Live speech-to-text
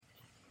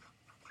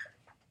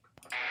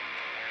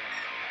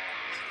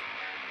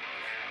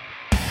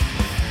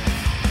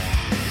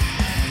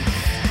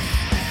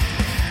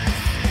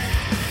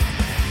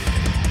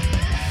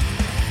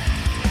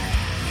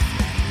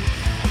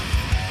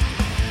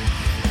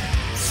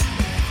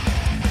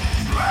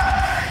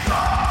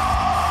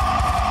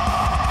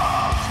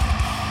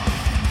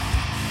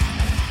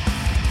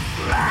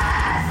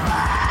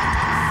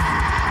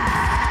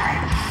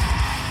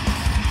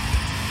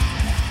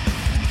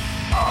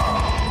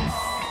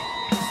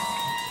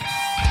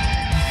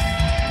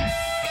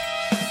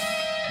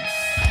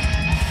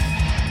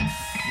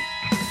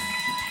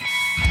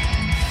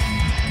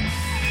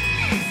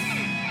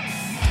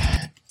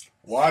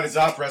What is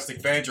up, wrestling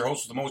fans? Your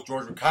host with the most,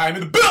 George McKay. I'm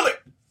in the building!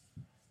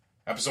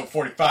 Episode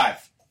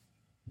 45.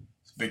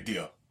 It's a big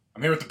deal.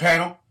 I'm here with the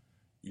panel.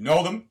 You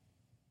know them,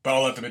 but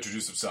I'll let them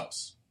introduce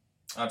themselves.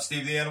 I'm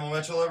Steve the Animal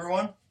Mitchell,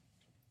 everyone.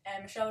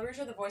 And Michelle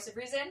LaRusso, the voice of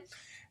reason.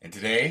 And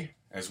today,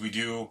 as we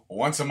do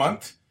once a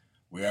month,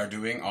 we are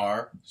doing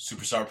our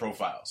superstar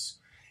profiles.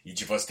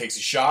 Each of us takes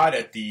a shot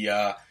at the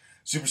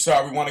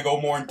superstar we want to go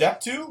more in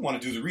depth to,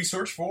 want to do the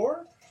research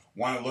for,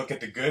 want to look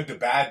at the good, the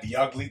bad, the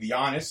ugly, the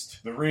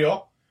honest, the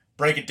real,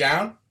 break it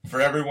down for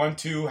everyone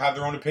to have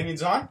their own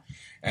opinions on.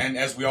 And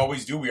as we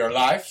always do, we are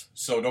live,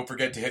 so don't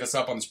forget to hit us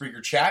up on the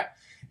Spreaker chat.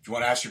 If you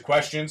want to ask your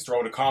questions, throw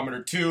out a comment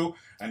or two,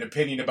 an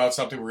opinion about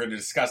something we're going to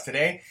discuss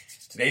today.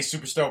 Today's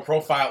superstar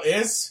profile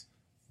is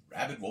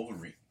Rabid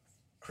Wolverine,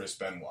 Chris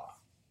Benoit.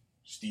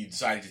 Steve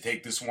decided to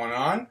take this one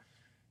on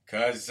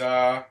because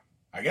I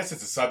guess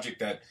it's a subject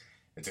that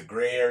it's a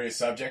gray area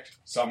subject.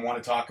 Some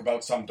want to talk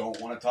about, some don't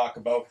want to talk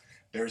about.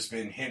 There's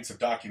been hints of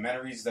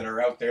documentaries that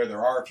are out there.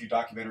 There are a few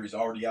documentaries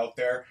already out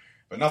there,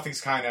 but nothing's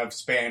kind of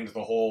spanned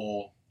the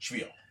whole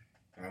spiel.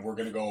 And we're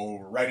going to go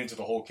right into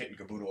the whole kit and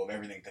caboodle of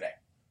everything today.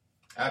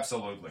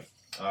 Absolutely.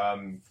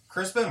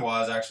 Chris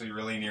Benoit is actually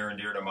really near and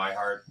dear to my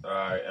heart,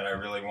 and I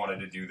really wanted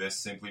to do this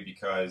simply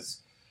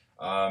because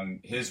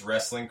his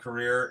wrestling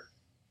career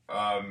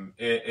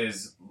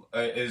is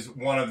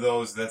one of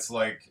those that's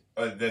like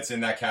that's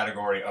in that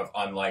category of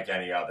unlike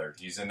any other.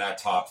 He's in that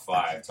top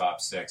 5, top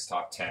 6,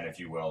 top 10, if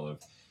you will,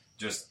 of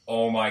just,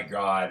 oh my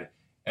God,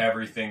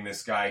 everything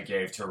this guy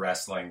gave to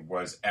wrestling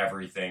was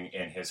everything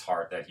in his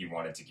heart that he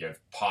wanted to give,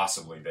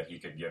 possibly that he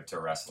could give to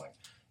wrestling.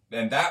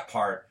 And that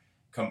part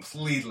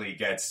completely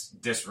gets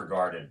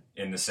disregarded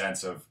in the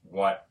sense of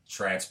what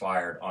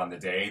transpired on the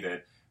day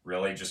that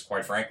really just,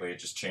 quite frankly, it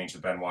just changed the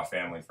Benoit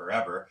family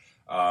forever.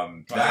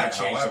 That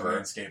changed the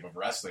landscape of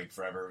wrestling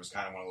forever. It was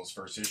kind of one of those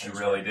first issues. It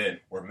really did.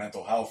 Where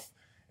mental health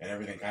and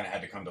everything kind of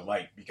had to come to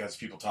light because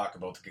people talk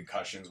about the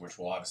concussions, which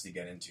we'll obviously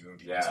get into, and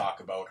people talk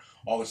about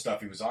all the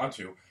stuff he was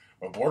onto.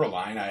 But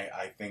borderline,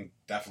 I think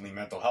definitely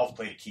mental health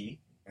played a key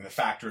in the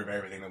factor of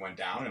everything that went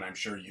down, and I'm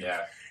sure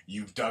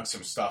you've dug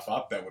some stuff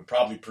up that would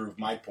probably prove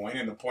my point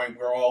and the point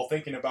we're all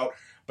thinking about.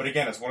 But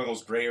again, it's one of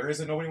those gray areas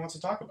that nobody wants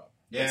to talk about.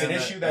 Yeah, it's an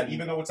issue that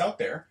even though it's out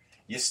there,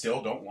 you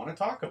still don't want to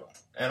talk about.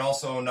 And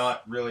also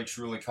not really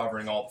truly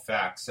covering all the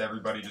facts.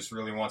 Everybody just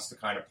really wants to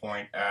kind of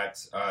point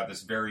at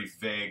this very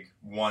vague,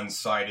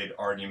 one-sided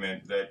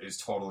argument that is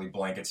totally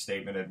blanket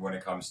statemented when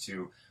it comes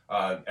to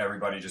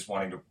everybody just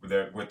wanting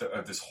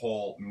to, this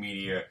whole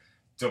media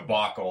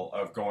debacle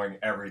of going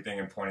everything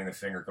and pointing the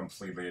finger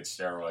completely at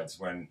steroids,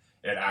 when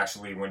it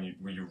actually, when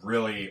you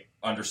really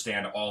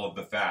understand all of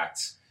the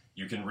facts,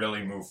 you can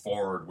really move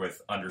forward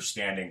with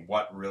understanding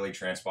what really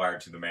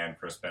transpired to the man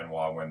Chris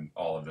Benoit when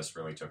all of this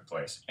really took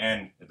place,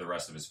 and the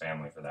rest of his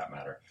family for that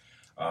matter.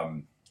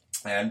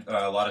 And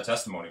a lot of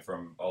testimony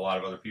from a lot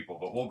of other people.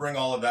 But we'll bring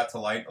all of that to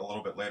light a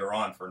little bit later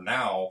on. For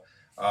now,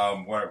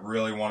 what I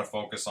really want to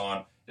focus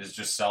on is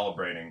just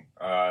celebrating.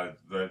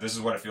 This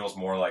is what it feels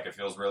more like. It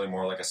feels really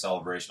more like a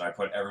celebration. I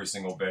put every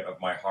single bit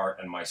of my heart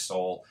and my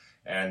soul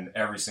and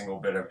every single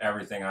bit of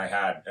everything I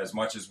had. As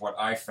much as what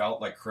I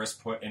felt like Chris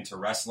put into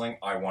wrestling,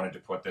 I wanted to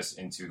put this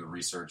into the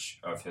research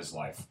of his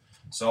life.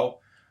 So,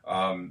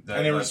 and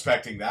in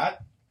respecting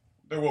that,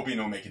 there will be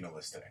no making the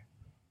list today.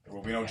 There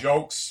will be no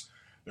jokes.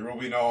 There will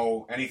be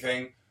no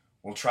anything.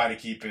 We'll try to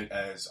keep it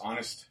as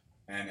honest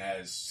and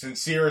as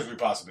sincere as we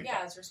possibly can.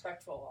 Yeah, as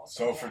respectful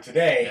also. So for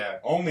today,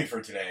 only for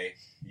today,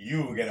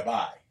 you get a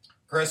bye.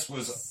 Chris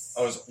was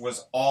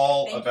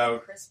all Thank about... you,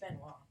 Chris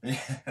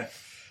Benoit.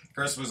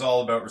 Chris was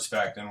all about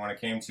respect, and when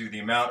it came to the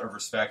amount of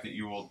respect that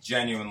you will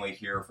genuinely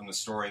hear from the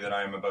story that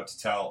I am about to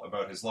tell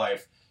about his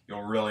life,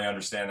 you'll really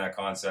understand that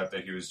concept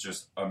that he was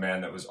just a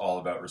man that was all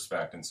about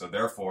respect. And so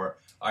therefore,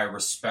 I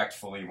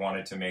respectfully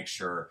wanted to make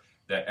sure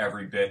that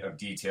every bit of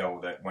detail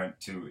that went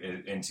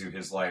into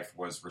his life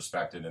was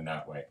respected in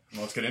that way.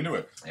 Well, let's get into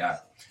it. Yeah.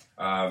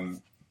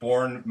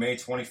 Born May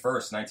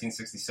 21st,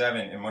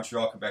 1967 in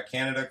Montreal, Quebec,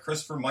 Canada,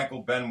 Christopher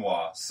Michael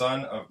Benoit,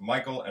 son of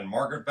Michael and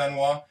Margaret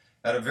Benoit,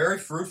 had a very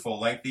fruitful,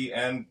 lengthy,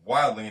 and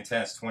wildly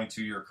intense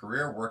 22-year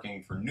career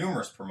working for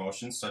numerous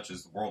promotions such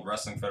as the World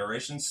Wrestling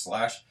Federation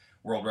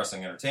 / World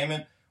Wrestling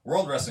Entertainment,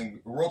 World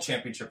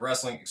Championship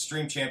Wrestling,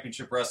 Extreme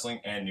Championship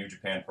Wrestling, and New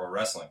Japan Pro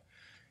Wrestling.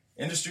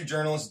 Industry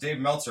journalist Dave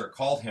Meltzer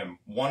called him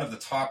one of the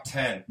top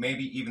 10,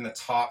 maybe even the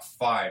top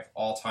 5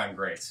 all-time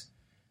greats.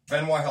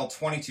 Benoit held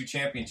 22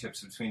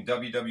 championships between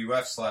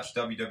WWF /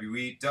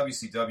 WWE,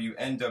 WCW,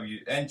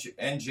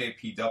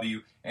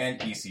 NJPW, and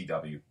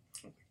ECW.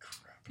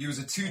 He was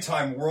a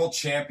 2-time world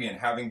champion,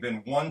 having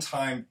been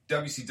 1-time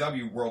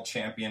WCW world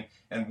champion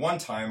and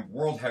 1-time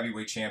world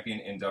heavyweight champion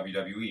in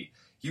WWE.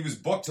 He was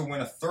booked to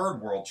win a 3rd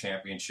world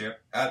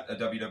championship at a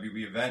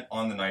WWE event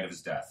on the night of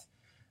his death.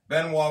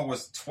 Benoit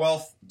was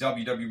 12th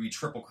WWE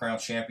Triple Crown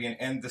champion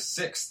and the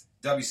 6th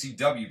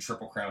WCW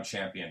Triple Crown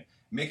champion,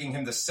 making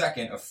him the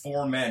second of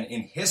 4 men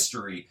in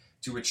history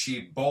to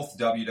achieve both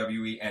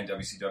WWE and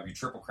WCW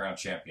Triple Crown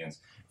champions.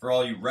 For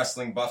all you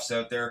wrestling buffs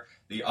out there,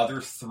 the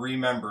other 3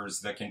 members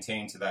that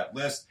contain to that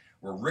list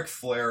were Ric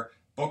Flair,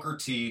 Booker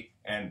T,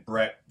 and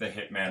Bret the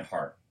Hitman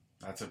Hart.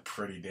 That's a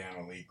pretty damn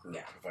elite group,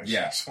 Yeah. if I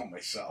Yeah. say so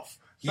myself.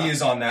 He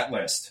is on that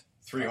list.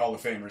 3 Hall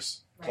of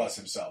Famers Right. plus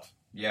himself.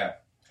 Yeah.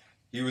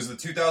 He was the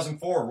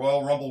 2004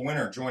 Royal Rumble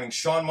winner, joining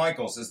Shawn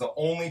Michaels as the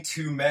only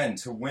 2 men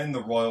to win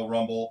the Royal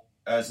Rumble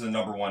as the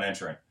number 1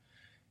 entrant.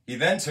 He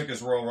then took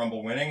his Royal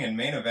Rumble winning and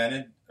main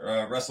evented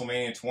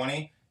WrestleMania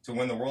 20 to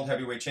win the World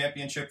Heavyweight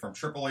Championship from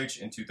Triple H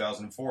in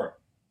 2004.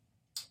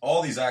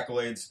 All these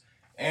accolades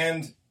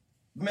and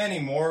many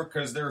more,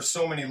 because there are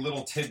so many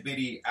little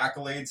tidbitty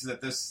accolades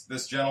that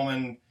this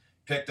gentleman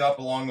picked up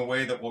along the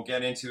way that we'll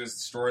get into as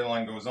the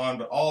storyline goes on,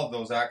 but all of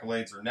those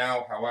accolades are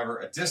now, however,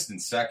 a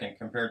distant second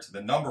compared to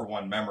the number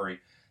 1 memory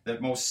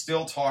that most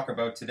still talk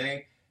about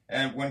today,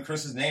 and when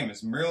Chris's name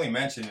is merely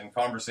mentioned in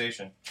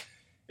conversation.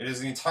 It is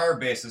the entire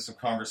basis of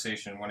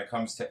conversation when it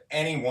comes to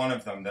any one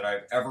of them that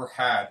I've ever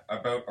had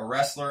about a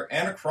wrestler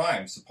and a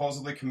crime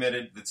supposedly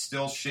committed that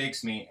still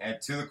shakes me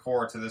to the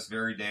core to this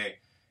very day,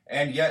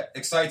 and yet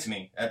excites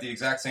me at the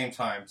exact same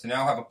time to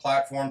now have a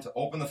platform to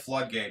open the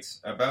floodgates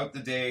about the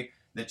day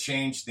that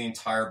changed the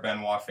entire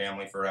Benoit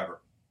family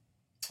forever.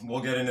 We'll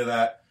get into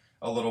that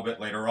a little bit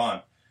later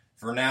on.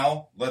 For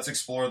now, let's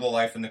explore the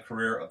life and the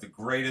career of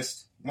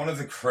one of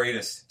the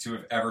greatest to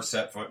have ever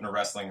set foot in a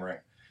wrestling ring.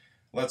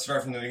 Let's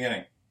start from the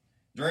beginning.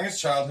 During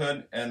his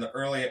childhood and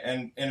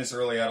in his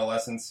early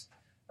adolescence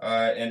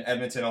in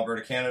Edmonton,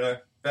 Alberta,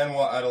 Canada,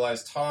 Benoit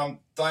idolized Tom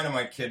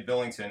Dynamite Kid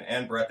Billington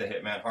and Bret the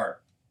Hitman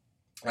Hart.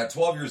 At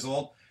 12 years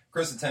old,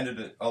 Chris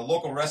attended a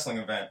local wrestling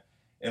event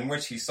in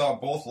which he saw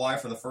both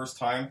live for the first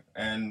time,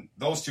 and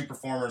those 2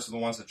 performers are the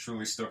ones that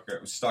truly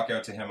stuck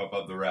out to him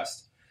above the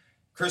rest.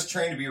 Chris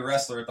trained to be a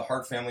wrestler at the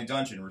Hart Family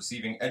Dungeon,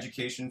 receiving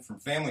education from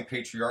family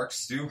patriarch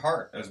Stu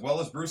Hart, as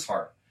well as Bruce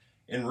Hart.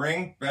 In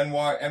ring,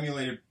 Benoit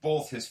emulated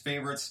both his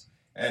favorites,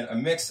 and a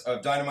mix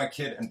of Dynamite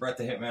Kid and Bret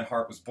the Hitman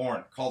Hart was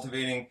born,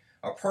 cultivating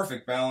a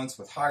perfect balance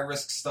with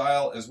high-risk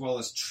style, as well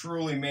as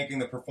truly making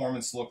the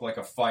performance look like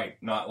a fight,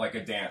 not like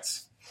a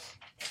dance,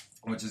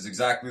 which is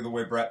exactly the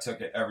way Bret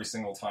took it every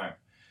single time.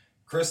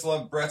 Chris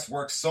loved Bret's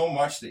work so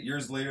much that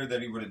years later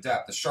that he would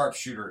adapt the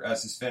sharpshooter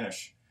as his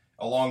finish,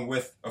 along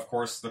with, of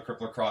course, the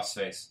crippler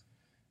crossface.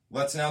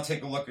 Let's now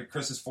take a look at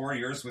Chris's 4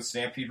 years with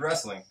Stampede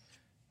Wrestling.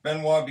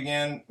 Benoit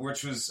began,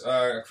 which was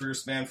a career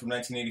span from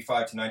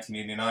 1985 to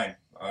 1989.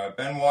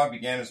 Benoit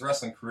began his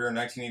wrestling career in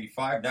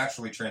 1985,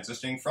 naturally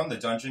transitioning from the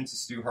Dungeon to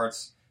Stu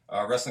Hart's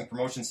wrestling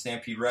promotion,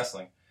 Stampede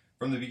Wrestling.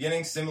 From the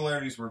beginning,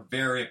 similarities were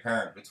very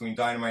apparent between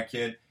Dynamite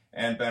Kid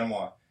and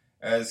Benoit,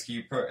 as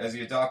he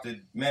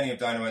adopted many of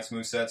Dynamite's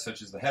movesets,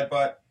 such as the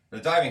headbutt, the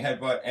diving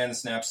headbutt, and the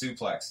snap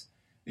suplex.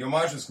 The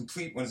homage was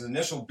complete when his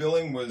initial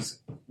billing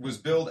was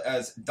billed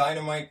as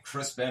Dynamite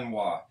Chris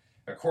Benoit.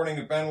 According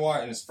to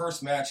Benoit, in his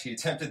first match, he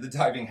attempted the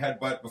diving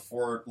headbutt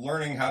before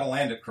learning how to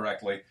land it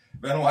correctly.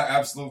 Benoit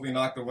absolutely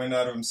knocked the wind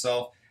out of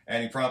himself,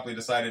 and he promptly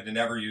decided to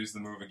never use the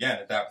move again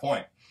at that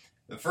point.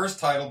 The first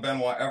title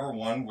Benoit ever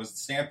won was the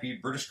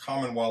Stampede British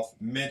Commonwealth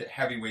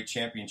Mid-Heavyweight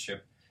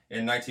Championship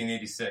in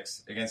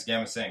 1986 against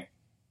Gama Singh.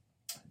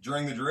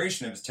 During the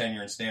duration of his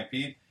tenure in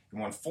Stampede, he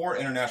won 4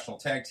 International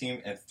Tag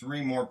Team and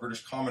 3 more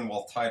British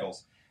Commonwealth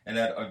titles, and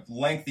had a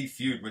lengthy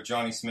feud with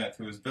Johnny Smith,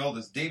 who was billed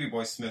as Davey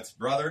Boy Smith's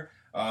brother,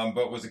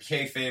 but was a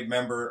kayfabe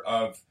member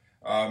of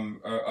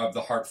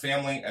the Hart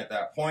family at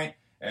that point,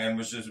 and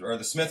or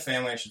the Smith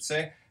family, I should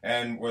say,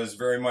 and was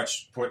very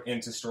much put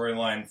into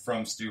storyline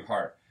from Stu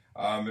Hart.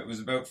 It was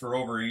about for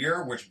over a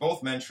year, which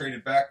both men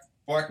traded back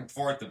and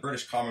forth the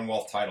British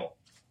Commonwealth title.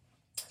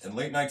 In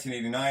late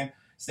 1989,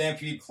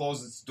 Stampede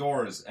closed its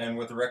doors, and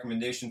with a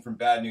recommendation from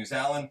Bad News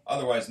Allen,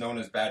 otherwise known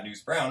as Bad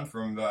News Brown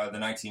from the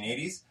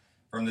 1980s,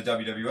 from the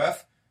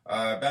WWF,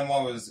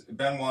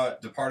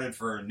 Benoit departed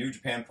for New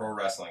Japan Pro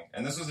Wrestling.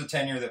 And this was a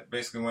tenure that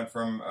basically went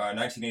from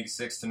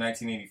 1986 to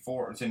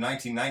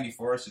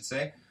 1994, I should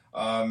say.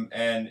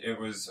 And it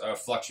was a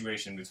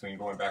fluctuation between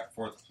going back and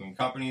forth between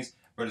companies.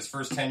 But his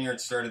first tenure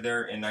started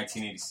there in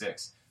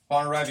 1986.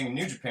 Upon arriving in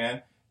New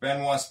Japan,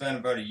 Benoit spent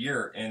about a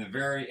year in the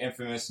very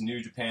infamous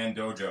New Japan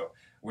Dojo,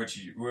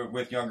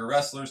 with younger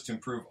wrestlers to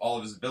improve all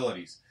of his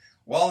abilities.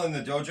 While in the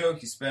dojo,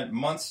 he spent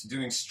months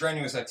doing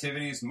strenuous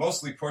activities,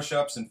 mostly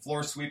push-ups and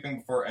floor sweeping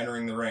before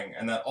entering the ring,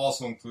 and that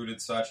also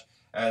included such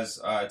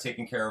as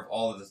taking care of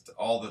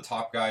all the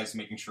top guys,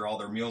 making sure all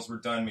their meals were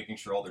done, making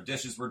sure all their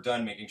dishes were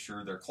done, making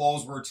sure their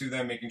clothes were to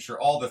them, making sure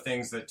all the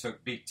things that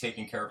took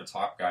taking care of a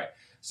top guy.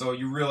 So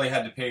you really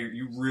have to pay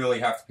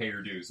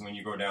your dues when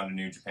you go down to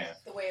New Japan.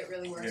 The way it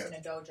really works in a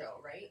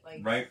dojo, right?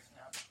 Right.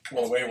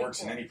 Well, the way it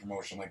works in any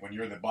promotion, like when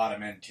you're the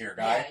bottom end tier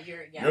guy,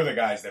 Yeah, you're the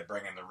guys that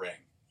bring in the ring.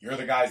 You're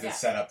the guys that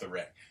set up the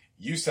ring.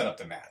 You set up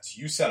the mats.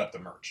 You set up the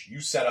merch. You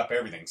set up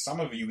everything.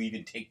 Some of you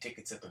even take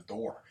tickets at the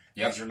door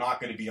because you're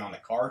not going to be on the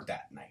card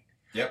that night.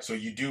 Yep. So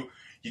you do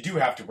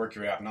have to work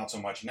your way up. Not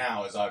so much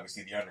now, as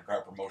obviously the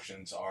undercard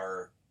promotions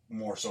are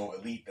more so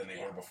elite than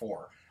they were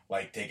before.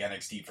 Like take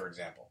NXT for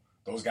example.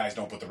 Those guys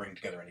don't put the ring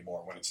together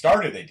anymore. When it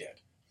started, they did.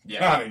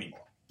 Yeah. Not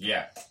anymore.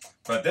 Yeah.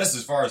 But this,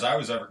 as far as I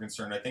was ever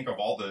concerned, I think of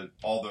all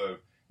the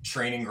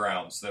training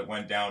grounds that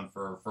went down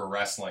for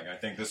wrestling, I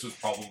think this was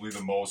probably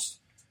the most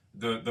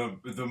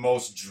the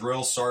most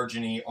drill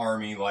sergeant-y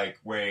army like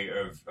way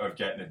of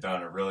getting it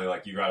done. Or really,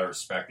 like, you got to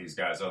respect these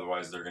guys,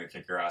 otherwise they're going to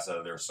kick your ass out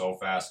of there so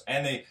fast.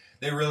 And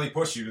they really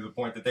push you to the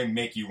point that they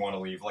make you want to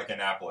leave, like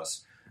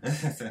Annapolis.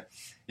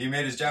 He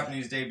made his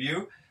Japanese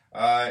debut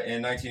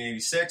in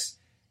 1986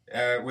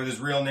 with his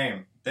real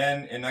name.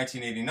 Then in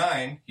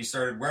 1989, he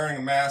started wearing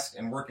a mask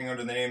and working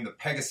under the name the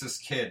Pegasus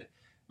Kid.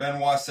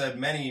 Benoit said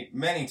many,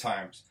 many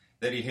times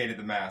that he hated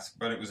the mask,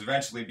 but it was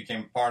eventually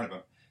became a part of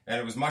him. And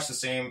it was much the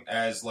same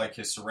as like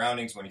his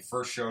surroundings when he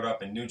first showed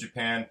up in New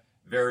Japan.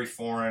 Very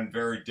foreign,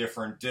 very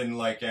different, didn't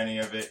like any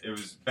of it. It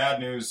was bad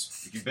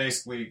news. He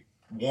basically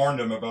warned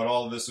him about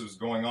all of this that was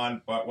going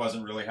on, but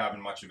wasn't really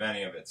having much of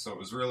any of it. So it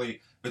was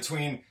really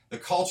between the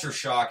culture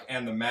shock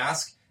and the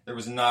mask, there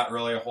was not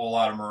really a whole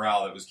lot of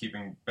morale that was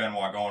keeping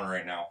Benoit going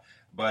right now.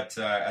 But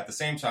at the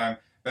same time,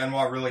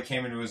 Benoit really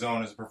came into his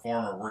own as a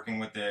performer, working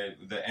with the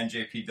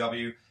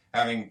NJPW,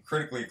 having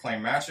critically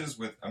acclaimed matches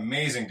with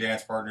amazing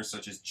dance partners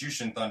such as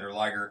Jushin Thunder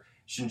Liger,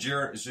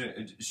 Shinjiro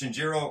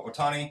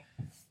Otani,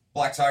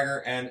 Black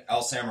Tiger, and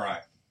El Samurai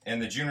in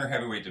the junior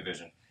heavyweight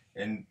division.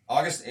 In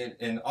August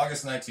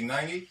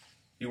 1990,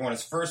 he won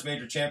his first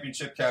major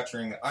championship,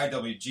 capturing the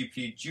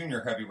IWGP Junior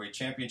Heavyweight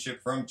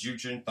Championship from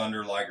Jushin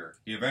Thunder Liger.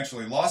 He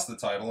eventually lost the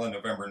title in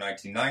November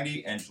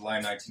 1990 and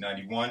July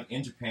 1991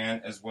 in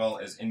Japan, as well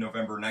as in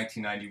November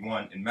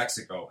 1991 in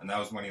Mexico, and that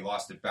was when he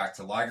lost it back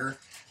to Liger.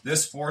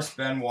 This forced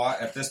Benoit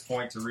at this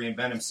point to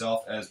reinvent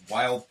himself as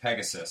Wild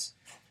Pegasus.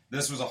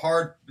 This was a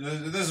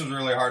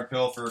really hard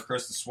pill for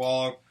Chris to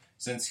swallow,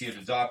 since he had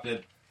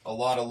adopted a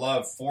lot of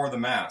love for the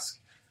mask.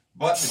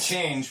 But the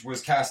change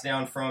was cast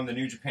down from the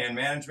New Japan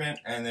management,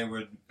 and they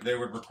would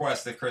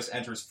request that Chris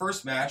enter his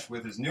first match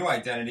with his new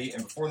identity,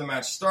 and before the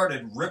match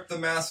started, rip the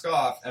mask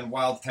off, and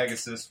Wild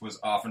Pegasus was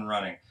off and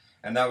running.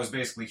 And that was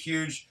basically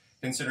huge,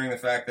 considering the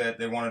fact that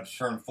they wanted to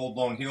turn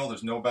full-blown heel.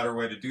 There's no better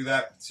way to do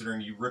that,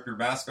 considering you rip your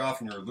mask off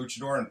and you're a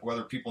luchador, and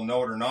whether people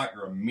know it or not,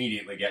 you're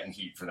immediately getting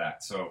heat for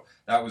that. So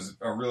that was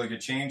a really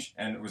good change,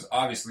 and it was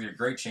obviously a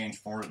great change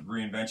for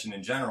reinvention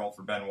in general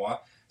for Benoit,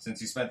 since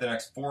he spent the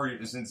next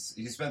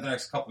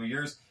couple of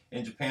years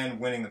in Japan,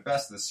 winning the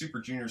Best of the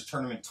Super Juniors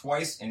tournament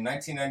twice in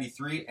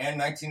 1993 and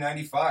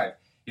 1995.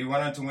 He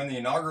went on to win the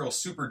inaugural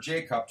Super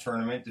J Cup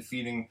tournament,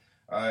 in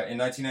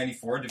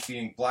 1994,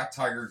 defeating Black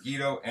Tiger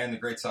Gedo and the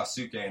Great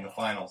Sasuke in the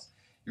finals.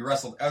 He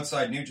wrestled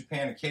outside New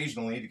Japan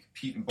occasionally to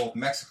compete in both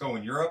Mexico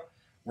and Europe,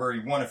 where he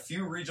won a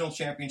few regional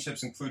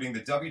championships, including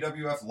the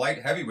WWF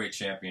Light Heavyweight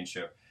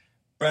Championship.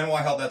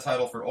 Benoit held that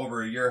title for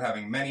over a year,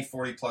 having many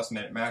 40-plus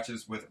minute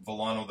matches with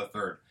Villano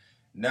III.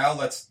 Now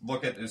let's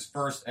look at his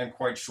first and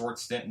quite short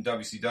stint in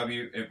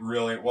WCW.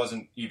 It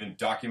wasn't even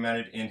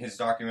documented in his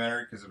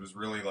documentary, because it was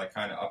really like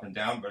kind of up and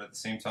down, but at the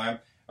same time,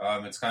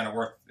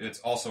 it's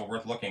also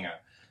worth looking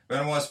at.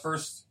 Benoit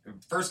first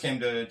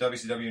came to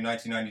WCW in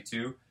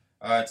 1992,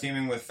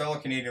 teaming with fellow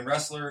Canadian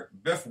wrestler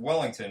Biff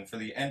Wellington for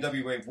the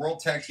NWA World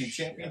Tag Team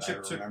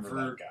Championship. I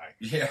remember that guy.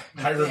 Yeah.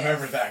 I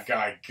remember that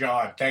guy.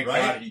 God, thank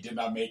Right? God he did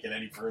not make it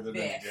any further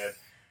than he did.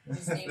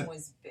 His name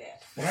was Biff.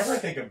 Whenever I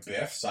think of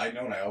Biff, side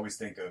note, I always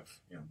think of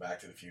Back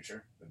to the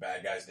Future. The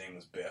bad guy's name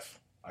was Biff.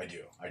 I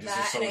do. I just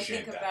That, and I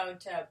associate think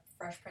that. about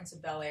Fresh Prince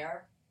of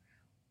Bel-Air,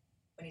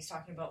 when he's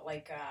talking about,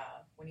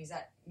 when he's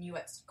new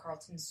at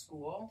Carlton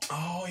School.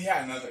 Oh,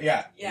 yeah. One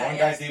Yeah.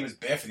 guy's name is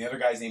Biff, and the other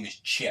guy's name is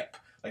Chip.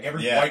 Like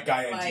every Yeah. white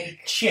guy on Like- TV.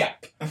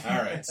 Chip. All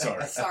right,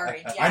 sorry.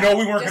 Sorry. Yeah, I know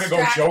we weren't going to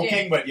go distracted.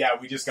 joking, but yeah,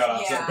 we just got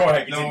off. Yeah. Go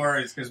ahead. No Continue.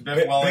 worries, because Biff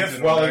Biff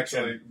Wellington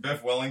Wellington.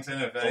 Biff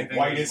Wellington, if anything,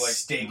 whitest was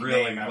steak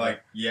really name ever.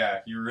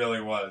 he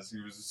really was.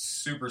 He was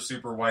super,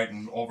 super white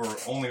and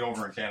only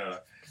over in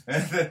Canada.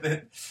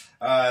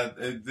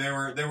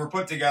 They were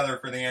put together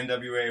for the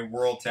NWA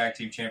World Tag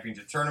Team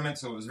Championship tournament,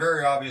 so it was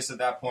very obvious at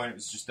that point it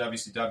was just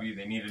WCW.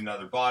 They needed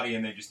another body,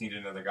 and they just needed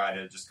another guy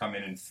to just come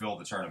in and fill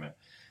the tournament.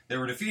 They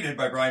were defeated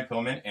by Brian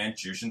Pillman and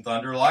Jushin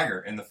Thunder Liger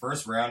in the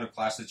first round of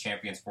Clash of the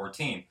Champions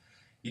 14.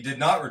 He did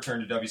not return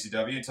to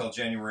WCW until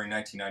January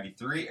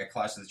 1993 at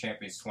Clash of the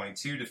Champions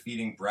 22,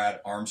 defeating Brad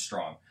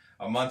Armstrong.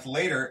 A month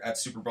later, at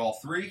Super Bowl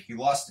III, he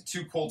lost to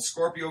Too Cold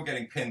Scorpio,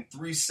 getting pinned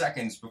 3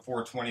 seconds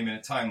before a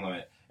 20-minute time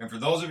limit. And for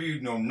those of you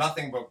who know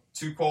nothing about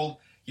Too Cold,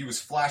 he was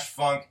Flash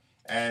Funk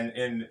and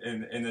in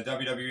the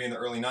WWE in the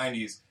early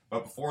 90s.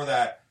 But before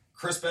that,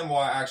 Chris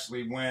Benoit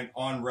actually went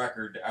on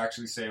record to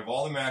actually say of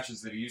all the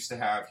matches that he used to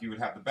have, he would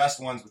have the best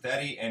ones with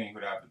Eddie, and he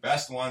would have the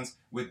best ones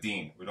with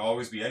Dean. It would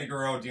always be Eddie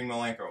Guerrero, Dean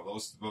Malenko,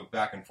 those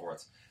back and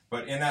forths.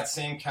 But in that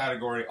same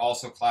category,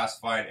 also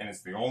classified, and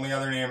it's the only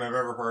other name I've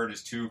ever heard,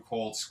 is Too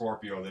Cold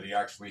Scorpio, that he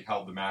actually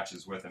held the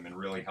matches with him and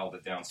really held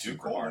it down Too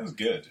super Cold hard. was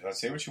good.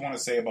 Say what you want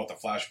to say about the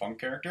Flash Funk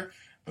character,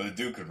 but the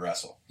dude could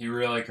wrestle. He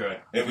really could.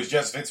 It was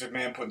just Vince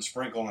McMahon putting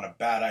Sprinkle on a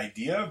bad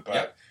idea, but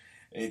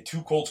Yep.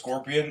 Too Cold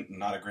Scorpion,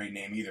 not a great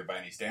name either by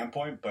any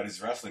standpoint, but his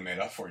wrestling made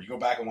up for it. You go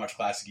back and watch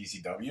classic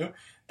ECW,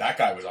 that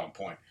guy was on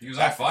point. He was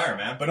on fire,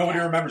 man. But nobody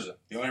remembers it.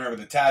 They only remember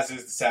the Tazes,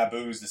 the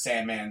Sabus, the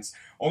Sandmans.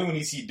 Only when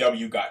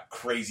ECW got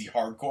crazy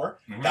hardcore,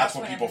 Mhm. that's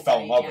when people fell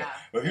in love with. Yeah.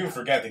 But people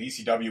forget that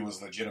ECW was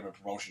a legitimate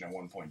promotion at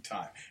one point in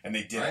time, and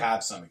they did Right.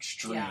 have some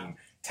extreme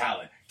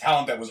talent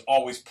that was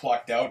always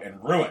plucked out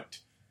and ruined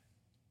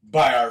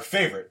by our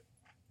favorite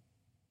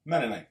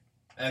Mennonite.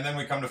 And then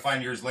we come to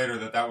find years later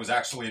that was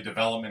actually a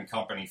development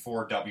company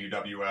for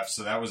WWF.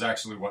 So that was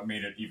actually what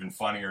made it even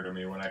funnier to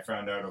me when I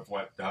found out of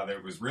how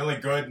it was really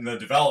good in the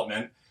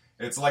development.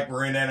 It's like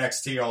we're in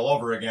NXT all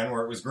over again,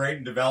 where it was great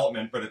in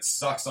development, but it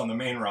sucks on the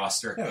main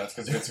roster. Yeah, that's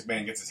because Vince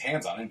McMahon gets his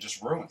hands on it and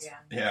just ruins it.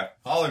 Yeah,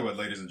 Hollywood,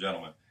 ladies and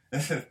gentlemen.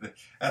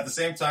 At the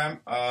same time,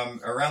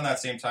 around that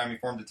same time, he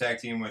formed a tag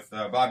team with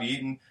Bobby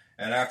Eaton.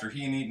 And after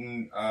he and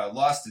Eaton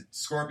lost to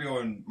Scorpio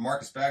and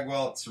Marcus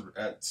Bagwell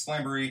at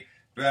Slamboree,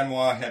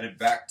 Benoit headed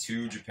back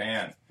to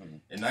Japan.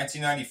 In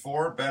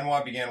 1994,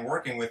 Benoit began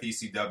working with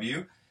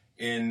ECW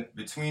in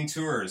between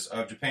tours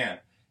of Japan.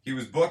 He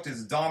was booked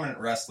as a dominant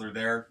wrestler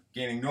there,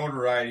 gaining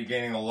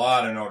a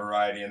lot of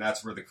notoriety, and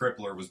that's where the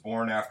Crippler was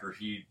born after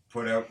he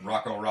put out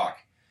Rocco Rock.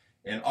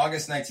 In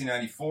August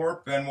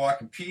 1994, Benoit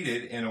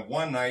competed in a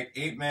one-night,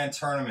 8-man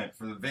tournament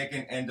for the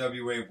vacant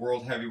NWA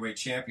World Heavyweight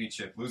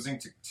Championship, losing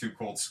to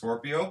Cold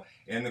Scorpio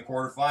in the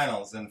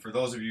quarterfinals. And for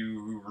those of you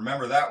who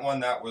remember that one,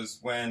 that was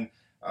when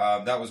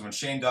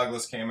Shane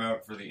Douglas came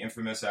out for the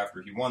infamous,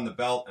 after he won the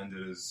belt and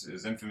did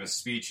his infamous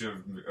speech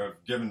of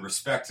giving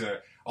respect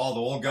to all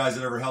the old guys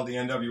that ever held the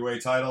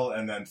NWA title,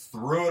 and then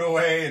threw it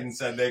away and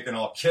said they can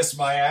all kiss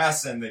my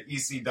ass, and the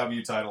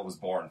ECW title was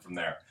born from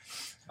there.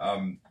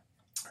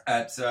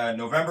 At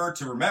November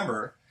to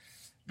Remember,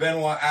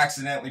 Benoit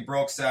accidentally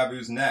broke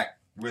Sabu's neck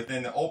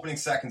within the opening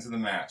seconds of the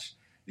match.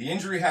 The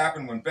injury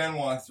happened when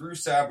Benoit threw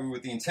Sabu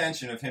with the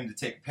intention of him to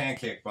take a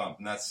pancake bump,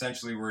 and that's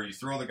essentially where you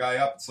throw the guy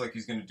up. It's like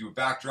he's going to do a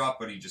backdrop,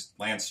 but he just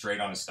lands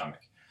straight on his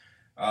stomach.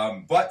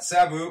 But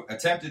Sabu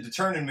attempted to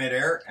turn in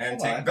midair and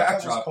take a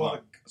backdrop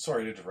bump.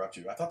 Sorry to interrupt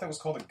you. I thought that was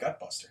called a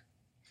gutbuster.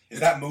 Is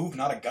that move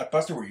not a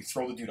gutbuster where you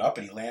throw the dude up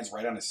and he lands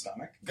right on his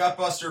stomach?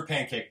 Gutbuster,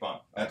 pancake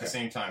bump at the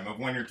same time of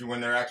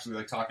when they're actually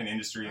like talking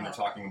industry and they're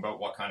talking about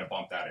what kind of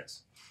bump that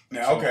is.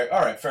 Yeah, okay,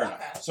 all right, fair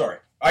enough. Sorry,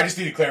 I just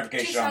needed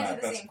clarification on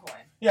that. Two sides of the same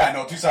coin. Yeah,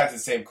 no, two sides of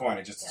the same coin.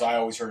 It just I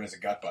always heard it as a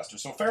gutbuster,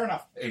 so fair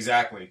enough.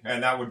 Exactly,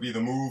 and that would be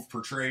the move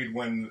portrayed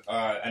when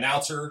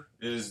announcer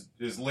is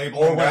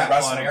labeling or when a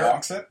wrestler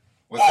bonks it.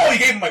 He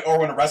gave him or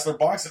when a wrestler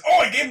bonks it.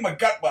 Oh, he gave him a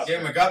gutbuster. Gave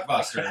him a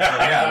gutbuster.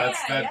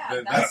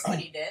 So, that's what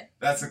he did.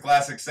 That's the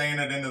classic saying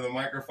it into the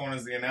microphone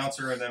as the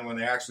announcer, and then when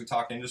they actually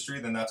talk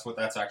industry, then that's what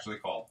that's actually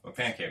called, a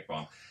pancake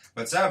bomb.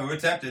 But Sabu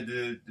attempted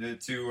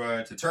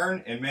to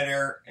turn in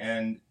midair,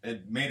 and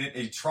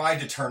he tried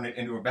to turn it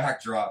into a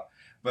backdrop,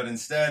 but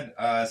instead,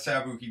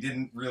 Sabu, he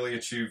didn't really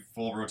achieve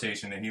full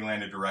rotation, and he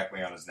landed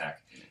directly on his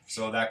neck.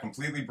 So that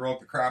completely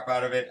broke the crap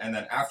out of it, and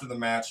then after the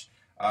match,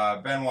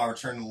 Benoit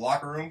returned to the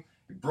locker room.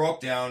 He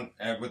broke down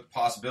with the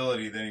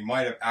possibility that he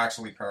might have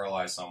actually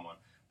paralyzed someone.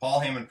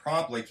 Paul Heyman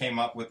promptly came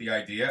up with the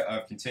idea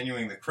of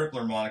continuing the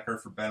Crippler moniker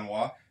for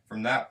Benoit.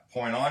 From that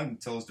point on,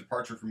 until his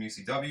departure from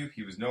ECW,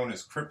 he was known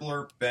as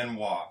Crippler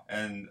Benoit.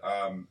 And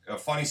a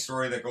funny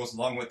story that goes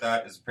along with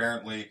that is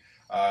apparently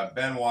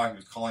Benoit, he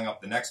was calling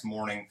up the next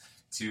morning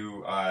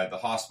to the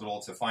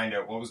hospital to find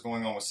out what was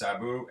going on with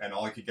Sabu, and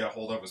all he could get a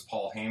hold of was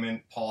Paul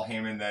Heyman. Paul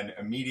Heyman then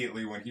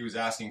immediately, when he was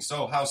asking,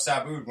 so how's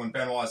Sabu, when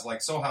Benoit's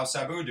like, so how's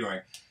Sabu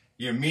doing?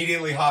 He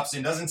immediately hops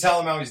in, doesn't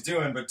tell him how he's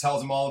doing, but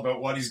tells him all about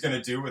what he's going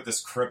to do with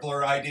this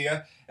Crippler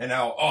idea, and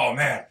how, oh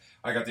man,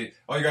 all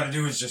you got to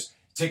do is just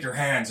take your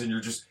hands, and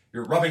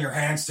you're rubbing your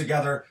hands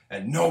together,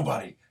 and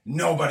nobody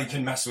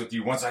can mess with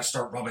you once I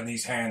start rubbing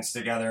these hands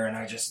together, and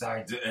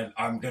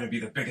I'm going to be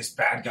the biggest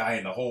bad guy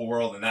in the whole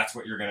world, and that's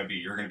what you're going to be.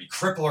 You're going to be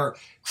Crippler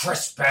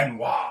Chris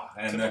Benoit.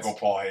 And typical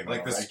Paul Heyman.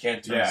 Like this,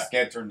 can't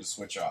turn the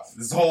switch off.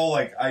 This whole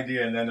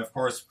idea, and then of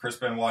course Chris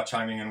Benoit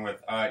chiming in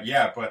with,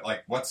 but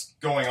what's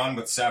going on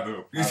with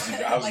Sabu?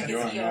 How's he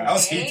doing?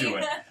 How's he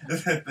doing?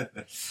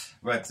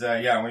 But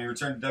when he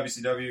returned to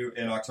WCW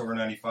in October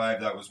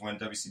 '95, that was when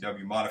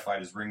WCW modified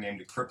his ring name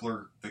to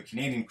Crippler, the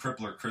Canadian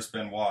Crippler Chris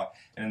Benoit.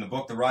 And in the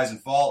book The Rise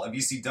and Fall of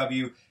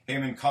ECW,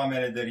 Heyman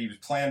commented that he was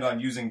planned on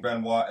using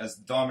Benoit as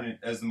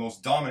the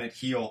most dominant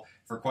heel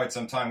for quite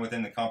some time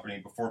within the company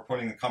before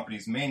putting the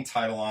company's main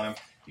title on him,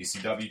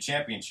 ECW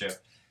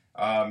Championship.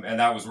 And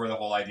that was where the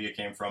whole idea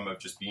came from, of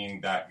just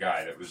being that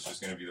guy that was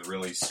just going to be the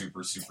really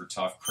super, super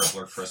tough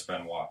Crippler Chris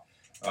Benoit.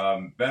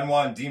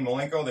 Benoit and Dean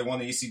Malenko, they won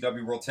the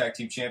ECW World Tag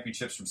Team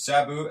Championships from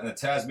Sabu and the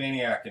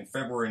Tasmaniac in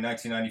February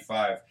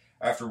 1995.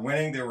 After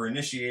winning, they were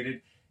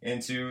initiated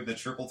into the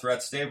Triple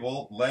Threat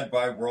stable led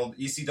by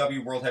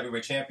ECW World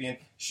Heavyweight Champion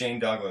Shane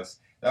Douglas.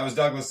 That was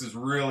Douglas's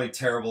really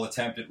terrible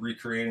attempt at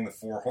recreating the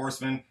Four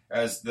Horsemen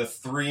as the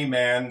three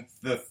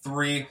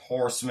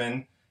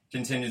horsemen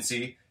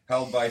contingency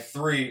held by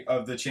three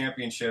of the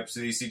championships,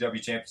 the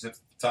ECW championships at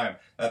the time.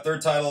 That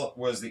third title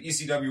was the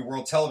ECW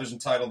World Television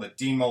title that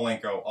Dean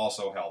Malenko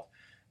also held.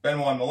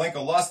 Benoit and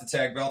Malenko lost the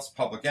tag belts to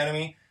Public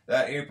Enemy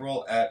that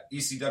April at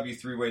ECW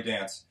Three-Way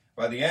Dance.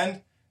 By the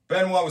end,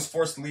 Benoit was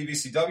forced to leave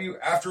ECW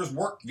after his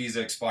work visa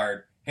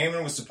expired.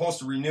 Heyman was supposed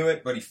to renew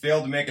it, but he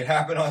failed to make it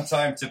happen on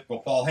time, typical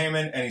Paul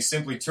Heyman, and he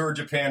simply toured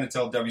Japan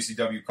until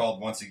WCW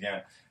called once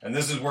again. And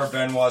this is where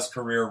Benoit's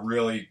career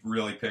really,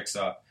 really picks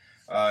up.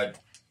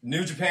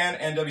 New Japan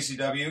and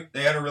WCW,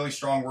 they had a really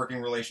strong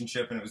working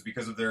relationship, and it was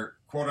because of their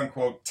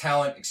quote-unquote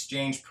talent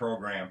exchange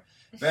program.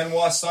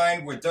 Benoit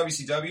signed with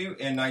WCW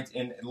in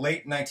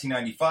late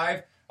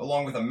 1995,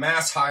 along with a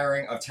mass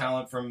hiring of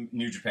talent from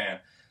New Japan.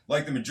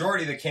 Like the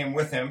majority that came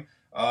with him,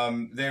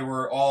 they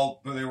were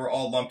all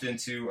lumped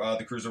into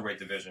the cruiserweight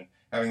division,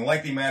 having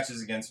lengthy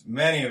matches against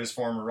many of his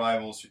former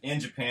rivals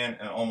in Japan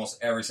and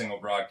almost every single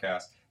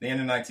broadcast. At the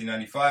end of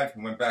 1995,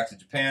 he went back to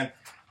Japan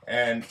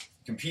and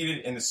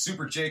competed in the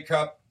Super J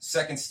Cup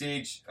second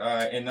stage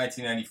in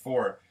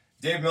 1994.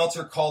 Dave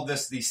Meltzer called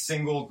this the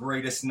single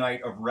greatest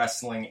night of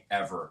wrestling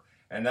ever.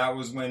 And that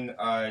was when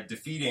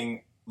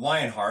defeating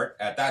Lionheart,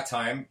 at that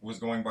time was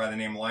going by the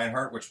name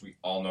Lionheart, which we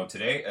all know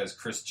today as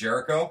Chris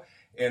Jericho,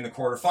 in the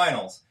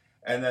quarterfinals.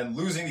 And then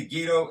losing to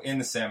Guido in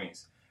the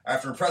semis.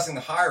 After impressing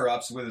the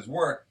higher-ups with his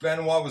work,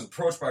 Benoit was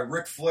approached by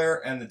Ric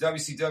Flair and the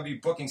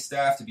WCW booking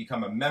staff to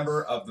become a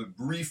member of the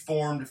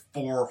reformed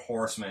Four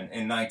Horsemen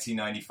in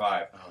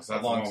 1995. Oh, is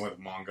that the one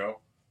with Mongo?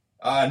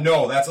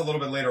 No, that's a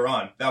little bit later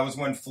on. That was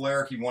when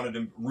Flair, he wanted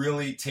to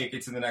really take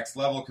it to the next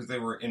level because they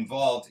were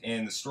involved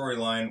in the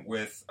storyline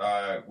with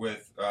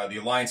the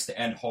Alliance to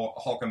End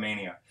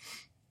Hulkamania.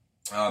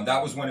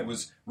 That was when it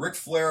was Ric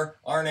Flair,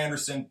 Arn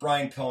Anderson,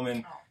 Brian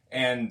Pillman,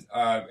 and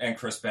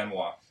Chris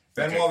Benoit.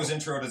 Benoit was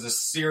introed as a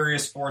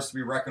serious force to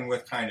be reckoned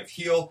with kind of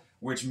heel,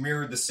 which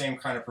mirrored the same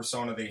kind of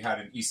persona they had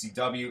in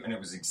ECW, and it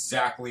was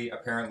exactly,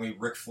 apparently,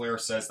 Ric Flair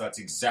says that's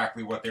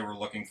exactly what they were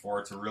looking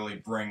for to really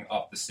bring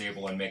up the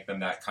stable and make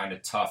them that kind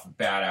of tough,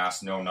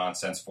 badass,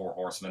 no-nonsense Four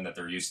Horsemen that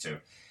they're used to.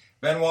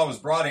 Benoit was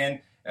brought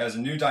in as a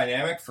new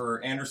dynamic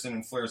for Anderson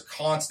and Flair's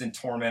constant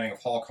tormenting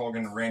of Hulk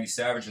Hogan and Randy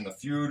Savage in the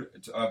feud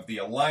of the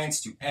Alliance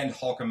to End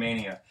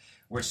Hulkamania,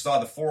 which saw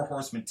the Four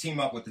Horsemen team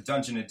up with the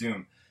Dungeon of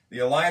Doom. The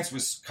alliance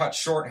was cut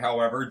short,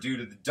 however, due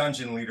to the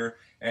Dungeon leader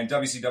and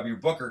WCW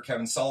booker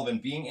Kevin Sullivan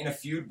being in a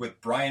feud with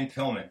Brian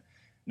Pillman.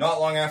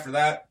 Not long after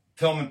that,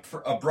 Pillman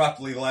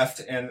abruptly left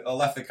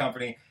the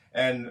company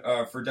and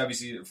for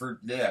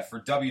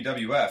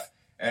WWF,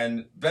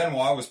 and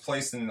Benoit was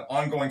placed in an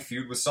ongoing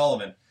feud with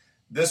Sullivan.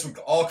 This would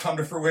all come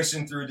to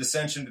fruition through a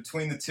dissension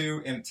between the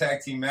two in a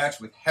tag team match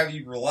with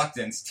Heavy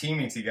Reluctance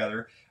teaming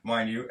together,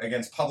 mind you,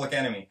 against Public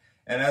Enemy.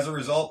 And as a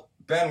result,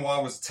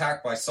 Benoit was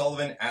attacked by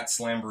Sullivan at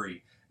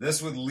Slamboree.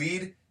 This would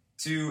lead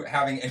to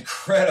having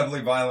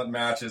incredibly violent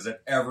matches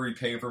at every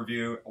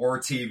pay-per-view or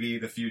TV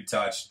the feud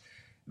touched.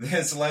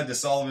 This led to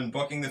Sullivan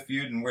booking the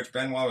feud in which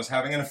Benoit was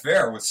having an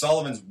affair with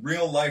Sullivan's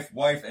real-life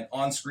wife and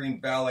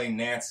on-screen valet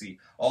Nancy,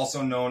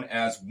 also known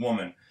as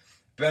Woman.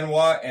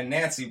 Benoit and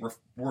Nancy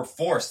were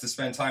forced to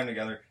spend time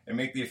together and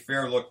make the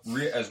affair look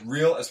as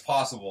real as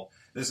possible.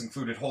 This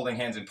included holding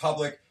hands in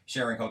public,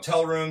 sharing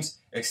hotel rooms,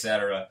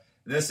 etc.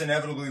 This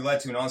inevitably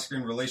led to an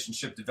on-screen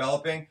relationship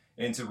developing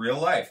into real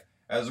life.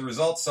 As a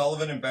result,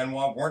 Sullivan and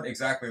Benoit weren't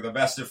exactly the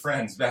best of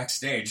friends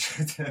backstage.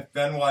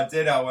 Benoit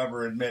did,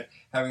 however, admit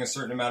having a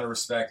certain amount of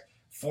respect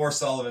for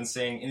Sullivan,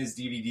 saying in his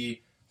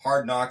DVD,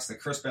 Hard Knocks, the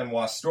Chris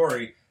Benoit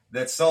story,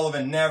 that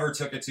Sullivan never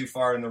took it too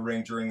far in the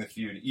ring during the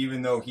feud,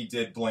 even though he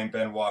did blame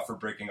Benoit for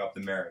breaking up the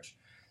marriage.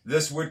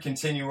 This would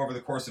continue over the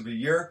course of a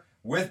year,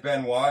 with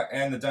Benoit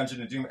and the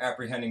Dungeon of Doom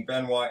apprehending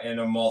Benoit in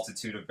a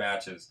multitude of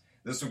matches.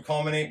 This would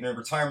culminate in a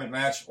retirement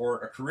match or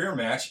a career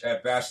match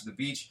at Bash at the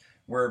Beach,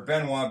 where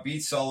Benoit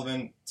beat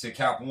Sullivan to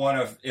cap one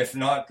of, if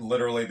not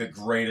literally, the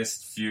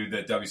greatest feud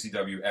that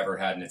WCW ever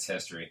had in its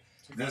history.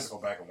 Let's go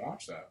back and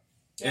watch that.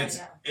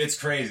 It's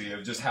crazy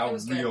of just how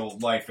real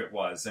life it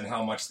was and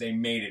how much they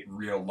made it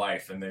real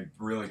life, and they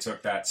really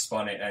took that,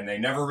 spun it, and they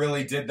never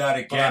really did that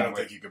again. But I don't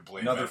think you could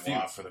blame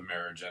Benoit for the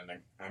marriage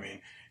ending. I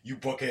mean, you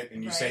book it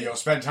and you say, yo,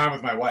 spend time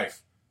with my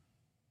wife.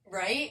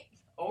 Right?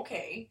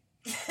 Okay.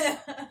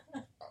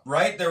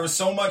 Right? There was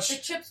so much. The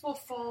chips will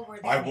fall where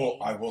they I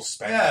will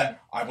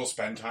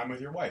spend time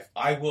with your wife.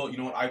 I will, you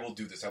know what? I will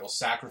do this. I will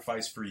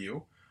sacrifice for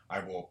you. I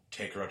will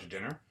take her out to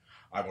dinner.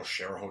 I will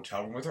share a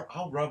hotel room with her.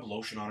 I'll rub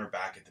lotion on her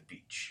back at the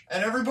beach.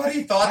 And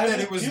everybody thought that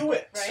it was. Do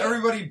it. Right?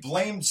 Everybody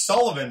blamed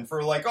Sullivan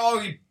for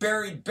he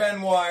buried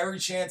Benoit every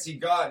chance he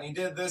got, and he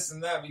did this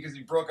and that because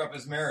he broke up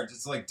his marriage.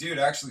 It's like, dude,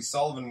 actually,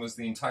 Sullivan was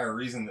the entire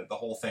reason that the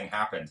whole thing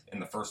happened in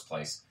the first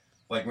place.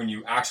 Like, when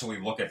you actually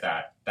look at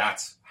that,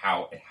 that's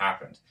how it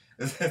happened.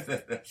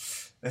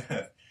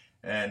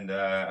 And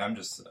I'm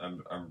just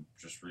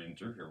reading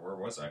through here. Where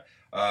was I?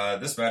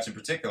 This match in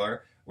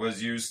particular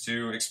was used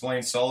to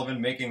explain Sullivan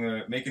making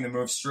the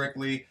move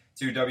strictly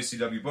to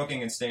WCW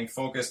booking and staying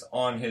focused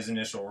on his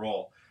initial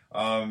role.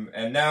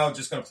 And now,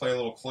 just going to play a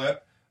little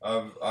clip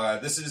of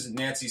this is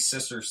Nancy's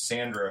sister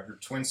Sandra, her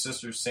twin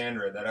sister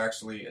Sandra, that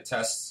actually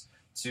attests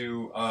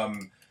to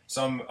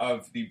some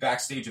of the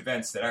backstage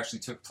events that actually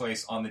took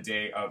place on the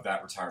day of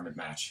that retirement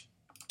match.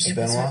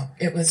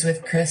 It was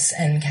with Chris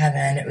and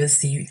Kevin. It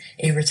was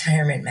a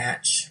retirement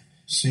match.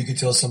 So you could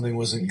tell something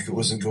wasn't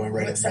going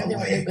right in that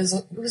way. It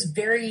was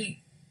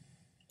very,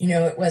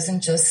 it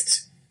wasn't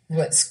just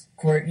what's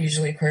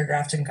usually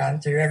choreographed and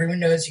gone through. Everyone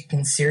knows you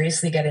can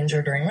seriously get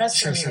injured during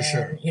wrestling.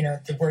 Sure. And, you know,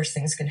 the worst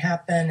things can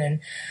happen. And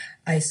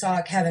I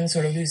saw Kevin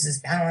sort of lose his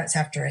balance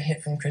after a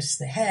hit from Chris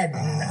to the head,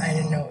 and I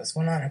didn't know what was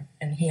going on.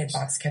 And he had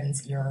boxed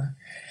Kevin's ear.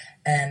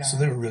 And So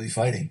they were really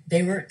fighting.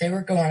 they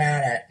were going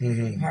at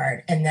it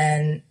hard. And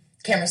then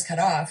cameras cut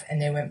off,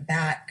 and they went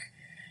back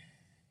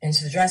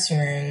into the dressing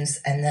rooms.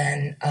 And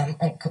then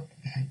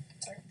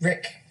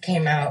Ric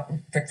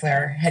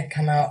Flair had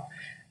come out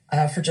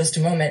for just a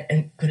moment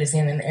and put his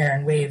hand in the air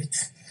and waved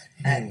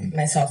at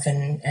myself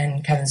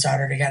and Kevin's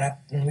daughter to get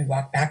up, and we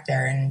walked back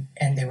there,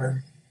 and they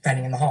were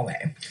fighting in the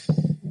hallway.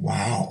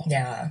 Wow.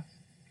 Yeah.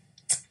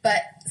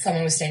 But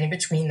someone was standing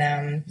between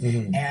them,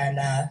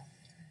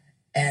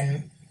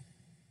 and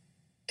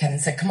Kevin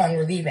said, "Come on,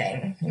 we're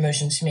leaving." He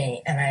motioned to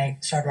me, and I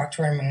started to walk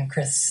toward him, and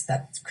Chris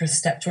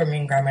stepped toward me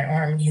and grabbed my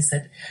arm, and he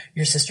said,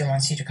 "Your sister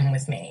wants you to come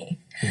with me."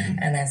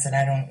 And I said,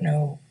 "I don't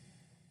know."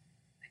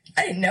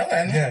 I didn't know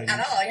him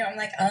at all. You know, I'm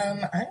like,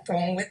 I'm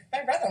going with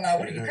my brother-in-law.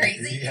 What are you,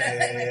 crazy?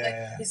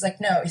 He's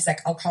like, no. He's like,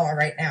 I'll call her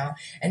right now.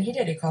 And he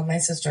did. He called my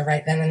sister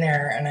right then and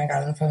there, and I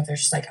got on the phone with her.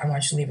 She's like, I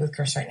want you to leave with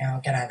Chris right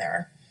now. Get out of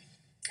there.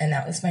 And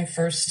that was my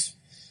first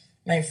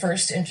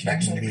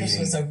introduction to Chris.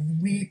 Was a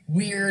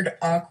weird,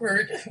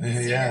 awkward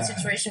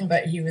situation,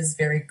 but he was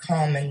very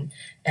calm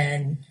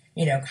and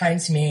you know, kind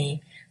to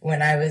me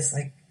when I was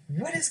like,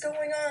 what is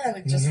going on?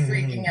 Like, just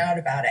freaking out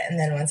about it. And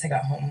then once I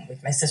got home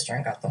with my sister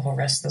and got the whole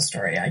rest of the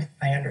story,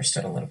 I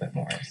understood a little bit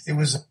more. It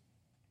was...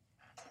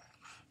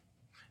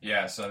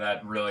 Yeah, so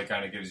that really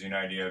kind of gives you an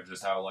idea of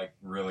just how, like,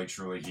 really,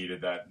 truly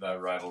heated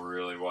that rivalry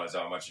really was,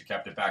 how much you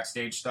kept it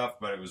backstage stuff,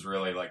 but it was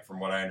really, like,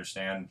 from what I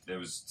understand, it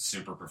was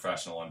super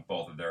professional on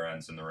both of their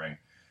ends in the ring.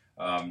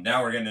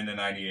 Now we're getting into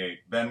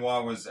 98.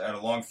 Benoit was at a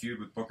long feud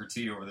with Booker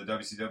T over the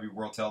WCW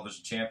World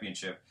Television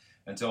Championship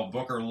until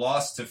Booker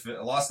lost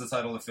the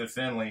title to Fit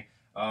Finlay,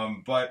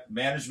 but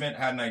management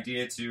had an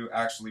idea to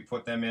actually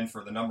put them in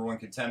for the number one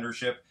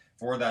contendership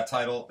for that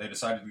title. They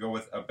decided to go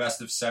with a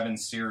best-of-7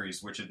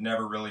 series, which had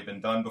never really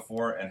been done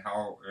before, and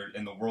how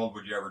in the world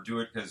would you ever do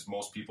it, because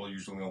most people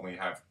usually only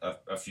have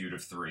a feud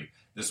of 3.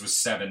 This was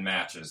 7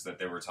 matches that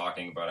they were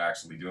talking about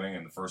actually doing,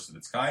 and the first of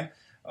its kind.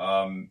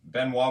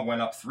 Benoit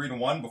went up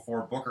 3-1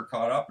 before Booker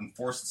caught up and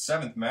forced the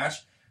 7th match,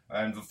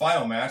 and the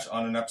final match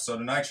on an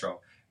episode of Nitro.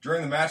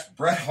 During the match,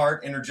 Bret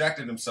Hart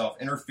interjected himself,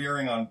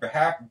 interfering on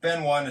behalf of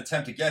Benoit in an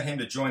attempt to get him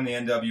to join the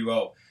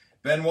NWO.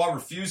 Benoit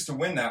refused to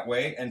win that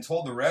way and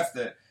told the ref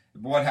that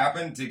what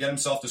happened to get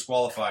himself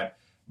disqualified.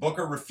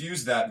 Booker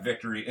refused that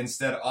victory,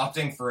 instead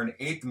opting for an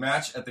 8th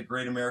match at the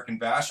Great American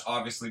Bash,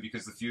 obviously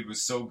because the feud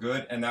was so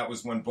good, and that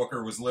was when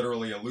Booker was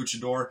literally a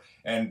luchador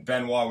and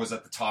Benoit was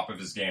at the top of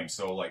his game.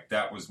 So, like,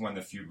 that was when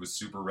the feud was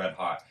super red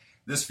hot.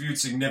 This feud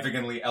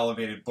significantly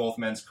elevated both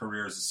men's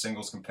careers as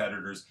singles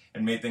competitors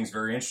and made things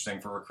very interesting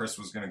for where Chris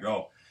was going to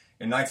go.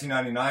 In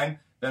 1999,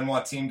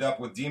 Benoit teamed up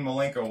with Dean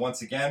Malenko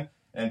once again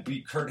and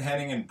beat Curt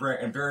Hennig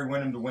and Barry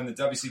Windham to win the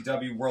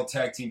WCW World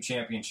Tag Team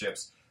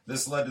Championships.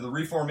 This led to the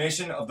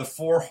reformation of the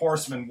Four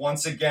Horsemen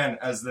once again,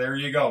 as there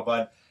you go,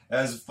 bud,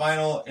 as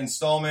final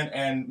installment,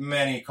 and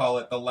many call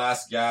it the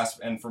last gasp,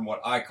 and from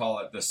what I call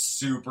it, the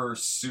super,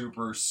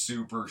 super,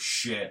 super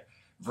shit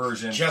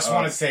version. Just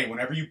want to say,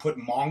 whenever you put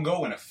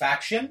Mongo in a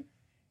faction,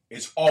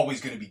 it's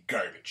always going to be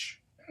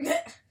garbage.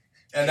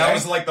 And that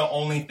was like the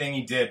only thing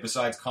he did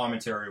besides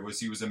commentary, was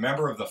he was a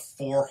member of the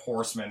Four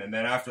Horsemen, and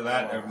then after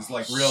that, it was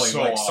like, really,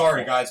 so like, awful.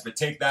 Sorry guys, but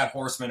take that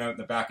horseman out in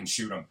the back and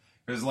shoot him.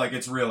 Because, like,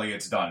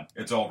 it's done.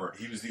 It's over.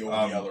 He was the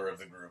old yeller of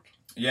the group.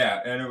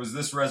 Yeah, and it was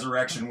this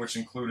resurrection which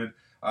included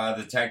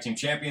the tag team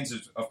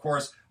champions, of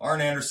course,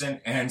 Arn Anderson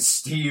and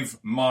Steve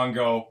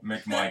Mongo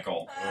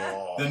McMichael.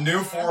 The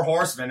new Four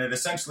Horsemen, it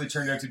essentially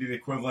turned out to be the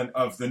equivalent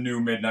of the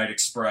new Midnight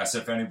Express,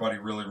 if anybody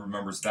really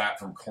remembers that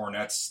from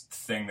Cornette's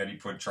thing that he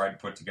tried to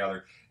put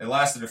together. It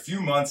lasted a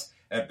few months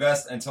at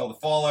best until the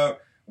fallout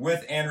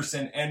with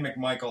Anderson and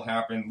McMichael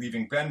happened,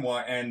 leaving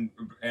Benoit and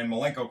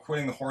Malenko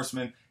quitting the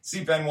Horsemen.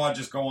 See Benoit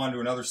just go on to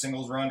another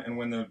singles run and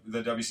win the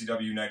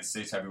WCW United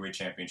States Heavyweight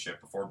Championship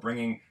before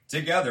bringing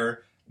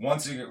together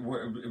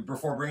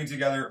Malenko,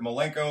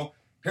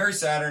 Perry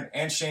Saturn,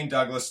 and Shane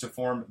Douglas to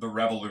form the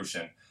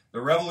Revolution.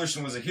 The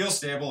Revolution was a heel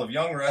stable of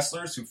young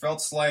wrestlers who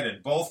felt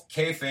slighted, both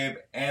kayfabe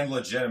and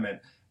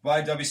legitimate,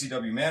 by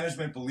WCW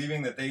management,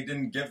 believing that they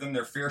didn't give them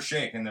their fair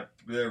shake, and that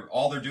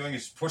all they're doing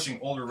is pushing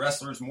older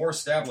wrestlers, more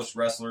established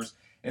wrestlers,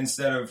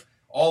 instead of,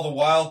 all the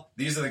while,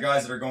 these are the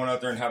guys that are going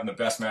out there and having the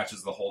best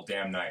matches the whole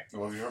damn night.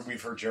 Well,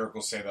 we've heard Jericho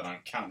say that on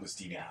countless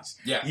DVDs.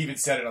 Yeah. He even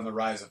said it on the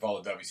Rise and Fall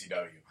of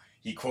WCW.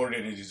 He quoted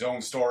it in his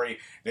own story.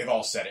 They've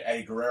all said it.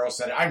 Eddie Guerrero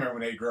said it. I remember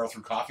when Eddie Guerrero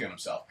threw coffee on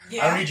himself.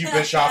 Yeah. I don't need you,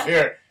 Bischoff,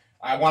 here.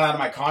 I want out of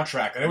my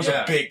contract. And it was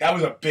a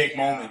big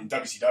moment in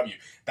WCW.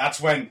 That's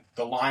when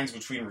the lines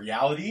between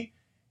reality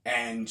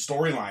and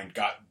storyline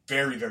got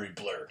very, very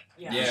blurred.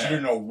 Yeah. Because you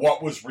didn't know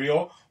what was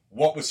real,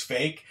 what was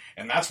fake,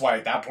 and that's why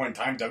at that point in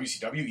time,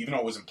 WCW, even though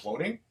it was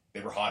imploding, they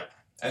were hotter.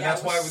 And Yeah,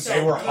 that's it why was it was so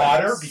They were good.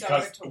 hotter So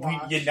because good to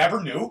watch. you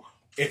never knew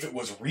if it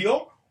was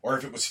real or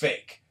if it was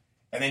fake.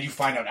 And then you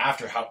find out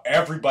after how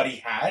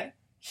everybody had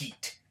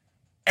heat.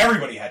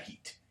 everybody had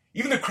heat.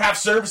 Even the craft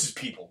services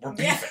people were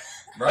beefing.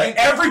 Right? Like,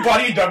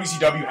 everybody in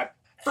WCW had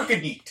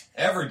freaking heat.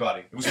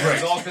 Everybody. It was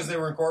Right. all because they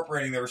were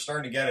incorporating. They were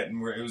starting to get it,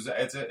 and it was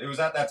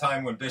at that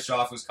time when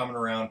Bischoff was coming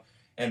around,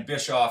 and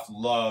Bischoff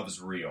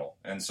loves real,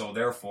 and so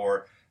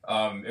therefore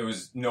it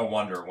was no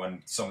wonder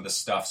when some of the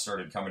stuff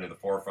started coming to the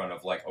forefront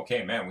of like,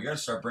 okay, man, we got to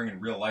start bringing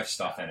real life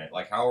stuff in it.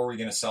 Like, how are we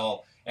going to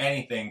sell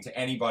anything to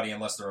anybody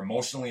unless they're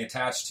emotionally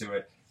attached to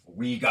it?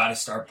 We got to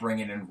start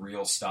bringing in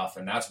real stuff,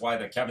 and that's why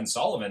the Kevin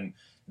Sullivan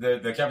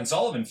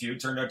feud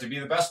turned out to be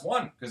the best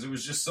one, because it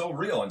was just so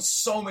real, and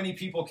so many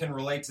people can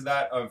relate to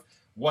that of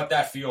what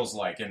that feels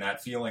like, and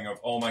that feeling of,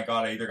 oh my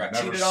god, I either got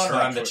Never cheated on or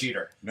I'm the slept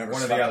cheater. Never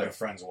One or slept the with other. a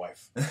friend's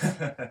wife.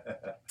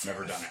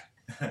 Never done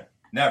it.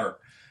 Never.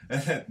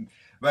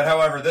 But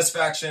however, this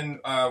faction,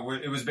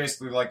 it was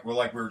basically like we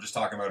were just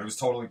talking about. It was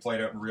totally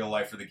played out in real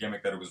life for the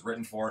gimmick that it was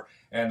written for,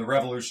 and the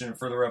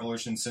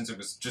revolution, since it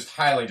was just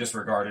highly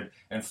disregarded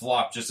and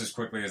flopped just as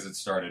quickly as it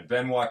started.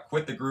 Benoit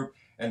quit the group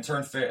and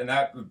and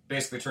that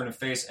basically turned him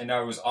face, and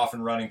now he was off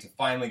and running to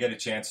finally get a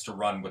chance to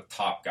run with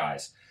top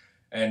guys.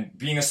 And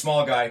being a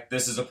small guy,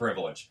 this is a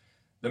privilege.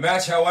 The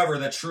match, however,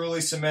 that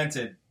truly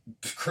cemented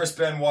Chris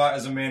Benoit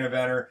as a main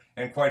eventer,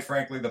 and quite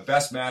frankly, the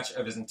best match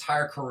of his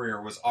entire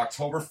career, was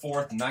October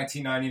 4th,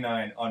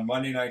 1999, on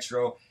Monday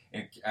Nitro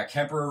at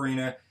Kemper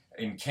Arena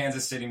in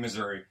Kansas City,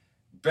 Missouri.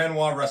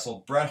 Benoit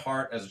wrestled Bret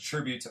Hart as a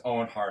tribute to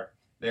Owen Hart.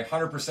 They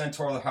 100%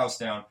 tore the house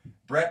down.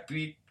 Bret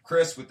beat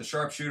Chris with the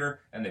sharpshooter,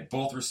 and they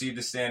both received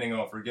a standing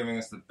O for giving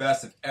us the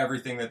best of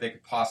everything that they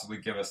could possibly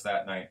give us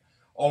that night.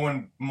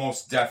 Owen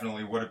most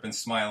definitely would have been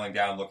smiling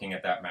down looking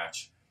at that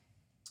match.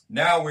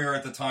 Now we are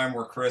at the time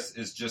where Chris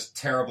is just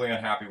terribly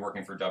unhappy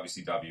working for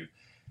WCW.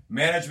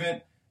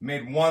 Management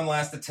made one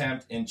last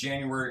attempt in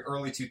January,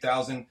 early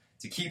 2000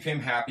 to keep him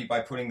happy by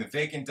putting the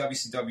vacant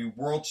WCW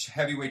World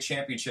Heavyweight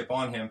Championship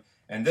on him,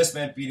 and this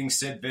meant beating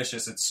Sid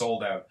Vicious at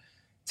Sold Out,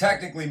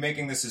 technically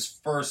making this his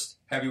first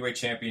heavyweight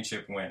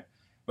championship win.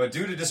 But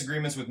due to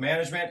disagreements with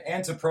management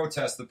and to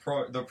protest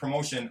the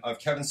promotion of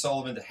Kevin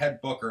Sullivan to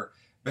head booker,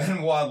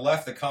 Benoit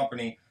left the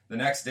company the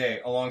next day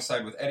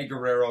alongside with Eddie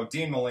Guerrero,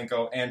 Dean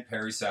Malenko, and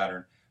Perry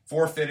Saturn,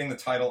 forfeiting the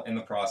title in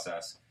the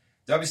process.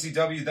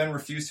 WCW then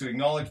refused to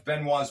acknowledge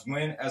Benoit's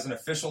win as an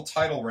official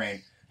title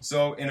reign,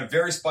 so in a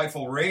very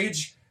spiteful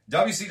rage,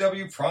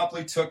 WCW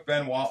promptly took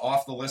Benoit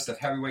off the list of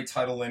heavyweight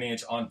title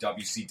lineage on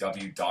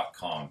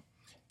WCW.com.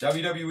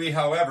 WWE,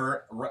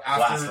 however,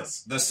 after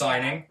Blasphemous. the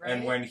signing Yeah, right.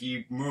 and when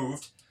he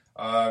moved,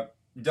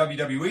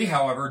 WWE,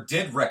 however,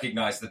 did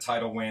recognize the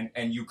title win,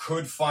 and you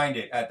could find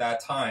it at that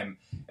time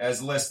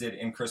as listed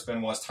in Chris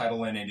Benoit's title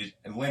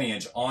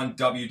lineage on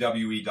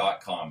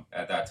WWE.com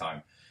at that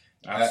time.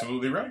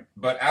 Absolutely right.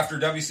 But after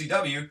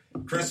WCW,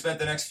 Chris spent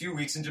the next few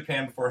weeks in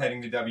Japan before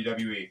heading to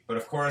WWE. But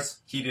of course,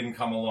 he didn't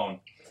come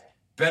alone.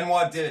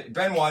 Benoit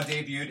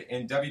debuted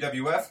in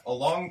WWF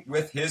along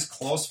with his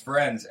close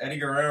friends Eddie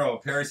Guerrero,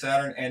 Perry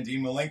Saturn, and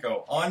Dean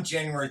Malenko on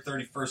January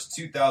 31st,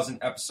 2000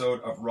 episode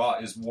of Raw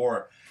is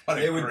War. What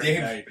a They would great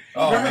debut- night.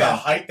 Oh, Remember man. the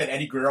height that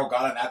Eddie Guerrero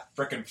got on that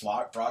freaking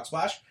frog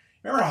splash?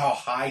 Remember how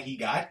high he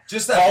got?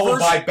 Just that Followed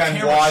first by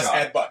camera Benoit's shot.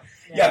 headbutt.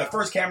 Yeah, the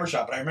first camera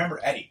shot, but I remember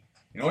Eddie.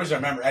 You know, always I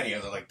remember Eddie. I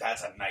was like,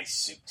 that's a nice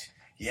suit.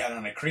 He had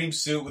on a cream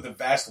suit with a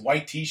vest,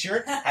 white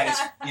t-shirt, had his,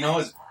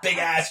 his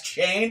big-ass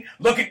chain,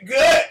 looking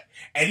good.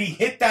 And he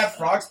hit that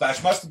frog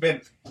splash, must have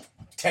been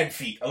 10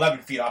 feet, 11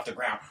 feet off the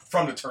ground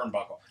from the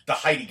turnbuckle. The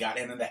height he got,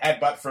 and then the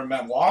headbutt from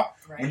Benoit.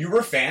 Right. When you were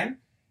a fan,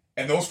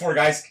 and those four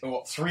guys,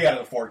 3 out of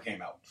the 4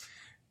 came out.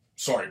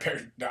 Sorry,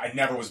 I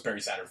never was a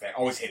Perry Saturn fan.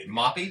 Always hated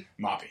Moppy?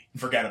 Moppy.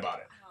 Forget about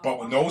it. But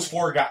when those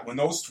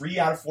 3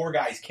 out of 4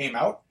 guys came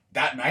out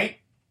that night,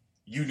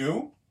 you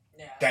knew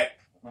Yeah. that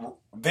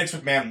Vince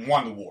McMahon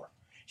won the war.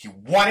 He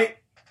won it,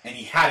 and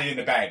he had it in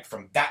the bag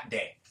from that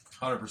day.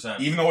 100%.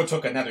 Even though it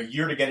took another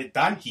year to get it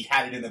done, he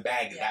had it in the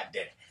bag Yeah. that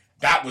day.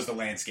 That was the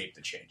landscape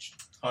that changed.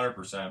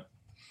 100%.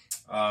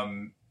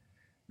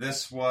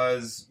 This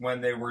was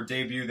when they would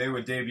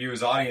debut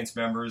as audience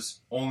members,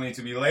 only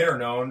to be later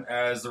known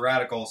as the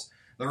Radicals.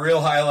 The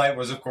real highlight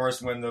was, of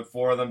course, when the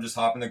 4 of them just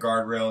hopped in the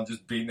guardrail and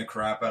just beating the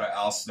crap out of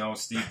Al Snow,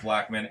 Steve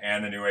Blackman,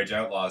 and the New Age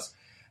Outlaws.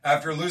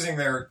 After losing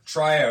their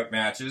tryout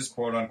matches,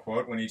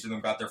 quote-unquote, when each of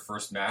them got their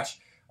first match,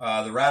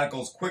 the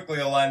Radicals quickly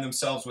aligned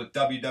themselves with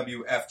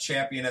WWF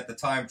champion at the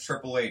time,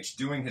 Triple H,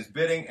 doing his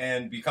bidding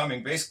and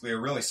becoming basically a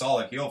really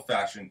solid heel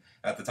faction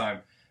at the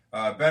time.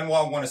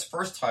 Benoit won his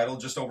first title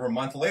just over a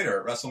month later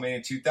at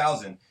WrestleMania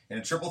 2000 in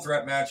a triple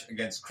threat match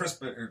against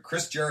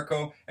Chris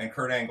Jericho and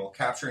Kurt Angle,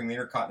 capturing the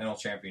Intercontinental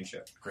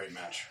Championship. Great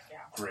match. Yeah.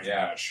 Great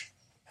Yeah. match.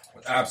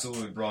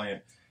 Absolutely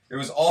brilliant. It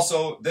was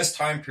also this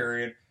time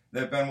period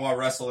that Benoit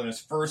wrestled in his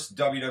first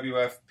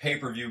WWF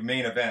pay-per-view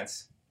main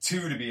events,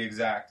 2 to be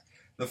exact.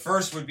 The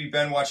first would be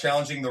Benoit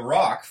challenging The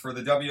Rock for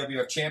the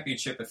WWF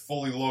Championship at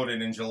Fully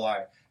Loaded in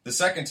July. The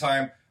second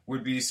time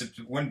wouldn't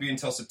be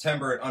until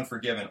September at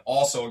Unforgiven,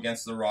 also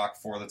against The Rock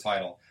for the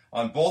title.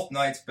 On both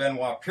nights,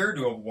 Benoit appeared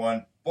to have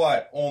won,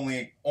 but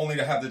only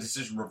to have the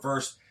decision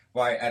reversed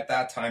by, at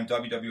that time,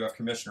 WWF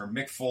Commissioner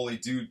Mick Foley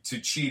due to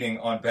cheating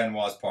on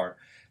Benoit's part.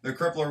 The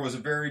Crippler was a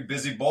very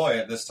busy boy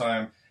at this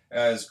time,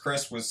 as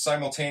Chris was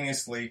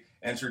simultaneously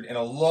entered in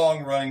a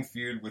long-running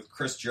feud with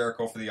Chris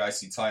Jericho for the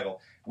IC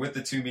title, with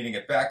the two meeting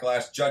at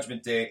Backlash,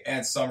 Judgment Day,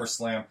 and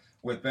SummerSlam,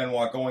 with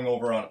Benoit going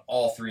over on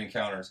all three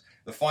encounters.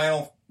 The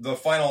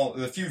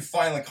feud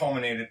finally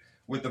culminated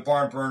with the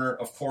barn burner,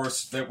 of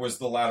course, that was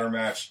the ladder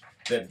match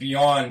that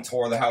beyond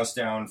tore the house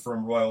down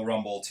from Royal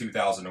Rumble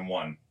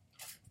 2001.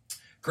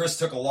 Chris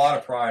took a lot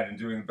of pride in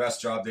doing the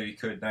best job that he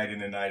could night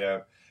in and night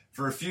out.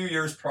 For a few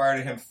years prior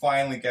to him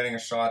finally getting a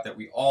shot that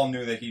we all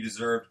knew that he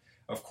deserved,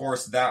 of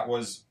course, that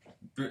was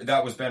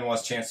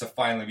Benoit's chance to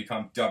finally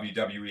become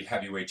WWE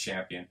Heavyweight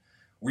Champion.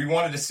 We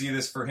wanted to see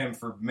this for him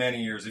for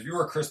many years. If you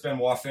were a Chris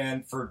Benoit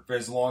fan for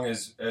as long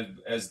as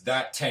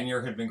that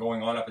tenure had been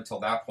going on up until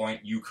that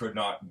point, you could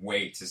not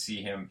wait to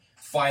see him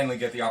finally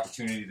get the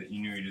opportunity that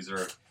you knew he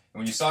deserved. And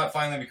when you saw it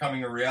finally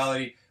becoming a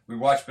reality, we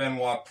watched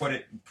Benoit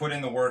put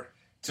in the work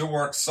to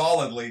work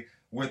solidly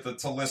with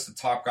to list the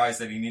top guys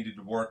that he needed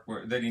to work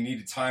with, that he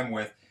needed time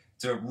with,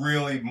 to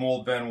really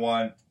mold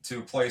Benoit to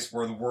a place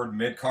where the word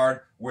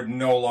mid-card would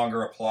no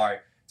longer apply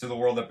to the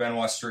world that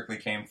Benoit strictly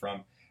came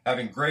from.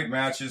 Having great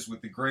matches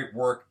with the great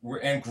work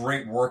and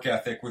great work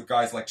ethic with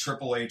guys like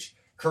Triple H,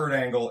 Kurt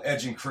Angle,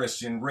 Edge and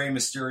Christian, Rey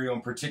Mysterio,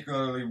 and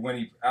particularly when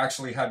he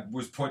actually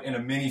was put in a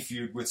mini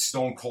feud with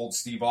Stone Cold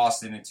Steve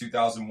Austin in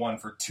 2001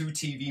 for 2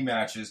 TV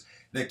matches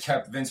that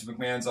kept Vince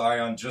McMahon's eye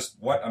on just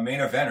what a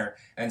main eventer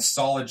and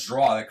solid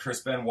draw that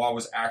Chris Benoit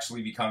was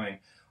actually becoming.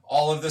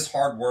 All of this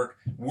hard work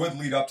would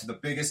lead up to the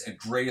biggest and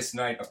greatest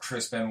night of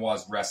Chris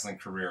Benoit's wrestling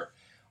career.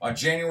 On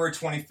January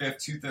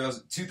 25th,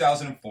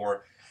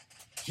 2004,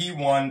 he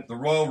won the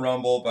Royal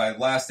Rumble by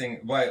last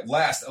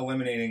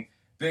eliminating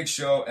Big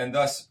Show and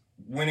thus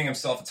winning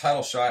himself a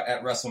title shot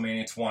at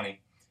WrestleMania 20.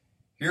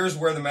 Here's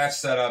where the match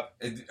set up.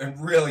 A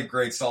really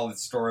great, solid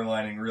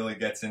storylining really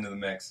gets into the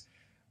mix.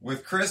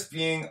 With Chris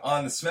being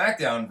on the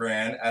SmackDown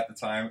brand at the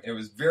time, it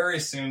was very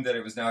assumed that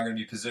it was now going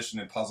to be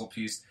positioned in puzzle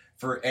piece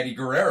for Eddie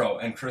Guerrero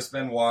and Chris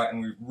Benoit,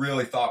 and we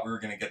really thought we were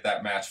going to get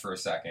that match for a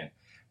second.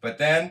 But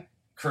then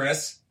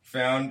Chris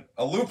found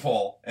a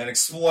loophole and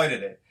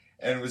exploited it,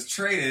 and was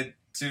traded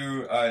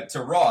to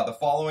Raw the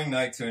following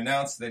night to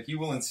announce that he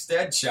will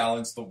instead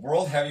challenge the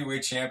World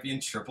Heavyweight Champion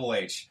Triple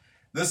H.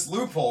 This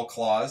loophole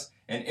clause,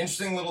 an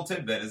interesting little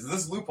tidbit, is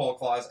this loophole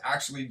clause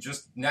actually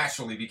just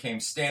naturally became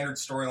standard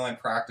storyline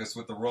practice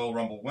with the Royal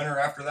Rumble winner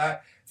after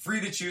that, free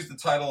to choose the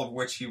title of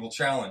which he will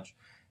challenge.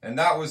 And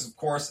that was, of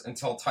course,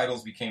 until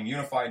titles became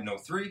unified in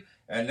 03,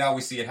 and now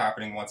we see it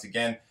happening once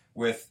again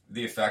with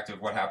the effect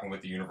of what happened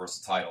with the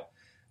Universal title.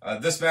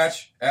 This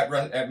match at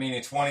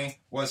Mania 20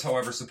 was,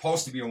 however,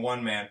 supposed to be a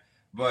one-on-one.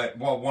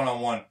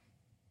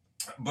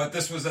 But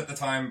this was at the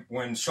time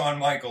when Shawn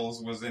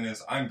Michaels was in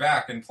his I'm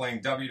back and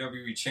playing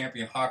WWE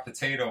Champion Hot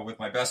Potato with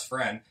my best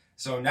friend,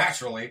 so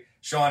naturally,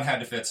 Shawn had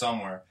to fit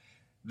somewhere.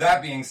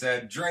 That being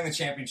said, during the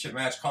championship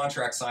match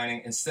contract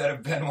signing, instead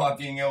of Benoit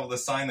being able to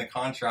sign the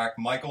contract,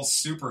 Michaels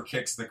super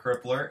kicks the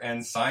Crippler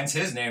and signs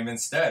his name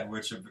instead,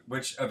 which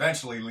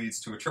eventually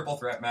leads to a triple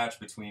threat match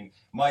between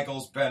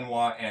Michaels,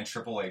 Benoit, and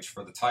Triple H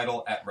for the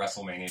title at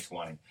WrestleMania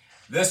 20.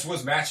 This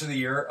was match of the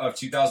year of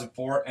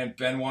 2004, and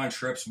Benoit and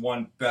Trips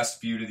won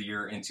Best Feud of the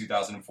Year in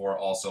 2004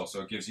 also,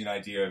 so it gives you an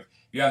idea of, if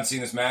you haven't seen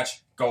this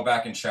match, go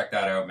back and check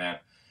that out, man.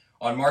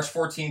 On March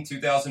 14,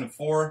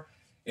 2004,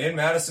 in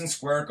Madison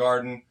Square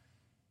Garden,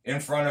 in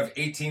front of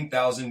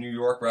 18,000 New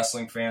York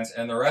wrestling fans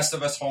and the rest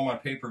of us home on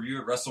pay-per-view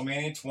at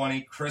WrestleMania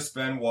 20, Chris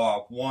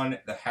Benoit won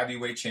the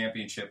heavyweight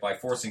championship by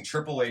forcing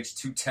Triple H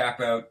to tap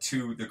out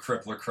to the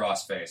Crippler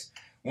crossface.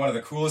 One of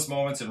the coolest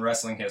moments in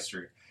wrestling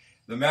history.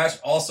 The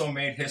match also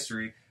made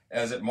history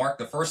as it marked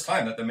the first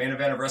time that the main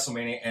event of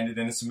WrestleMania ended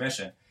in a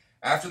submission.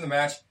 After the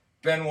match,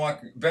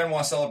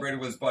 Benoit celebrated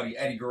with his buddy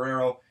Eddie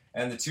Guerrero,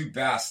 and the two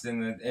basked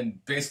in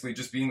basically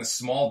just being the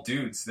small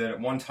dudes that at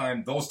one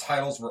time those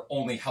titles were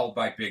only held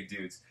by big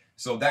dudes.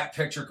 So that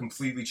picture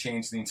completely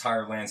changed the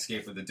entire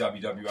landscape of the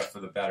WWF for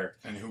the better.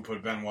 And who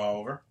put Benoit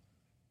over?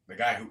 The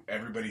guy who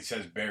everybody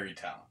says buried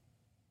talent,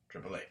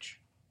 Triple H.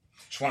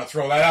 Just want to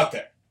throw that out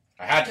there.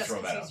 I had to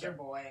throw that out there. Your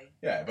boy.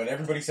 Yeah, but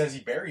everybody says he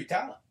buried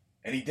talent,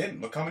 and he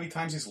didn't. Look how many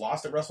times he's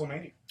lost at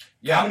WrestleMania.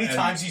 Yeah, how many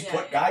times he's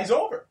put guys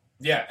over.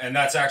 Yeah, and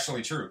that's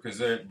actually true, because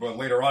but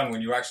later on, when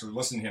you actually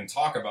listen to him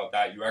talk about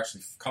that, you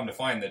actually come to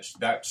find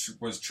that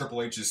was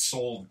Triple H's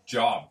sole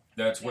job.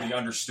 That's what he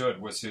understood,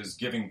 was his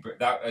giving,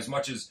 that as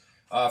much as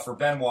for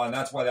Benoit, and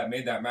that's why that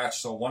made that match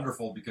so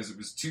wonderful, because it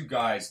was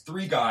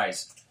three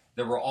guys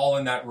that were all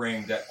in that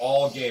ring, that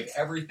all gave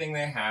everything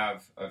they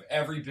have, of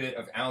every bit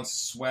of ounce,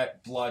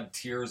 sweat, blood,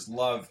 tears,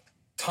 love,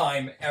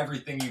 time,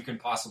 everything you can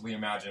possibly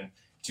imagine,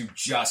 to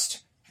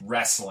just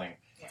wrestling.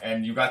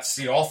 And you got to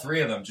see all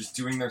three of them just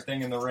doing their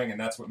thing in the ring, and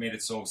that's what made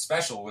it so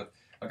special, with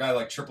a guy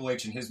like Triple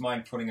H in his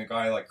mind putting a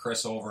guy like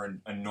Chris over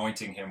and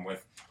anointing him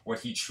with what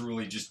he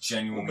truly just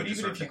genuinely deserved. But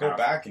even if you go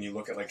back and you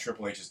look at like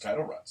Triple H's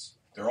title runs,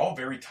 they're all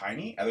very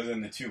tiny, other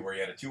than the two where he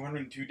had a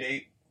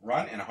 202-day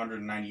run and a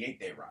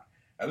 198-day run.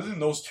 Other than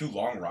those two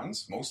long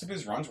runs, most of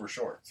his runs were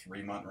short.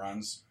 3-month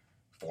runs,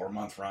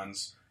 4-month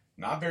runs,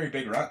 not very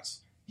big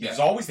runs. He was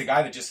Yeah. always the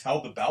guy that just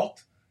held the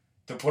belt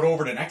to put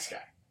over the next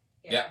guy.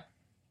 Yeah.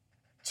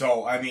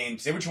 So, I mean,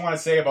 say what you want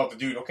to say about the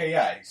dude. Okay,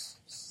 yeah, he's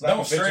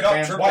No, straight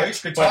up, Triple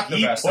H could talk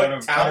the best out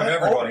of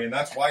everybody, and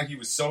that's why he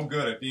was so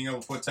good at being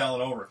able to put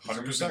talent over. He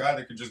was the 100%. guy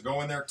that could just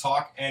go in there,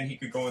 talk, and he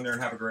could go in there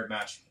and have a great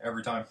match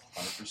every time.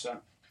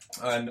 100%.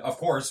 And, of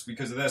course,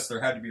 because of this, there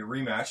had to be a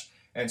rematch.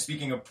 And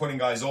speaking of putting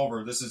guys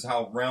over, this is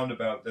how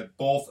roundabout that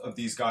both of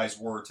these guys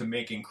were to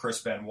making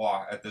Chris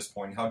Benoit at this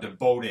point, how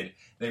devoted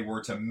they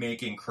were to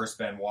making Chris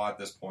Benoit at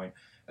this point.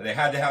 They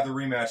had to have the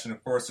rematch, and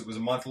of course, it was a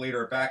month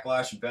later at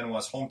Backlash in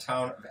Benoit's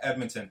hometown of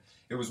Edmonton.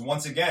 It was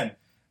once again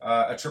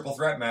a triple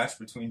threat match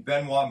between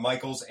Benoit,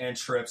 Michaels, and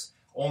Trips.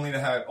 Only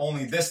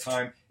this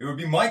time it would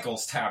be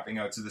Michaels tapping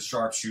out to the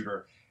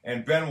sharpshooter,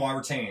 and Benoit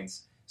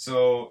retains.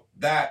 So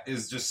that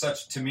is just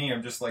such, to me,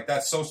 I'm just like,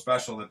 that's so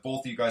special that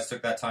both of you guys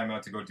took that time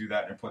out to go do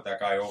that and put that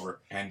guy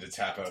over. And to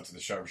tap out to the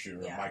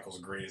sharpshooter Yeah. of Michael's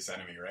greatest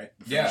enemy, right?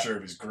 The Yeah. finisher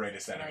of his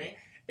greatest enemy. Right.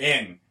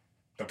 In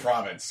the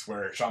province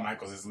where Shawn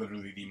Michaels is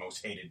literally the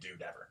most hated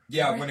dude ever.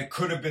 Yeah, when it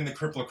could have been the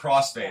crippler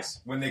crossface.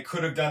 When they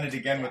could have done it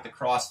again with the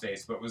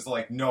crossface, but it was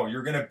like, no,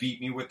 you're going to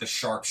beat me with the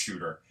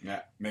sharpshooter.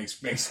 Yeah, makes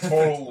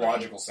total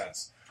logical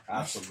sense.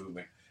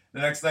 Absolutely. The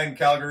next night in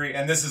Calgary,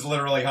 and this is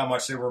literally how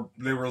much they were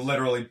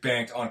literally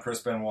banked on Chris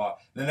Benoit.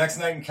 The next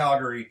night in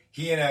Calgary,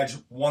 he and Edge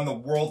won the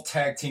World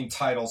Tag Team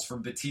titles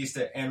from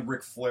Batista and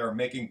Ric Flair,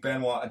 making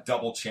Benoit a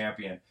double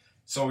champion.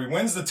 So he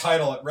wins the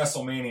title at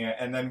WrestleMania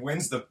and then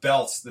wins the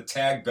belts, the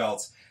tag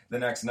belts, the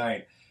next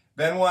night.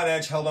 Benoit and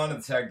Edge held on to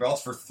the tag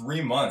belts for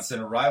 3 months in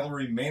a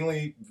rivalry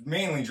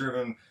mainly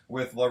driven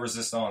with La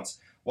Resistance,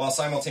 while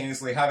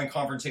simultaneously having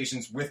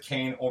confrontations with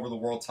Kane over the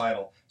world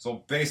title.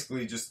 So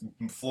basically just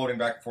floating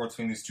back and forth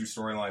between these two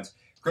storylines.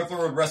 Crippler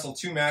would wrestle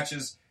 2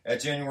 matches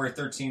at January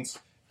 13th,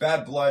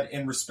 Bad Blood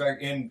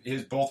in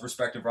his both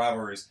respective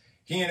rivalries.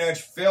 He and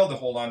Edge failed to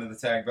hold on to the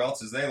tag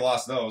belts as they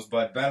lost those,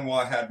 but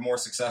Benoit had a more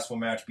successful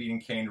match, beating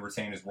Kane to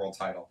retain his world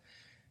title.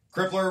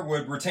 Crippler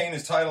would retain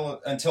his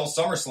title until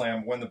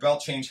SummerSlam, when the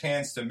belt changed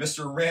hands to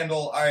Mr.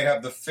 Randall. I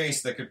have the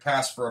face that could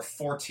pass for a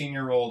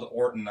 14-year-old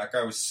Orton. That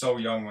guy was so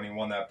young when he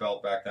won that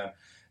belt back then.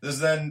 This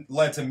then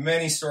led to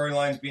many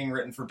storylines being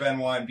written for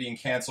Benoit and being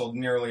canceled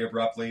nearly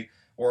abruptly,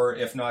 or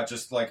if not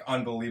just like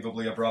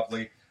unbelievably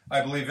abruptly. I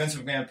believe Vince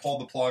McMahon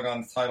pulled the plug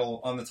on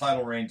the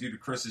title reign due to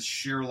Chris's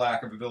sheer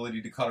lack of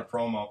ability to cut a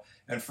promo,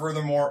 and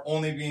furthermore,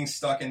 only being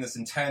stuck in this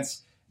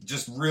intense,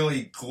 just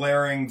really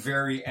glaring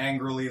very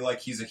angrily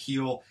like he's a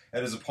heel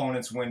at his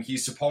opponents when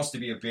he's supposed to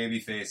be a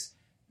babyface.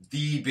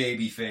 The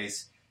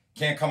babyface.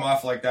 Can't come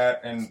off like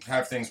that and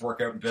have things work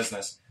out in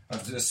business,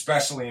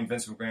 especially in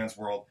Vince McMahon's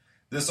world.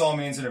 This all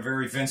means in a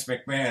very Vince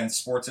McMahon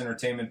sports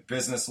entertainment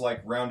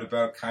business-like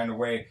roundabout kind of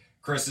way,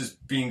 Chris is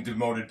being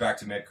demoted back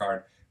to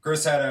mid-card.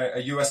 Chris had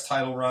a U.S.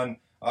 title run.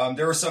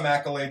 There were some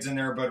accolades in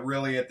there, but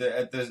really at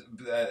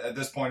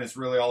this point, it's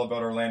really all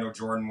about Orlando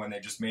Jordan when they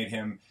just made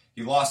him.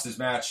 He lost his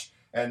match,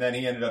 and then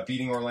he ended up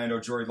beating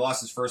Orlando Jordan. He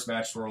lost his first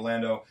match to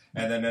Orlando,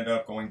 and then ended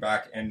up going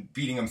back and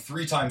beating him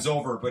 3 times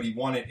over, but he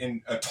won it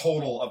in a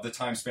total of the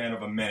time span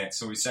of a minute.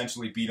 So he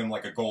essentially beat him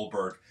like a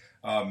Goldberg.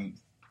 It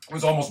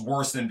was almost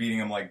worse than beating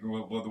him like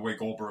the way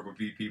Goldberg would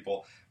beat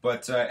people,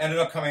 but ended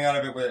up coming out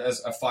of it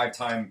as a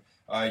 5-time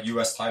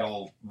U.S.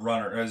 title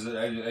runner, as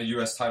a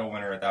U.S. title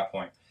winner at that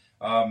point.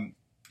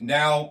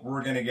 Now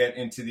we're going to get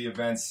into the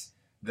events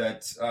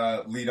that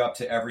lead up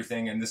to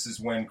everything, and this is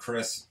when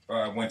Chris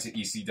went to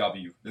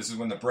ECW. This is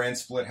when the brand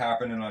split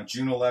happened, and on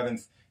June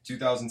 11th,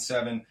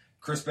 2007,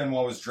 Chris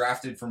Benoit was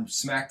drafted from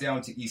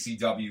SmackDown to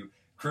ECW.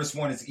 Chris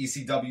won his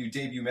ECW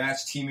debut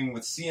match, teaming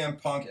with CM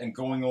Punk and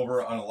going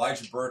over on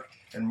Elijah Burke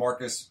and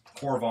Marcus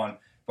Corvon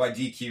by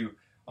DQ.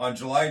 On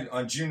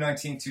June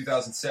 19,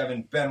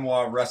 2007,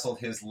 Benoit wrestled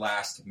his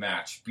last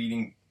match,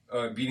 beating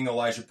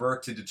Elijah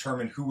Burke to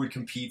determine who would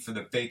compete for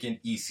the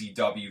vacant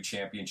ECW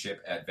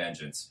championship at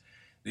Vengeance.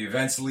 The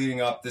events leading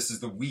up, this is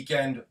the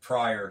weekend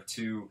prior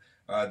to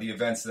the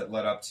events that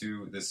led up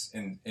to this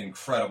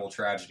incredible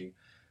tragedy.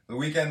 The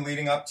weekend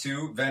leading up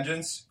to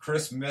Vengeance,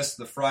 Chris missed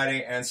the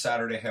Friday and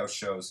Saturday house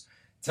shows,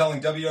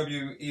 telling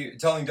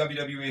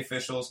WWE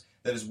officials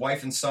that his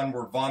wife and son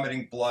were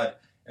vomiting blood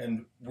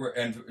and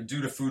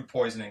due to food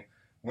poisoning.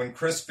 When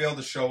Chris failed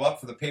to show up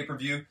for the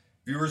pay-per-view,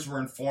 viewers were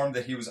informed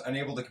that he was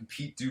unable to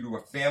compete due to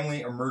a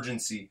family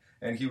emergency,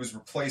 and he was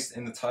replaced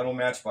in the title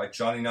match by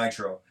Johnny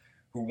Nitro,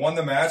 who won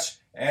the match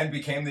and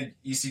became the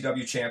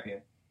ECW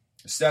champion.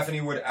 Stephanie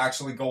would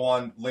actually go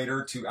on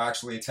later to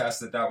actually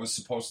attest that was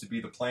supposed to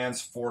be the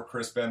plans for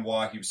Chris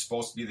Benoit. He was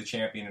supposed to be the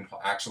champion and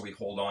actually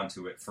hold on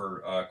to it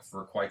for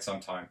quite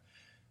some time.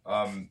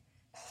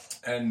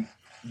 And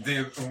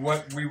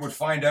what we would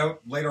find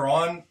out later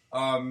on,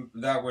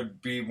 that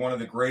would be one of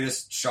the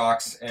greatest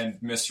shocks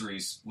and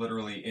mysteries,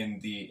 literally, in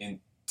the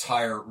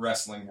entire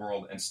wrestling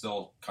world, and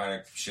still kind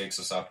of shakes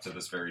us up to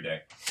this very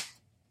day.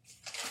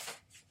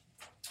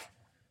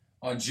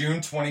 On June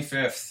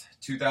 25th,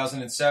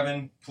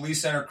 2007,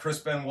 police entered Chris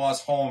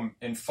Benoit's home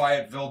in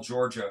Fayetteville,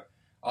 Georgia.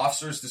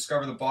 Officers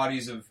discovered the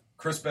bodies of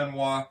Chris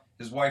Benoit,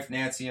 his wife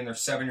Nancy, and their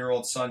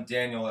 7-year-old son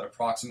Daniel at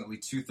approximately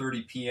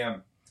 2:30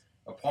 p.m.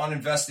 Upon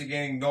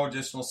investigating, no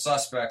additional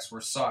suspects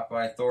were sought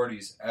by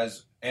authorities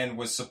and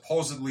was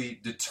supposedly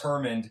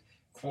determined,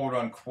 quote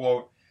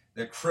unquote,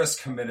 that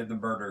Chris committed the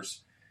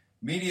murders.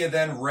 Media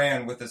then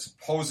ran with a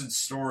supposed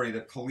story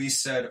that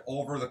police said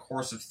over the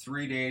course of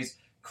 3 days,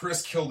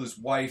 Chris killed his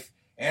wife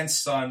and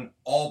son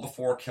all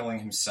before killing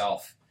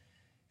himself.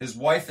 His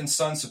wife and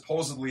son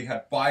supposedly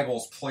had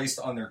Bibles placed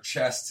on their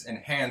chests and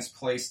hands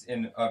placed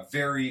in a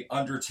very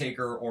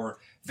Undertaker or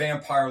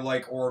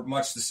vampire-like, or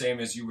much the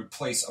same as you would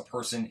place a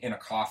person in a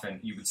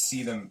coffin. You would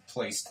see them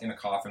placed in a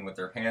coffin with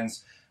their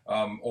hands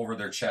over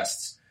their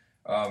chests,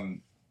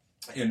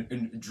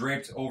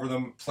 draped over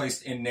them,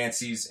 placed in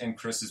Nancy's and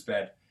Chris's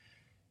bed.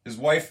 His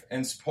wife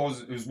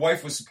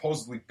was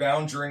supposedly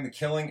bound during the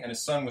killing, and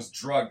his son was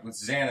drugged with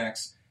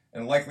Xanax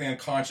and likely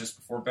unconscious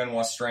before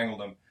Benoit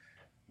strangled him.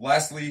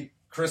 Lastly,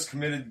 Chris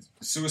committed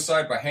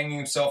suicide by hanging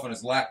himself on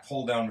his lat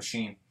pull-down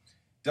machine.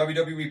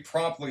 WWE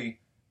promptly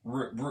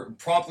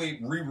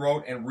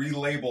rewrote and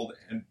relabeled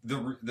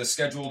the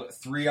scheduled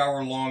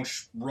 3-hour-long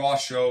Raw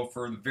show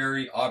for the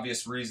very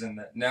obvious reason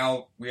that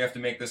now we have to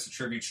make this a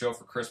tribute show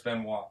for Chris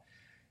Benoit.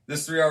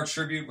 This 3-hour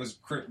tribute was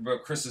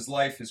about Chris's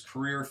life, his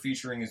career,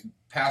 featuring his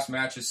past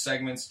matches,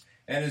 segments,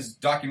 and his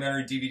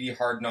documentary DVD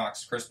Hard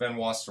Knocks, Chris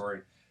Benoit's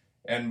story.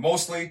 And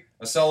mostly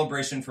a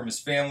celebration from his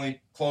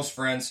family, close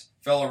friends,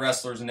 fellow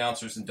wrestlers,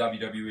 announcers, and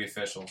WWE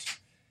officials.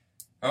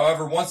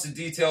 However, once the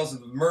details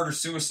of the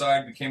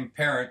murder-suicide became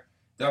apparent,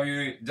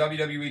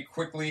 WWE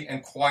quickly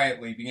and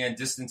quietly began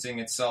distancing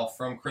itself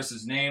from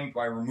Chris's name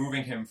by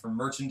removing him from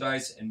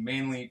merchandise and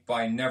mainly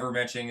by never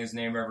mentioning his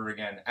name ever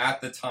again.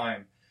 At the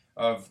time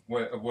of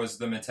what was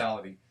the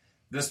mentality.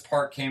 This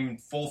part came in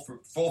full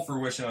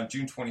fruition on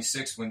June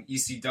 26 when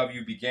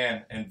ECW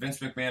began, and Vince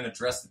McMahon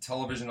addressed the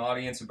television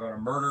audience about a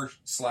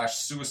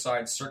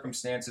murder/suicide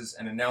circumstances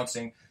and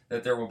announcing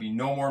that there will be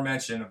no more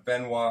mention of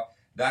Benoit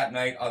that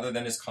night other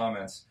than his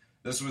comments.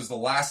 This was the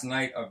last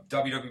night of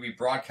WWE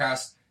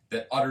broadcast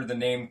that uttered the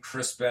name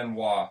Chris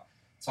Benoit.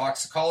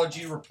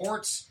 Toxicology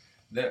reports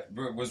that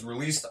was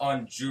released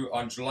on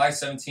July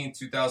 17,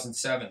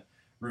 2007,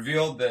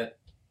 revealed that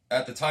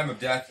at the time of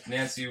death,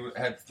 Nancy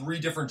had 3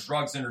 different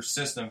drugs in her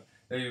system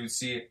that you would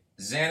see: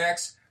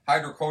 Xanax,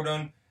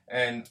 hydrocodone,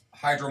 and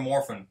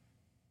hydromorphine,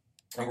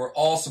 and were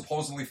all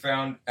supposedly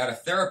found at a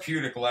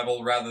therapeutic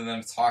level rather than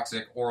a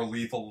toxic or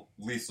lethal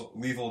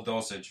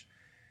dosage.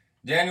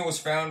 Daniel was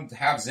found to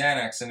have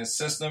Xanax in his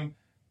system,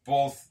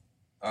 both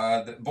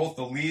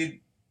the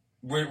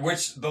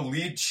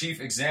lead chief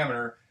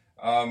examiner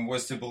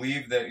was to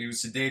believe that he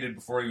was sedated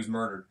before he was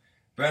murdered.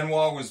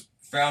 Benoit was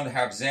found to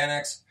have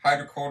Xanax,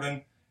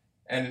 hydrocodone,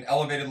 and an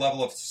elevated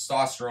level of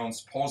testosterone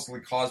supposedly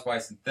caused by a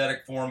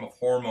synthetic form of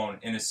hormone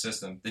in his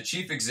system. The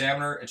chief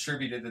examiner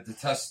attributed that the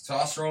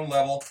testosterone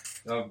level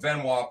of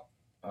Benoit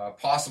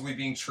possibly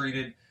being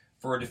treated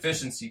for a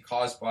deficiency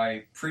caused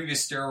by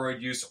previous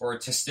steroid use or a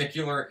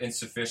testicular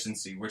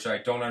insufficiency, which I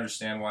don't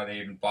understand why they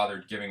even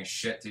bothered giving a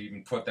shit to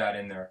even put that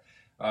in there,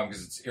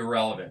 because it's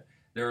irrelevant.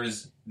 There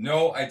is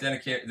no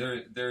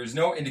there is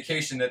no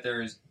indication that there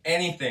is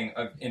anything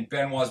in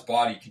Benoit's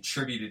body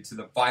contributed to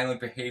the violent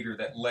behavior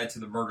that led to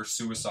the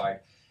murder-suicide,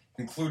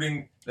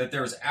 concluding that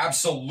there is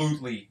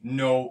absolutely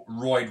no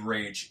roid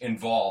rage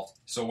involved.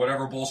 So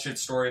whatever bullshit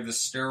story of the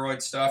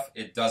steroid stuff,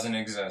 it doesn't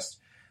exist.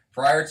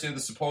 Prior to the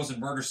supposed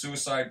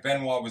murder-suicide,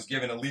 Benoit was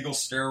given illegal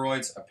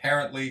steroids,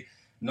 apparently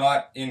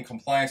not in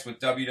compliance with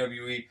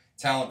WWE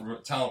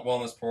Talent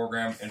Wellness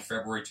Program in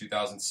February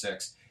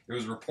 2006. It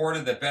was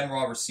reported that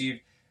Benoit received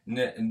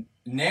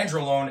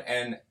nandrolone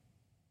and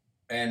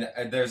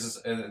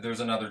there's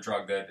another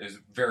drug that is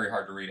very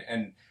hard to read,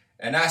 and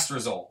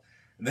anastrozole.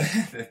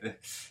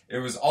 It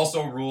was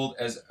also ruled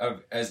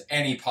as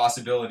any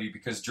possibility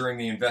because during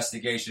the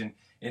investigation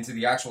into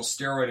the actual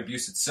steroid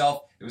abuse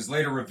itself, it was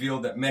later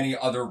revealed that many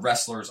other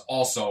wrestlers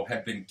also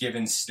had been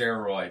given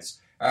steroids.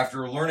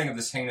 After learning of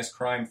this heinous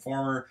crime,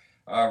 former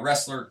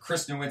wrestler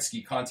Chris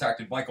Nowinski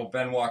contacted Michael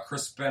Benoit,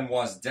 Chris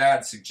Benoit's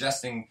dad,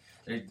 suggesting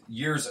that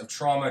years of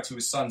trauma to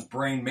his son's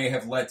brain may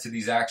have led to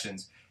these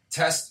actions.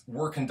 Tests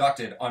were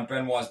conducted on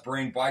Benoit's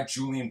brain by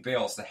Julian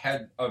Bales, the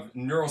head of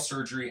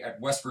neurosurgery at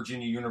West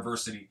Virginia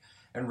University,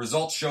 and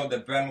results showed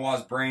that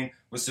Benoit's brain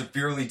was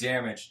severely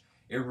damaged.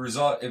 It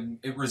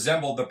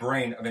resembled the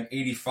brain of an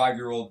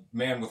 85-year-old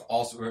man with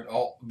an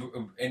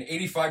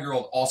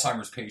 85-year-old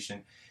Alzheimer's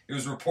patient. It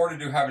was reported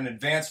to have an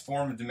advanced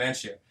form of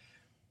dementia.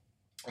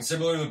 And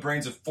similar to the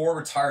brains of 4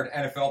 retired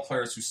NFL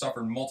players who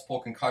suffered multiple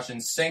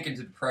concussions, sank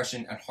into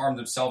depression, and harmed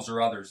themselves or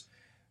others.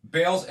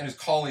 Bales and his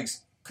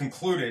colleagues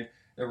concluded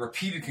that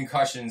repeated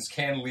concussions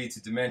can lead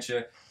to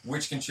dementia,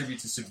 which contribute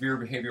to severe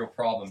behavioral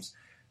problems.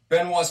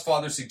 Benoit's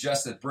father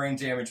suggests that brain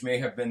damage may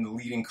have been the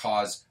leading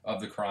cause of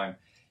the crime.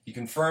 He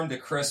confirmed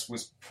that Chris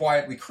was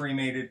quietly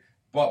cremated,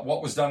 but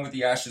what was done with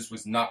the ashes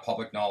was not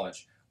public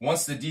knowledge.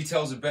 Once the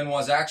details of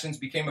Benoit's actions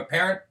became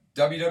apparent,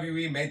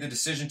 WWE made the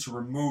decision to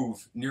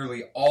remove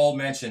nearly all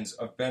mentions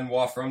of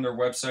Benoit from their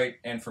website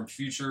and from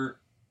future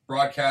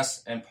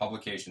broadcasts and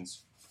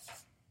publications.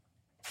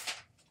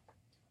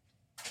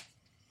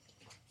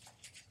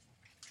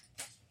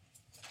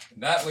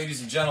 And that, ladies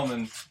and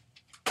gentlemen,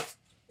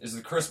 is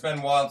the Chris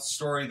Benoit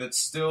story that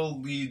still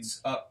leads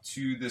up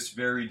to this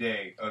very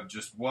day of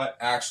just what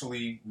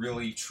actually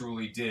really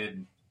truly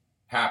did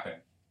happen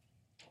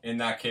in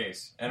that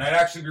case. And I'd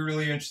actually be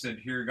really interested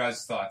to hear your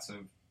guys' thoughts. Of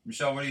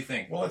Michelle, what do you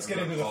think? Well, let's get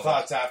into the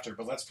thoughts after,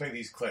 but let's play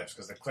these clips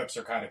because the clips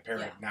are kind of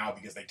paired now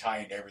because they tie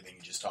into everything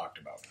you just talked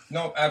about.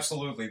 No,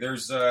 absolutely.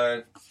 There's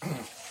So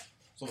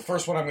the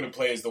first one I'm going to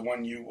play is the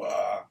one you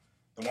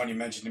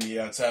mentioned to me.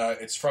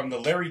 It's from the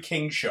Larry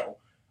King show.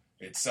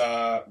 It's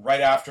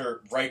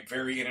right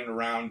very in and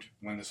around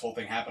when this whole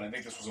thing happened. I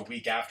think this was a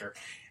week after,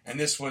 and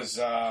this was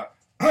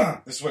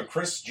this is when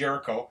Chris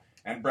Jericho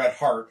and Bret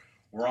Hart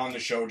were on the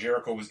show.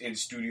 Jericho was in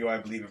studio, I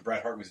believe, and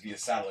Bret Hart was via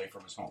satellite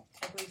from his home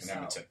in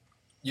Edmonton.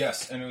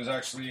 Yes, and it was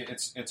actually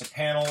it's a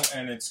panel,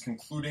 and it's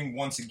concluding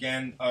once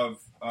again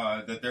of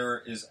that there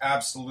is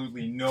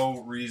absolutely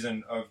no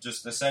reason of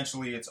just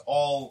essentially it's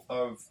all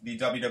of the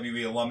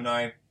WWE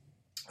alumni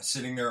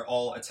sitting there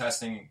all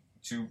attesting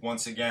to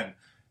once again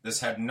this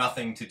had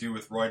nothing to do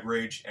with roid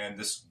rage, and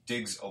this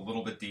digs a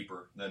little bit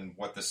deeper than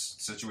what this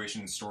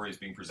situation and story is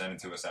being presented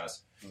to us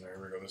as. There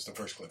we go. This is the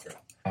first clip here.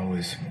 I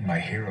was my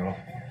hero,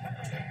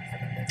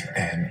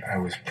 and I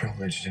was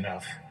privileged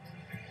enough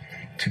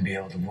to be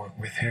able to work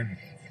with him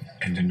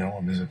and to know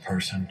him as a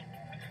person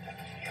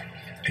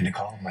and to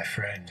call him my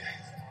friend.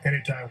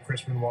 Anytime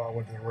Chris Benoit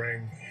went to the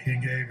ring, he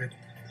gave it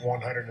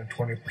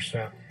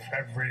 120%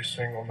 every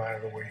single night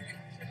of the week.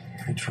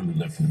 He truly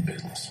lived for the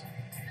business.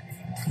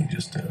 He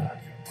just,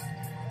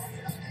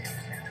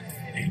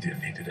 he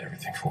did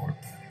everything for it.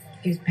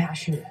 He was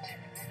passionate.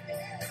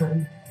 But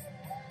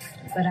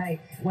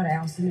what I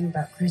also knew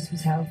about Chris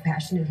was how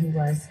passionate he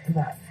was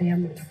about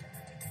family.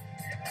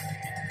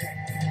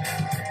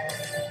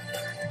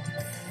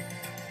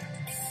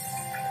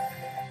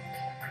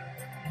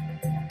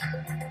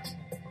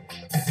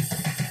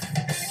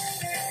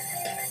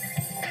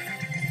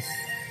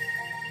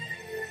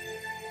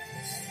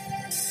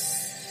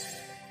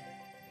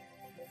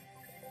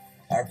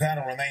 Our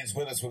panel remains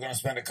with us. We're going to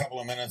spend a couple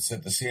of minutes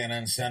at the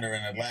CNN Center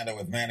in Atlanta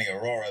with Manny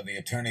Arora, the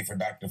attorney for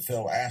Dr.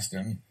 Phil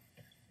Aston.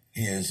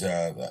 He is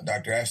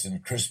Dr.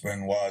 Aston, Chris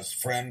Benoit's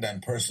friend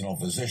and personal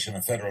physician.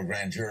 A federal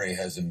grand jury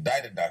has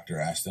indicted Dr.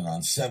 Aston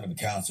on 7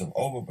 counts of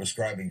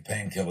overprescribing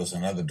painkillers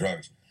and other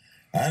drugs.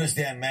 I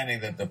understand, Manny,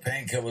 that the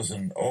painkillers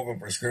and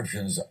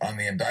overprescriptions on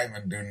the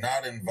indictment do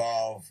not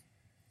involve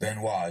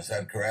Benoit. Is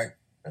that correct?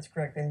 That's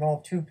correct. They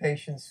involved 2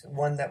 patients,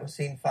 one that was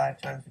seen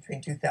 5 times between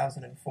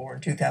 2004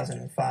 and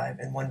 2005,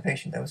 and one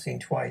patient that was seen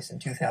twice in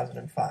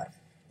 2005.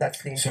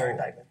 That's the entire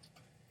indictment.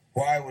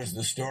 Why was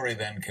the story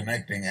then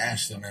connecting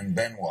Aston and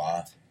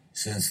Benoit,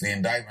 since the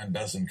indictment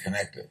doesn't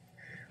connect it?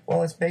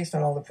 Well, it's based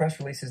on all the press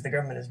releases the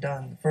government has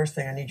done. The first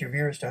thing I need your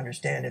viewers to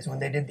understand is when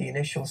they did the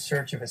initial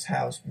search of his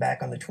house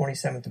back on the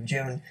 27th of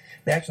June,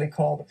 they actually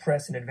called the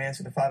press in advance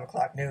of the 5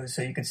 o'clock news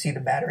so you could see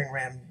the battering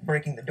ram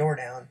breaking the door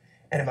down.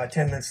 And about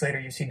 10 minutes later,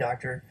 you see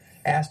Dr.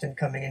 Aston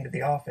coming into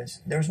the office.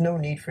 There's no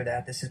need for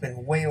that. This has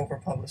been way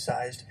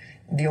over-publicized.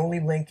 The only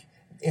link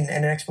in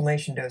an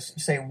explanation to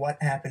say what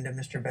happened to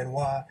Mr.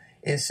 Benoit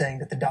is saying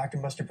that the doctor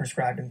must have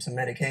prescribed him some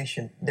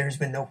medication. There's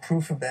been no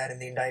proof of that,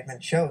 and the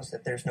indictment shows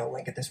that there's no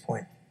link at this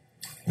point.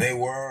 They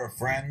were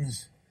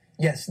friends?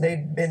 Yes,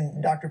 they'd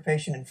been doctor,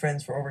 patient, and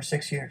friends for over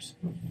 6 years.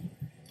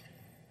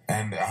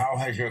 And how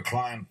has your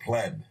client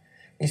pled?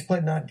 He's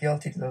pled not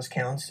guilty to those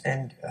counts,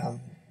 and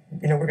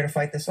we're going to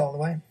fight this all the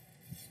way.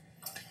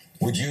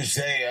 Would you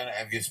say,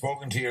 have you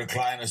spoken to your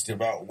client as to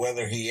about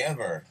whether he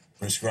ever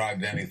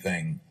prescribed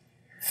anything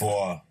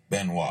for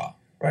Benoit?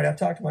 Right, I've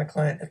talked to my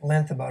client at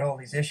length about all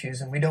these issues,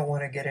 and we don't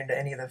want to get into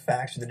any of the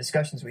facts or the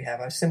discussions we have.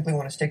 I simply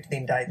want to stick to the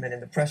indictment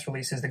and the press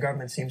releases the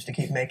government seems to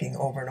keep making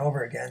over and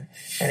over again,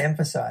 and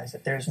emphasize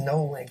that there's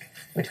no link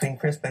between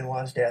Chris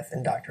Benoit's death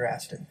and Dr.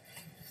 Aston.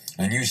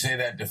 And you say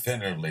that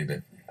definitively,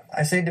 but...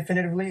 I say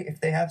definitively,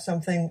 if they have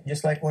something,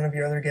 just like one of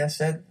your other guests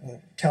said,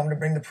 tell them to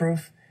bring the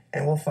proof,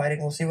 and we'll fight it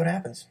and we'll see what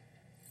happens.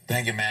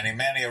 Thank you, Manny.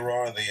 Manny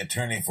Arora, the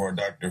attorney for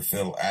Dr.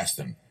 Phil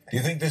Aston. Do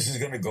you think this is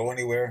going to go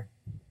anywhere?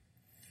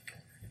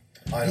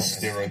 I don't.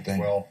 Steroid thing?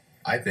 Well,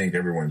 I think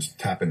everyone's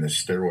tapping the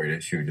steroid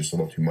issue just a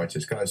little too much.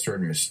 It's got a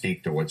certain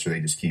mystique to it, so they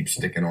just keep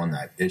sticking on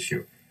that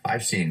issue.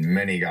 I've seen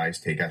many guys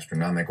take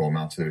astronomical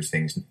amounts of those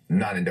things,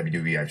 not in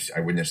WWE. I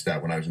witnessed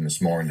that when I was in the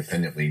smaller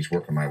independent leagues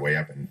working my way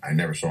up, and I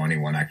never saw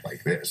anyone act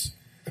like this,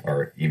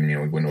 or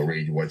even, with no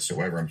rage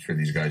whatsoever. I'm sure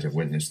these guys have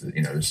witnessed,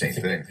 the same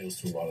thing. It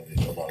goes through a lot of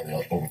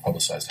the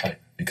over-publicized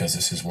hype, because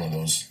this is one of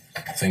those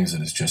things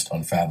that is just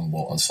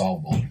unfathomable,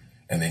 unsolvable,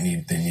 and they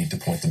need to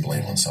point the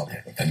blame on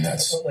something. And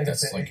it's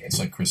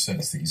like Chris said,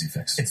 it's the easy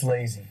fix. It's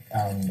lazy,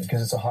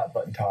 because it's a hot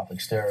button topic.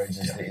 Steroids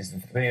is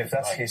the if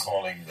that's the case.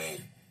 Calling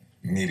the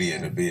media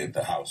to be at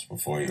the house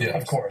before you. Yeah,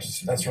 of course,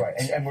 that's right.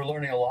 And we're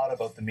learning a lot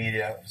about the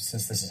media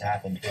since this has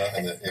happened. Well,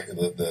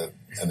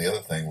 and the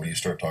other thing, when you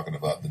start talking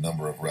about the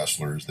number of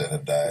wrestlers that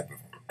have died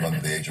under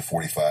the age of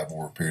 45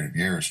 over a period of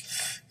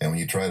years, and when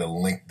you try to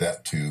link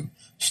that to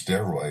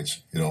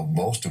steroids,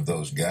 most of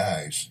those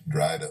guys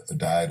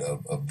died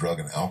of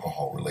drug and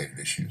alcohol related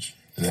issues.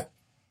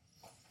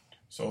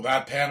 So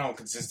that panel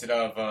consisted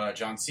of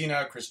John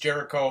Cena, Chris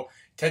Jericho,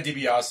 Ted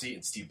DiBiase,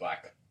 and Steve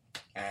Blackman.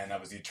 And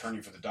that was the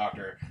attorney for the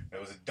doctor that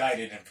was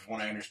indicted. And from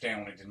what I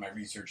understand when I did my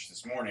research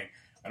this morning,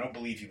 I don't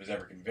believe he was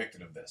ever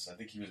convicted of this. I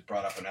think he was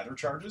brought up on other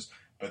charges,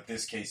 but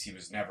this case he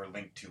was never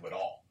linked to at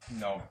all.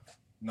 No,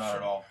 not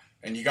at all.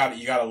 And you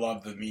gotta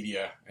love the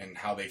media and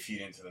how they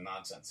feed into the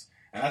nonsense.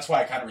 And that's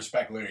why I kind of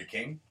respect Larry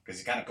King, because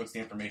he kind of puts the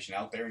information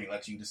out there and he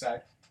lets you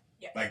decide.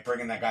 Yeah. Like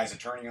bringing that guy's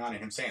attorney on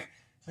and him saying,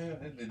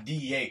 the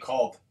DEA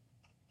called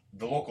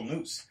the local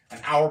news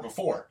an hour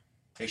before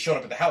they showed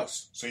up at the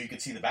house so you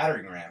could see the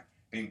battering ram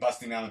being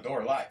busting down the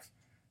door live.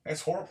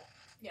 That's horrible.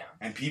 Yeah.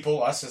 And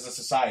people, us as a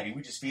society,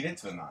 we just feed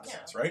into the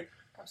nonsense, right?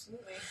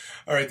 Absolutely.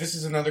 All right, this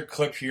is another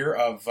clip here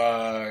of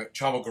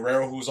Chavo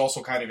Guerrero, who was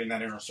also kind of in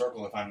that inner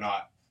circle, if I'm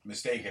not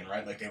mistaken,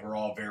 right? Like, they were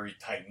all very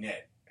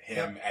tight-knit.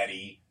 Him,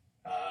 Eddie,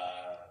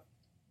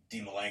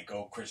 Dean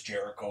Malenko, Chris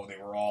Jericho,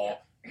 they were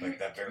all like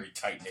that very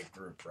tight-knit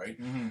group, right?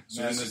 Mm-hmm.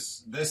 So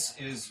this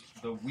is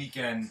the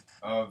weekend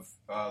of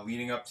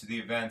leading up to the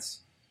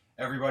events.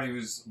 Everybody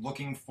was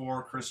looking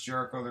for Chris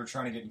Jericho. They were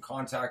trying to get in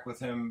contact with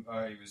him.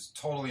 He was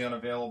totally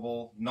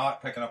unavailable,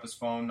 not picking up his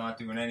phone, not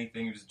doing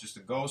anything. He was just a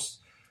ghost.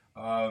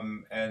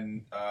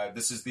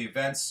 This is the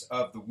events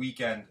of the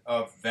weekend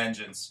of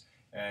vengeance,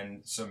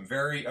 and some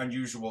very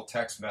unusual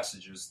text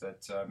messages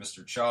that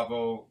Mr.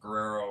 Chavo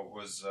Guerrero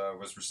was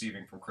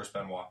receiving from Chris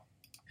Benoit.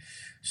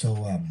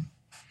 So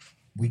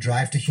we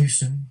drive to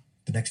Houston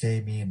the next day,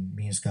 me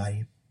and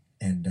Scotty,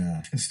 and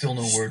still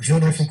no word.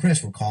 Still no from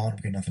Chris. We're calling him,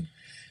 get nothing.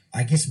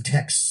 I get some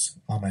texts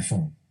on my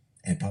phone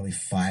at probably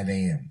 5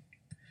 a.m.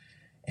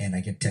 and I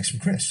get text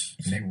from Chris.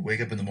 So you wake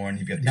up in the morning,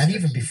 you've got these not texts.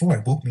 even before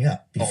it woke me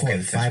up. Before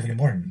okay, 5 in the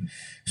morning.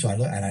 So I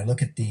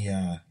look at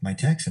the my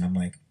text and I'm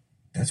like,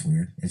 that's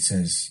weird. It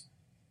says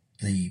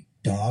the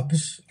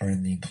dogs are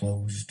in the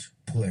enclosed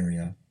pool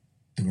area.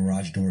 The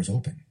garage door is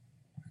open.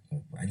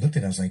 I looked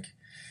at it. I was like,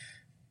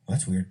 well,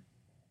 that's weird.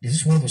 Is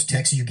this one of those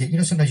texts you get? You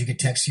know, sometimes you get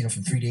texts,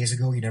 from 3 days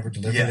ago you never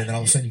delivered, and then all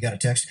of a sudden you got a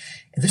text.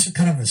 And this is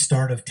kind of the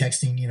start of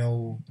texting.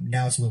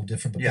 Now it's a little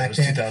different, but back it was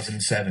then,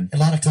 2007. A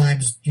lot of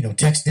times,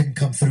 texts didn't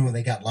come through and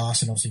they got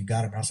lost, and all of a sudden you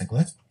got them. And I was like,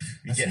 well, that's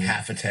you get weird.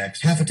 half a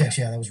text. Half a text,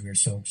 yeah, that was weird.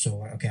 So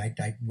okay,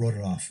 I wrote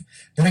it off.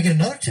 Then I get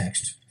another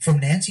text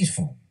from Nancy's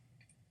phone,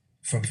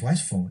 from his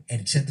wife's phone,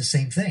 and it said the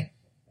same thing.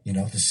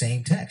 The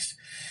same text.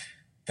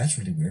 That's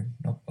really weird.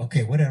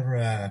 Okay, whatever.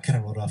 I kind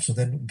of wrote it off. So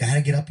then got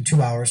to get up in 2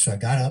 hours. So I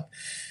got up.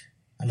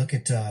 I look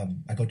at,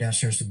 I go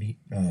downstairs to meet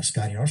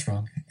Scotty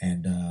Armstrong,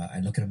 and I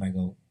look at him, I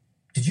go,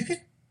 did you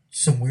get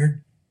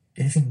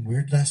anything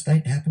weird last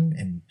night happen?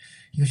 And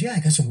he goes, yeah, I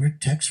got some weird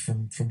text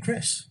from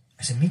Chris.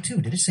 I said, me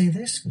too. Did it say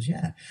this? He goes,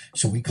 yeah.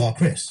 So we call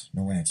Chris.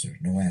 No answer.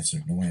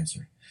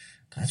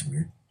 That's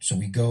weird. So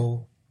we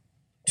go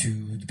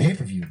to the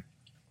pay-per-view.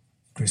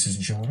 Chris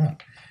isn't showing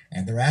up.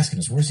 And they're asking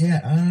us, where's he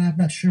at? I'm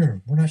not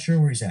sure. We're not sure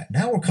where he's at.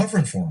 Now we're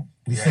covering for him.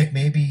 We think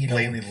maybe,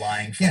 blatantly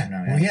lying for him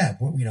now.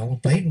 We're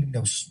blatant,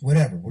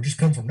 whatever. We're just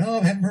coming from, no,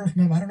 I haven't heard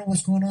from him. I don't know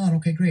what's going on.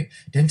 Okay, great.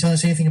 Didn't tell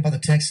us anything about the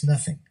text,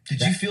 nothing.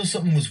 Did you feel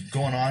something was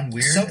going on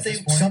weird at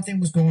this point? Something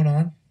was going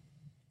on.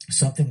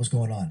 Something was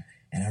going on.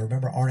 And I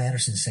remember Arn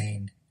Anderson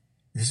saying,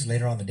 this is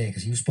later on in the day,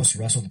 because he was supposed to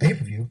wrestle the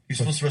pay-per-view. He was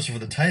supposed to wrestle for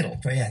the title.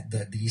 Right, yeah,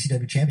 the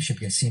ECW championship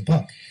against CM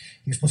Punk.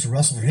 He was supposed to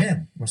wrestle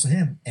him,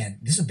 and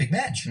this is a big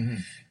match. Mm-hmm.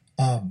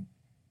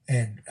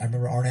 And I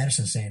remember Arn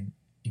Anderson saying,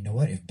 you know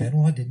what, if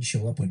Benoit didn't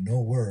show up with no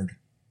word,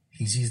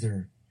 he's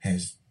either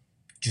has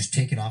just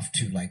taken off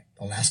to like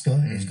Alaska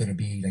and is going to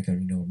be like a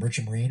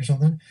merchant marine or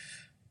something,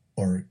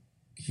 or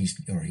he's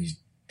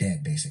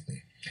dead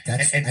basically.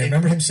 That's I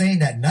remember him saying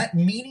that, not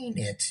meaning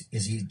it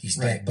is he's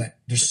dead, but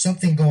there's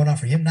something going on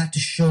for him not to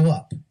show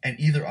up. And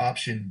either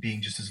option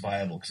being just as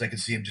viable, because I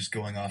could see him just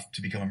going off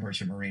to become a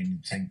merchant marine and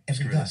saying, and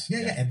screw this.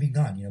 Yeah, and being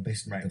gone.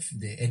 Basically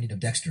the ending of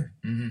Dexter,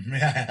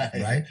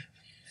 right?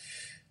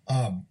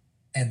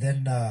 And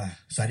then,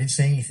 so I didn't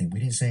say anything. We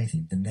didn't say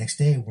anything. The next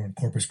day, we're in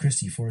Corpus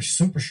Christi for a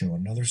super show,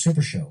 another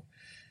super show.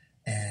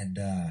 And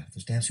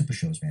those damn super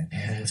shows, man. I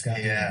don't know what's got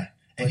me.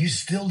 And you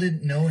still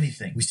didn't know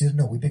anything. We still didn't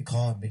know. We've been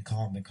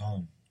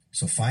calling.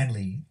 So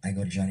finally, I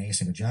go to Johnny Ace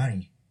and go,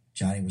 Johnny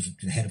was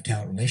the head of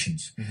talent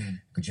relations. Mm-hmm.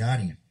 I go,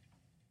 Johnny,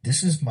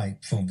 this is my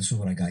phone. This is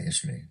what I got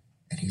yesterday.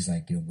 And he's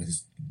like, with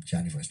his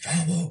Johnny voice,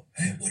 Chavo,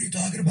 hey, what are you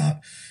talking about?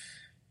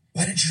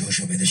 Why didn't you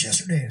show me this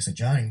yesterday? I said,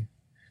 Johnny,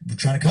 we're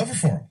trying to cover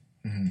for him.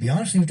 Mm-hmm. Be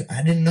honest with you,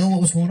 I didn't know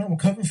what was going on. We're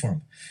covering for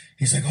him.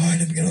 He's like, all right,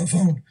 let me get on the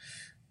phone.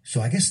 So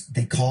I guess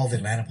they called the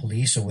Atlanta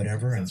police or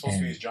whatever. That's supposed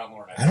to be John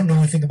Lauren. I don't know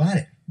anything about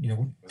it.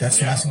 That's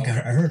the last thing I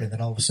heard. And then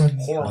all of a sudden,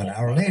 horrible. 1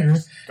 hour later,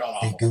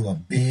 they do a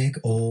big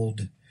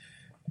old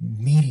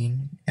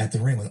meeting at the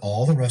ring with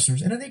all the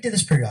wrestlers. And then they did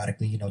this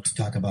periodically, to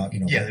talk about, they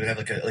would have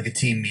like a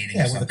team meeting.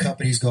 Yeah, where the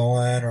company's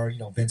going, or,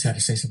 Vince had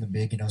to say something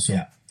big,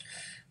 So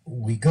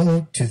we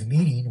go to the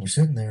meeting, we're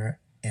sitting there,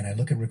 and I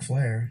look at Ric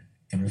Flair,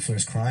 and Ric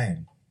Flair's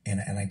crying.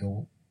 And I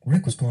go,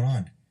 Rick, what's going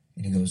on?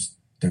 And he goes,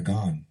 they're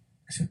gone.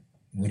 I said,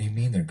 what do you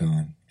mean they're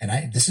gone?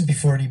 And this is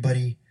before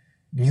anybody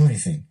knew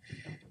anything.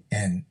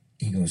 And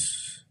he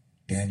goes,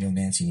 Daniel,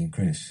 Nancy, and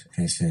Chris.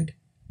 And I said,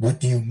 what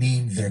do you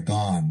mean they're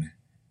gone?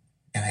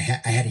 And I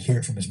had to hear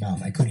it from his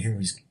mouth. I couldn't hear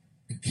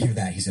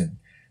that. He said,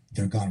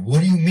 they're gone.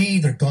 What do you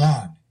mean they're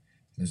gone?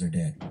 Because they're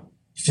dead.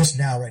 Just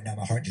now, right now,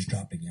 my heart just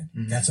dropped again.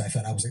 Mm-hmm. That's how I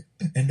felt. I was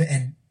like,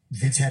 and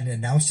Vince hadn't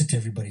announced it to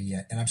everybody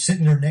yet. And I'm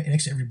sitting there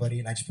next to everybody,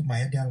 and I just put my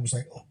head down and was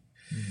like, oh,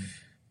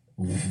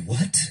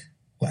 what?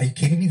 Well, are you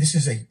kidding me? This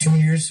is a 2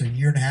 years, a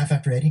year and a half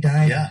after Eddie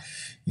died. Yeah.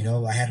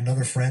 And, I had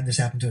another friend. This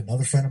happened to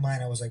another friend of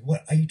mine. I was like,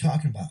 what are you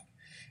talking about?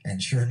 And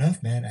sure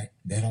enough, man,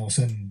 then all of a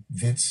sudden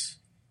Vince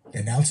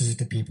announces it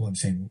to people and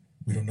saying,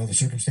 we don't know the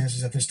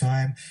circumstances at this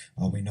time.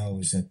 All we know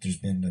is that there's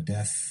been a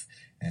death,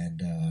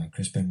 and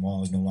Chris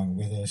Benoit is no longer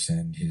with us,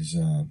 and his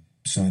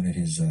son and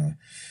his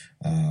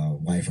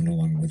wife are no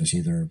longer with us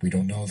either. We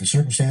don't know the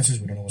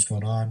circumstances. We don't know what's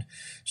going on.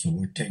 So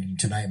we're taking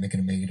tonight,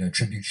 making a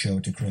tribute show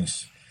to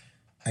Chris.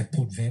 I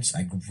pulled Vince.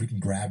 I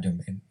freaking grabbed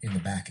him in the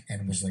back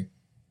and was like,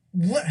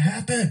 what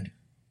happened?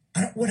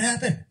 What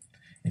happened?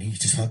 And he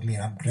just hugged me,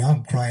 and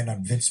I'm crying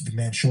on Vince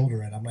McMahon's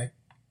shoulder, and I'm like,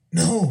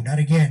 no, not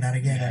again, not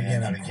again, not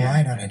again. I'm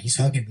crying on it. He's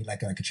hugging me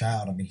like a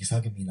child. I mean, he's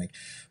hugging me like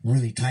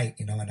really tight,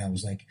 and I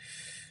was like,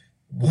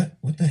 what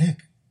the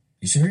heck?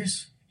 You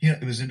serious?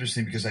 It was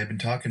interesting because I'd been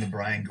talking to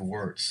Brian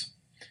Gewirtz,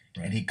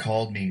 and he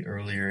called me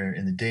earlier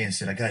in the day and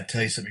said, I got to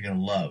tell you something you're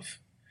going to love.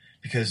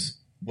 Because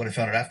what I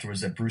found out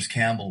afterwards that Bruce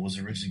Campbell was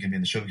originally going to be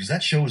in the show, because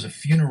that show was a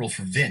funeral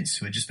for Vince,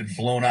 who had just been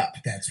blown up.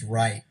 That's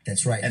right.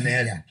 And they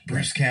had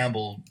Bruce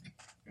Campbell.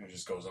 It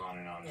just goes on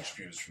and on. There's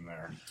feuds from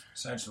there.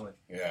 Essentially.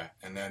 Yeah.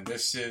 And then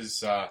this is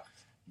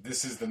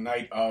the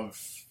night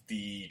of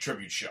the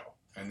tribute show.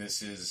 And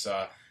this is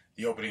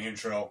the opening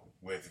intro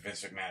with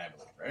Vince McMahon, I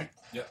believe, right?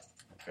 Yep.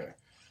 Okay.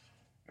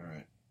 All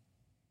right,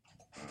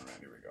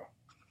 here we go.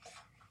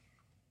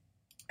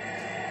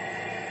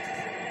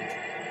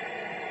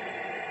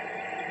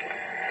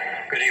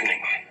 Good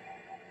evening.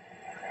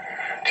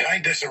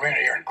 Tonight, this arena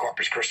here in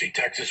Corpus Christi,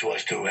 Texas,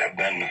 was to have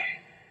been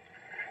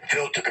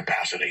filled to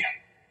capacity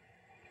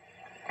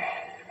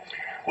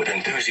with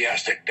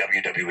enthusiastic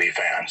WWE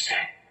fans.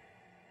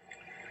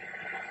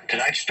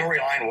 Tonight's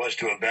storyline was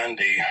to have been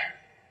the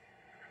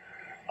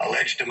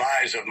alleged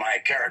demise of my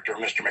character,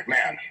 Mr.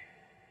 McMahon.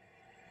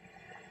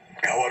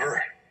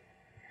 However,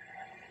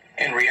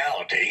 in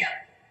reality,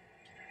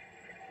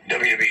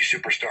 WWE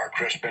superstar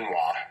Chris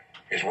Benoit,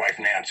 his wife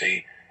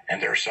Nancy,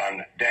 and their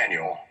son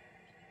Daniel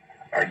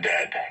are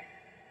dead.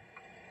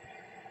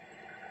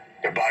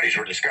 Their bodies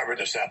were discovered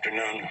this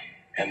afternoon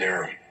in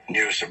their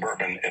new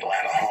suburban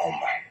Atlanta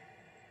home.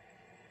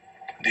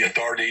 The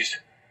authorities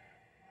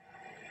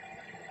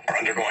are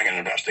undergoing an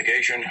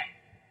investigation.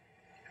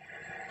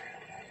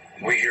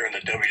 We here in the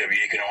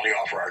WWE can only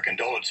offer our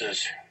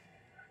condolences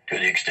to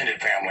the extended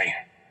family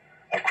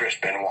of Chris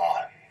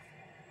Benoit.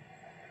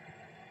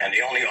 And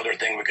the only other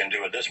thing we can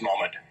do at this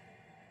moment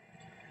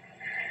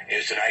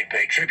is tonight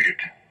pay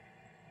tribute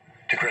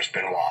to Chris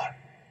Benoit.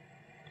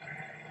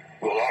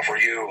 We'll offer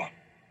you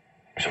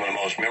some of the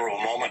most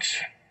memorable moments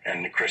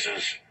in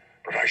Chris's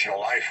professional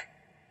life.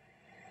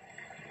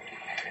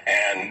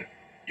 And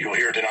you'll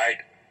hear tonight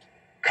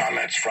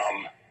comments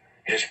from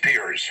his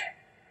peers,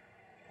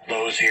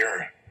 those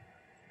here,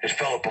 his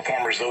fellow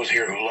performers, those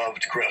here who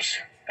loved Chris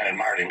and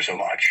admired him so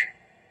much.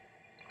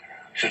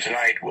 So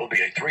tonight will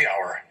be a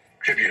 3-hour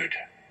tribute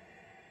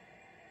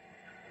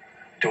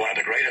to one of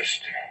the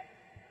greatest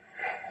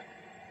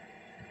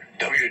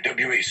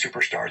WWE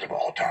superstars of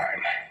all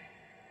time.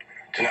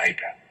 Tonight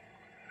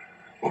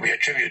will be a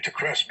tribute to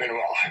Chris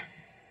Benoit.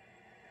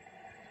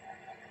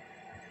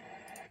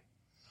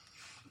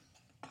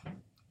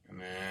 And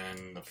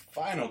then the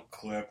final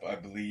clip, I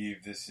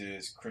believe this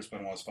is Chris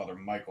Benoit's father,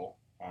 Michael,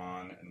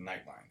 on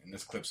Nightline. And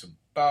this clip's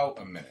about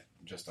a minute,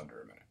 just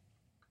under a minute.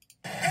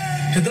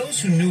 To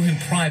those who knew him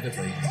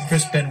privately,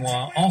 Chris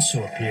Benoit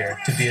also appeared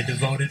to be a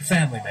devoted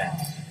family man.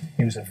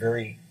 He was a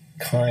very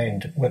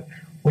kind...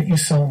 What you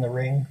saw in the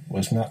ring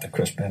was not the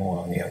Chris Benoit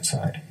on the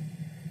outside.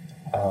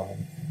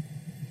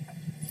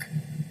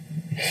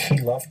 He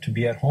loved to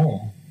be at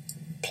home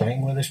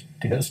playing with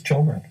his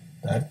children.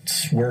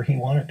 That's where he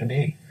wanted to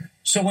be.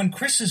 So when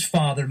Chris's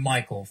father,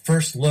 Michael,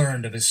 first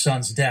learned of his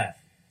son's death,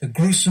 the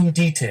gruesome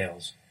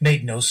details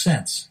made no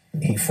sense.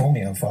 He phoned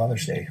me on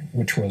Father's Day,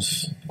 which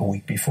was a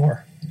week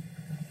before.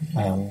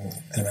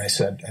 And I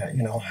said,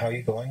 how are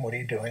you going? What are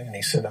you doing? And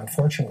he said,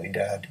 unfortunately,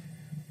 Dad,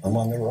 I'm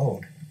on the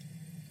road.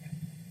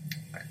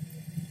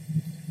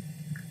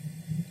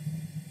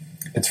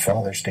 It's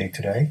Father's Day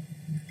today.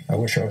 I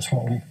wish I was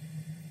home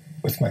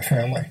with my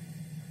family.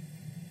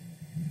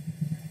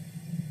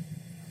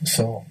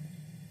 So,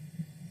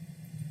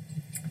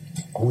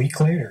 a week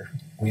later,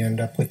 we end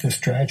up with this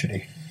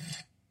tragedy.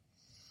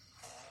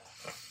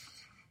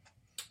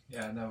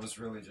 Yeah, and that was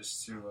really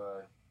just to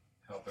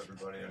help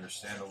everybody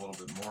understand a little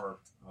bit more,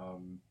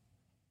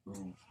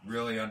 who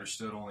really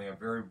understood only a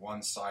very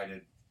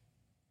one-sided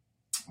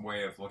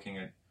way of looking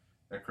at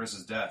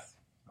Chris's death,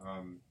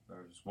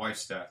 his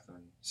wife's death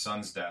and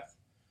son's death,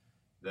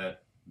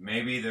 that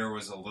maybe there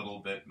was a little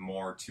bit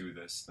more to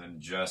this than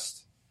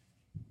just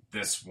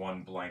this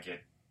one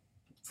blanket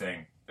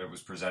thing that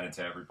was presented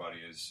to everybody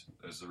is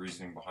the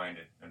reasoning behind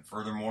it. And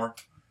furthermore,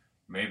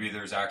 maybe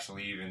there's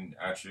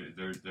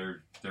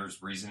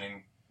there's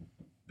reasoning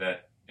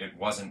that it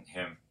wasn't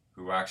him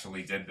who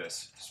actually did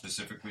this,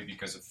 specifically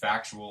because of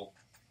facts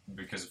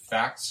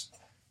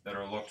that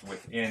are looked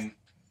within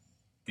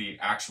the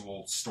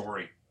actual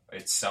story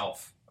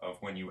itself, of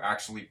when you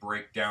actually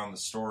break down the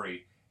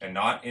story, and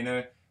not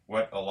in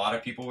what a lot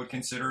of people would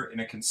consider in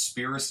a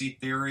conspiracy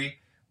theory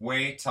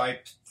way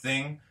type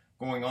thing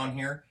going on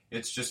here.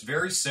 It's just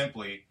very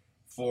simply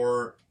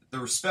for the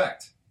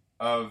respect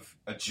of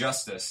a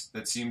justice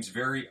that seems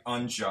very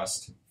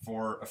unjust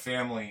for a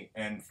family,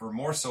 and for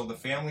more so the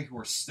family who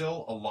are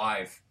still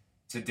alive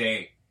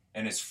today,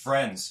 and his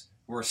friends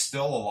who are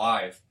still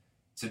alive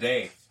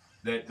today.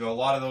 That a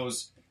lot of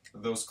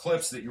those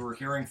clips that you were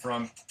hearing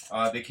from,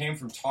 they came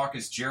from Talk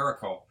Is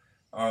Jericho.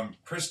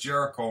 Chris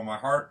Jericho, my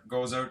heart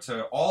goes out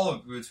to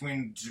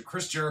between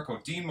Chris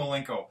Jericho, Dean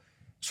Malenko,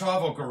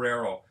 Chavo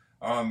Guerrero,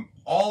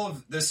 all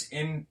of this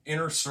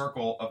inner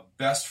circle of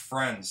best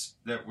friends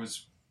that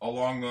was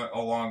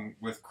along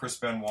with Chris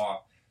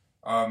Benoit.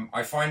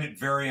 I find it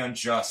very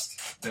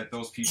unjust that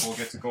those people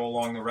get to go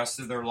along the rest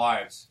of their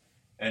lives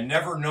and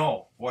never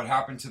know what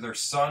happened to their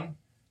son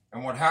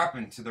and what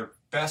happened to their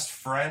best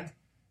friend,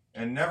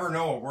 and never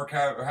know what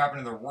happened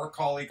to their work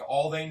colleague.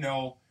 All they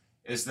know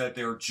is that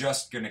they're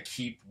just going to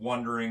keep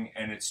wondering,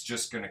 and it's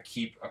just going to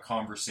keep a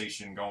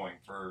conversation going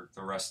for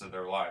the rest of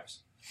their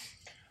lives.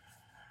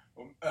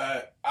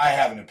 I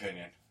have an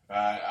opinion.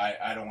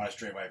 I don't want to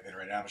stray my opinion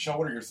right now. Michelle,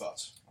 what are your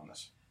thoughts on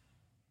this?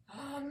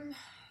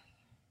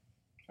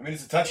 I mean,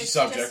 it's a touchy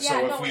subject,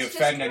 so if we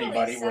offend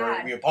anybody,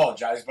 we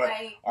apologize, but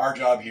our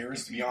job here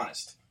is to be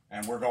honest,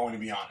 and we're going to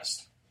be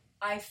honest.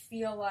 I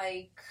feel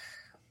like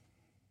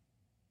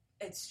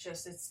it's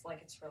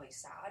really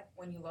sad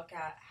when you look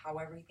at how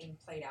everything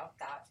played out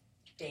that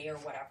day or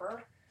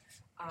whatever.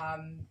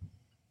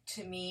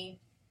 To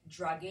me,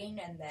 drugging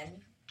and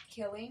then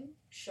killing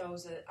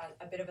shows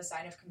a bit of a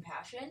sign of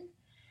compassion.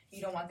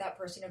 You don't want that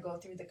person to go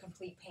through the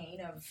complete pain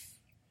of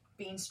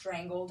being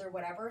strangled or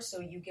whatever, so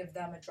you give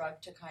them a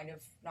drug to kind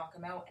of knock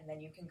them out, and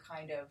then you can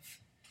kind of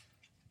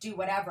do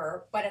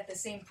whatever. But at the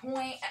same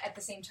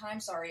time,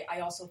 I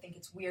also think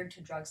it's weird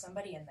to drug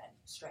somebody and then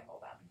strangle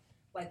them.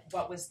 Like,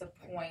 what was the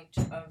point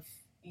of,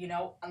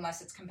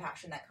 unless it's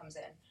compassion that comes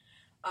in.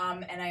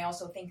 And I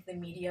also think the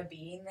media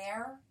being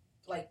there,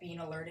 like being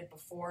alerted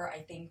before, I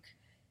think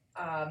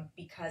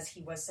because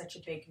he was such a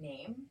big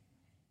name,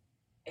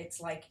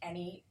 it's like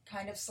any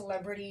kind of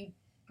celebrity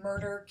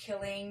murder,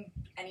 killing,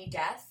 any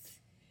death.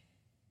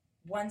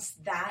 Once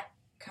that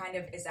kind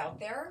of is out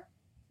there,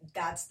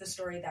 that's the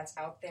story that's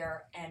out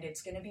there, and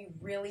it's going to be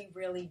really,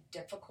 really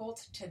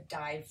difficult to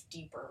dive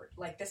deeper.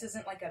 Like, this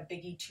isn't like a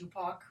Biggie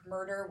Tupac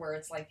murder where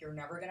it's like you're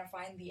never going to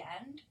find the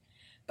end,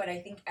 but I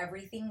think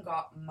everything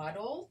got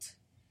muddled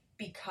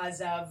because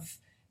of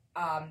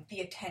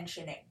the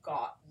attention it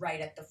got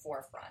right at the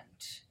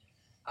forefront.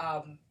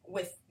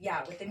 With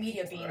the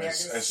media being there,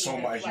 as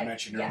you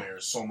mentioned earlier,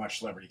 so much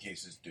celebrity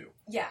cases do.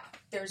 Yeah,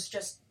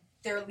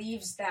 there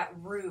leaves that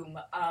room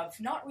of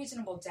not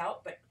reasonable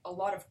doubt, but a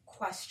lot of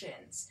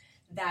questions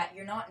that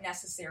you're not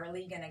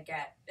necessarily going to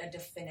get a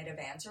definitive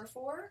answer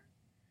for.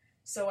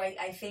 So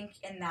I think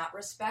in that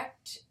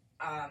respect,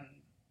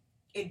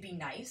 it'd be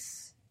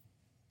nice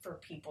for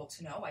people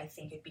to know. I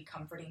think it'd be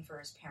comforting for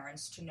his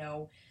parents to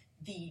know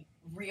the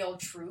real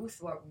truth,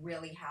 what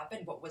really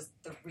happened, what was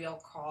the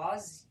real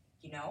cause.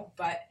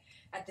 But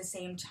at the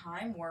same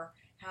time, we're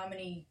how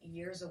many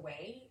years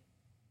away,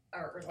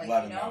 or like,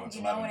 11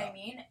 you know what I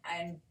mean?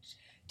 And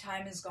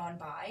time has gone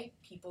by.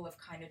 People have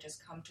kind of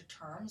just come to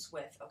terms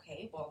with,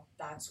 okay, well,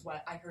 that's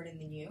what I heard in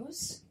the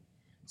news,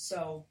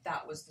 so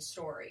that was the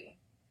story.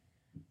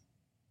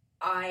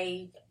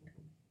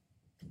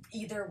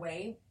 Either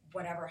way,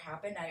 whatever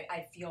happened,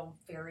 I feel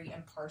very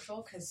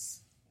impartial,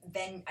 because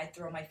then I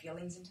throw my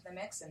feelings into the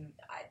mix, and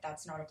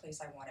that's not a place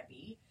I want to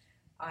be.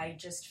 I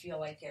just feel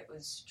like it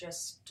was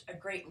just a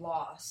great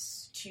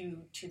loss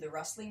to the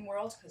wrestling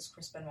world, because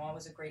Chris Benoit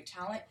was a great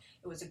talent.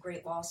 It was a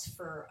great loss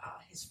for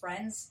his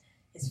friends,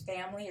 his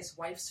family, his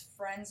wife's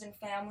friends and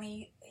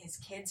family, his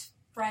kids'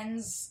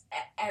 friends,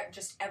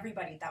 just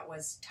everybody that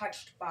was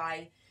touched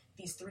by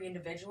these three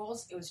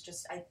individuals. It was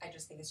just, I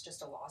just think it's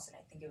just a loss, and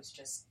I think it was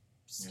just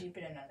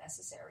stupid and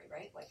unnecessary,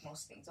 right? Like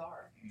most things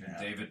are. Yeah.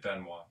 David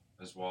Benoit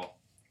as well.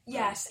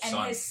 Yes, and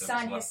his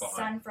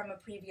son from a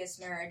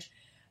previous marriage,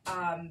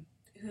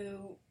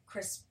 who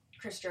Chris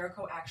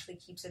Jericho actually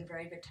keeps in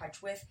very good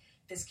touch with.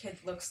 This kid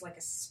looks like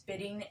a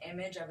spitting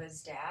image of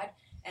his dad,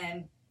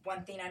 and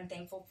one thing I'm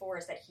thankful for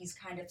is that he's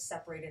kind of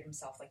separated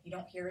himself. Like, you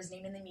don't hear his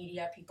name in the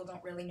media. People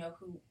don't really know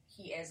who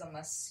he is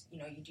unless,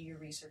 you do your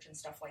research and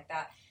stuff like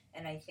that.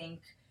 And I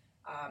think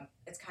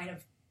it's kind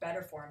of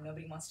better for him.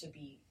 Nobody wants to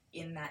be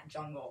in that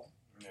jungle.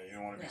 Yeah, you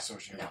don't want to be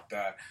associated with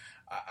that.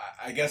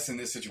 I guess in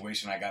this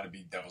situation, I got to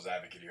be devil's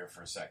advocate here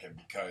for a second,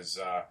 because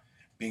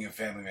being a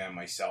family man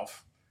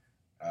myself,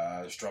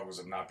 the struggles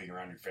of not being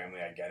around your family,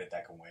 I get it,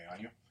 that can weigh on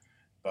you.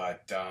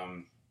 But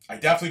I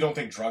definitely don't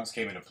think drugs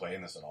came into play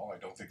in this at all. I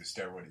don't think the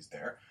steroid is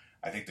there.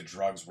 I think the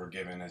drugs were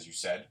given, as you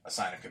said, a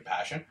sign of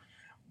compassion.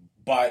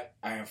 But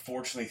I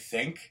unfortunately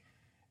think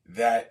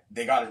that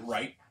they got it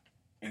right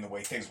in the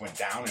way things went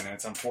down, and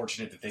it's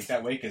unfortunate to think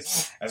that way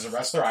because as a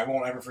wrestler, I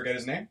won't ever forget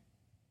his name.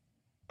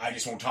 I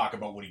just won't talk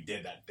about what he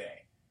did that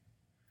day.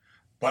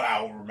 But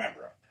I will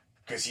remember him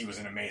because he was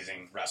an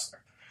amazing wrestler.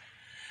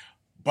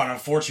 But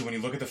unfortunately,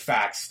 when you look at the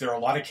facts, there are a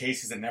lot of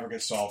cases that never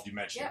get solved. You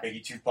mentioned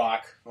Biggie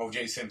Tupac,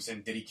 O.J.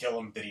 Simpson. Did he kill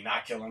him? Did he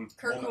not kill him?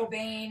 Kurt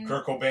Cobain.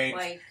 Kurt Cobain.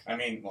 Like, I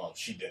mean, well,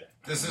 she did it.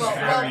 This is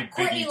very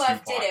Courtney Biggie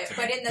Love Tupac did it, to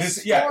but me. in the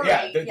This,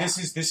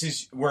 story, This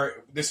is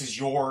where this is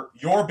your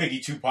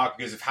Biggie Tupac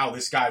because of how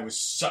this guy was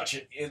such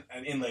an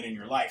inlet in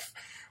your life.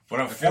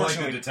 But I feel like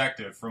unfortunately, the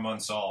detective from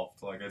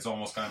Unsolved. Like it's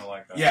almost kind of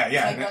like that.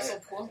 Yeah. Like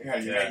Russell Poole.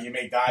 You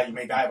may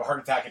die of a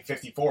heart attack at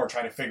 54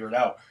 trying to figure it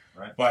out.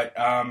 Right. But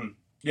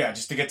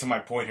just to get to my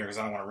point here, because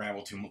I don't want to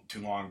ramble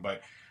too long,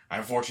 but I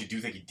unfortunately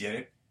do think he did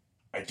it.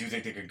 I do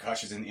think the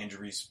concussions and the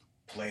injuries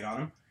played on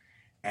him,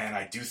 and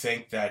I do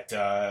think that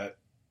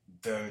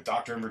the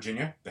doctor in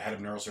Virginia, the head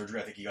of neurosurgery,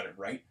 I think he got it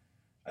right.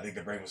 I think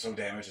the brain was so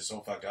damaged and so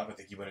fucked up. I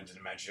think he went into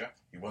dementia.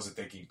 He wasn't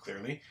thinking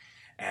clearly,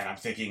 and I'm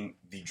thinking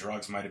the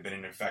drugs might have been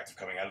ineffective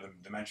coming out of the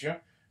dementia,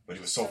 but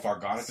he was so far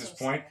gone at this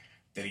point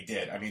that he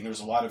did. I mean,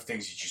 there's a lot of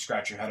things that you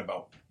scratch your head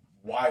about.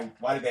 Why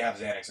did they have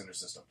Xanax in their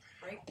system?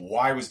 Right.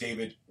 Why was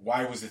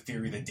the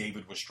theory that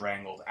David was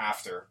strangled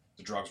after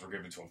the drugs were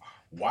given to him?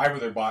 Why were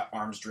their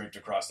arms draped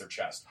across their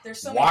chest?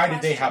 Why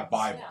did they have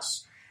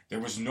Bibles?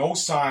 There was no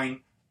sign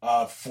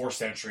of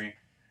forced entry.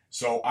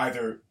 So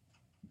either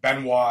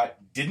Benoit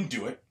didn't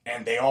do it,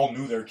 and they all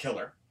knew their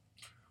killer,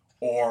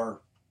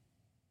 or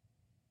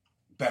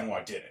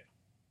Benoit did it.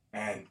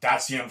 And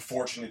that's the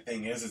unfortunate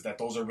thing is that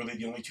those are really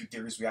the only two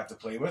theories we have to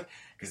play with,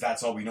 because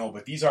that's all we know.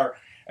 But these are,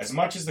 as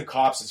much as the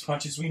cops, as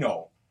much as we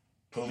know,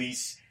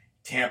 police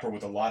tamper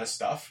with a lot of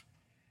stuff.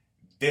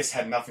 This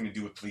had nothing to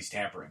do with police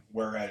tampering.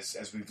 Whereas,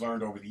 as we've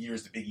learned over the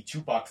years, the Biggie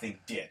Tupac thing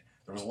did.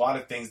 There was a lot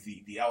of things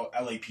the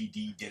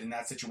LAPD did in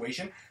that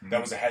situation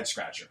that was a head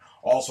scratcher.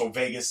 Also,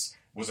 Vegas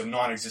was a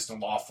non-existent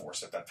law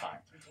force at that time.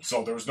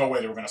 So there was no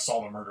way they were going to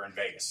solve a murder in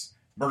Vegas.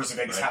 Murders in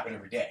Vegas happen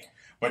every day.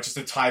 But just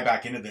to tie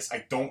back into this,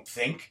 I don't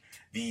think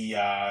the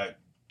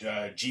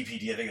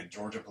GPD, I think the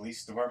Georgia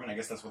Police Department, I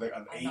guess that's what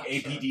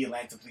APD,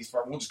 Atlanta Police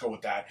Department, we'll just go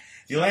with that.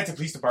 The Atlanta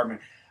Police Department,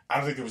 I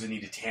don't think there was a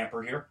need to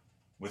tamper here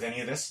with any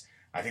of this.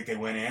 I think they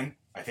went in,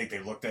 I think they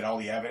looked at all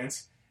the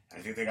evidence, and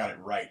I think they got it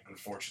right,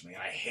 unfortunately.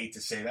 And I hate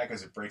to say that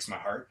because it breaks my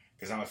heart,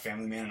 because I'm a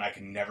family man and I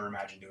can never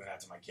imagine doing that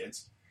to my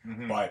kids.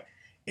 Mm-hmm. But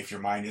if your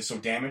mind is so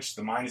damaged,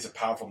 the mind is a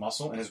powerful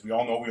muscle, and as we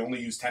all know, we only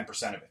use 10%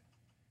 of it.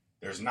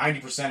 There's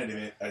 90% of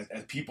it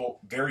as people,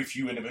 very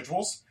few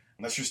individuals,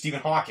 unless you're Stephen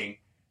Hawking,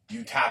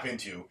 you tap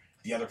into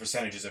the other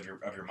percentages of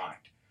your mind.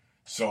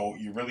 So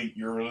you're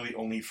really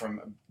only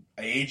from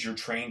age you're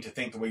trained to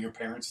think the way your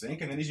parents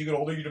think, and then as you get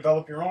older, you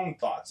develop your own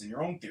thoughts and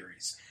your own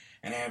theories.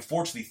 And I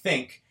unfortunately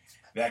think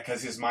that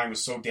because his mind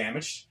was so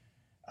damaged,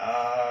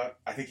 I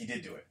think he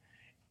did do it.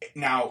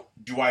 Now,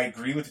 do I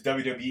agree with the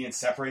WWE in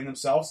separating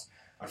themselves?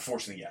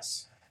 Unfortunately,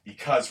 yes.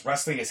 Because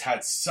wrestling has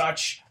had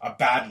such a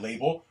bad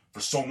label for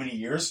so many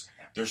years,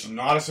 there's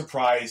not a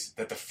surprise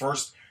that the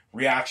first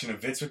reaction of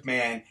Vince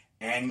McMahon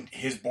and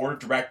his board of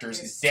directors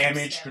is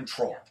damage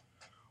control.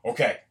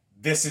 Okay,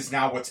 this is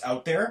now what's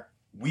out there.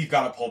 We've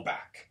got to pull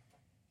back.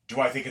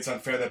 Do I think it's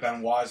unfair that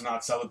Benoit is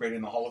not celebrated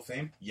in the Hall of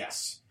Fame?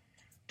 Yes.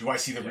 Do I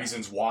see the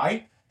reasons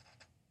why?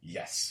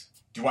 Yes.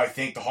 Do I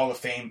think the Hall of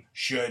Fame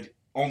should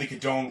only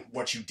condone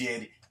what you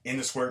did in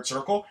the squared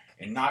circle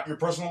and not your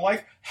personal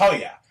life? Hell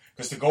yeah.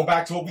 Because to go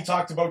back to what we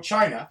talked about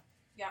China,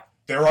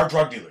 there are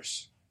drug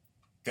dealers.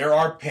 There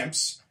are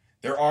pimps.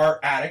 There are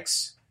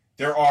addicts.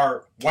 There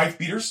are wife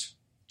beaters.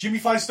 Jimmy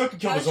Fine Snuka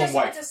killed his own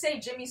wife. I was just about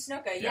to say Jimmy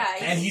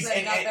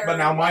Snuka, but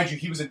now mind you,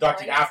 he was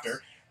inducted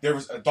after. There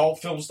was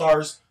adult film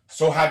stars,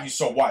 so have you,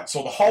 so what?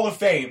 So the Hall of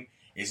Fame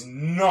is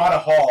not a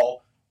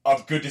hall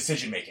of good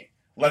decision making.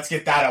 Let's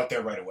get that out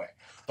there right away.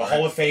 The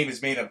Hall of Fame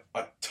is made of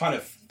a ton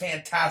of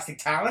fantastic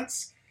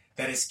talents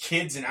that as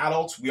kids and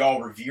adults we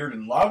all revered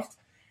and loved,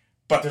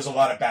 but there's a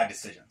lot of bad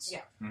decisions.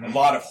 Yeah. Mm-hmm. A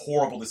lot of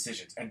horrible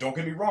decisions. And don't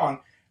get me wrong,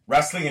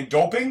 wrestling and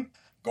doping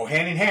go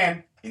hand in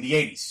hand in the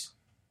 80s.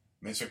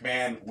 Vince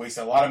McMahon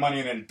wasted a lot of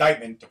money in an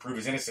indictment to prove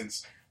his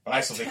innocence, but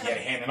I still think he had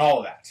a hand in all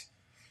of that.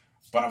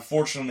 But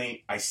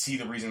unfortunately, I see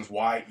the reasons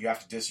why you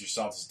have to diss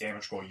yourself as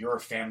damage control. You're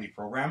a family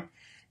program.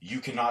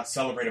 You cannot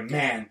celebrate a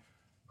man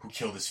who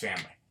killed his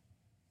family.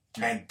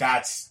 And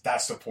that's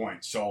the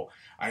point. So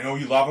I know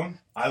you love him.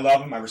 I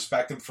love him. I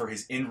respect him for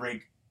his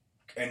in-ring.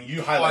 And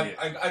you highlighted it.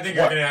 I think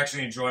you're going to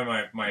actually enjoy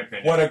my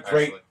opinion.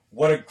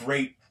 What a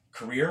great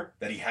career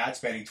that he had,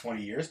 spanning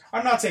 20 years.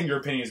 I'm not saying your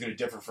opinion is going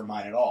to differ from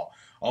mine at all.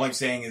 All I'm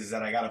saying is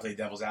that I got to play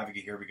devil's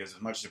advocate here because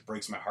as much as it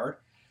breaks my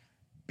heart,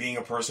 being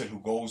a person who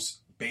goes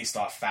based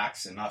off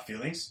facts and not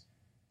feelings,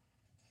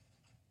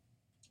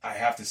 I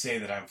have to say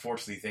that I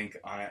unfortunately think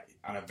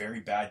on a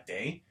very bad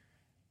day,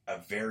 a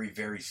very,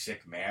 very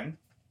sick man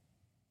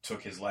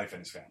took his life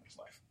and his family's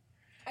life.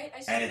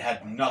 And it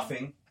had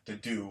nothing to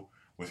do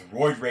with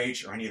roid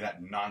rage or any of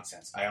that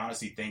nonsense. I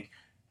honestly think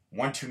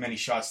one too many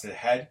shots to the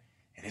head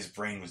and his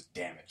brain was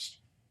damaged.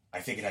 I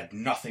think it had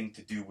nothing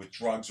to do with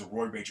drugs or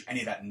roid rage or any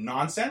of that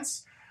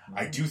nonsense.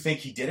 I do think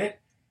he did it.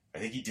 I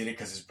think he did it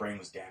because his brain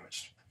was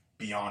damaged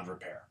beyond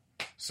repair.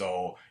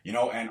 So,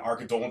 and our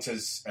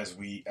condolences, as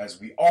we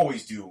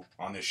always do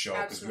on this show,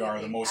 because we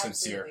are the most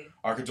sincere.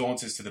 Our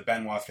condolences to the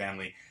Benoit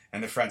family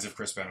and the friends of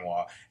Chris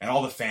Benoit and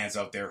all the fans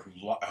out there who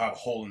have a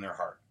hole in their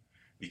heart,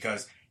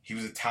 because he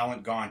was a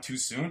talent gone too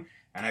soon.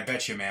 And I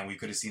bet you, man, we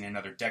could have seen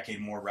another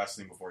decade more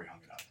wrestling before he hung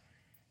it up.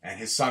 And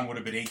his son would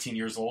have been 18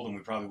 years old, and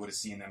we probably would have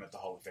seen them at the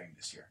Hall of Fame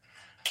this year.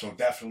 So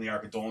definitely our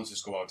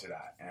condolences go out to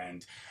that.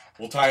 And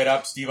we'll tie it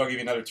up. Steve, I'll give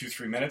you another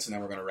 2-3 minutes, and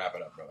then we're going to wrap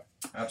it up, brother.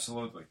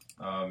 Absolutely.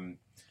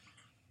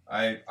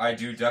 I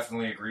do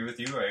definitely agree with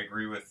you. I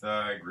agree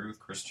with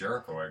Chris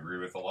Jericho. I agree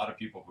with a lot of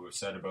people who have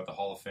said about the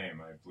Hall of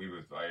Fame. I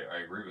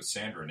agree with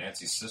Sandra,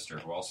 Nancy's sister,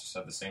 who also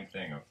said the same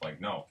thing of like,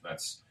 no,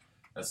 that's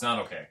not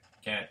okay.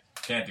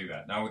 Can't do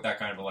that. Not with that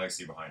kind of a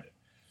legacy behind it.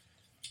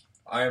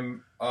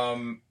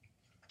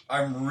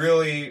 I'm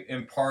really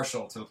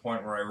impartial to the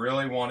point where I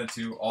really wanted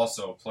to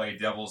also play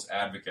devil's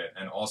advocate,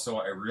 and also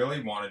I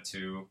really wanted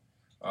to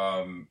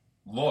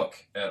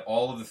look at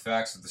all of the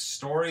facts of the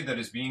story that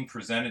is being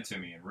presented to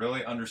me and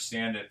really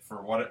understand it for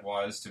what it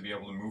was, to be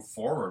able to move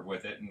forward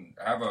with it and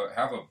have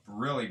a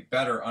really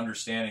better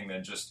understanding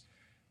than just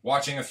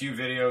watching a few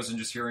videos and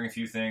just hearing a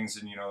few things,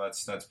 and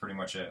that's pretty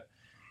much it.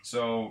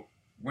 So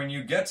when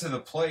you get to the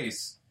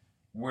place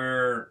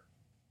where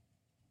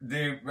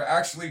they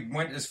actually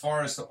went as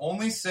far as to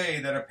only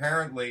say that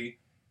apparently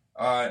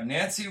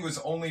Nancy was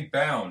only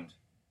bound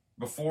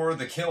before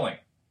the killing,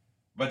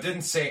 but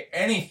didn't say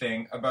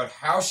anything about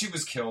how she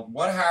was killed,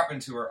 what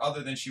happened to her,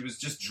 other than she was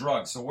just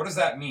drugged. So what does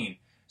that mean?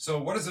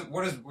 So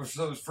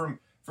so from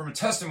a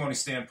testimony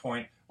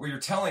standpoint, what you're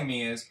telling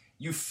me is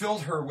you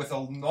filled her with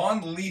a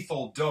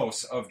non-lethal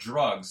dose of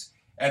drugs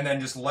and then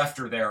just left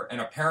her there, and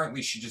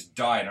apparently she just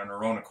died on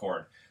her own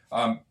accord.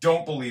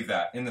 Don't believe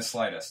that in the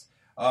slightest.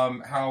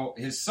 How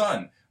his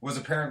son was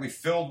apparently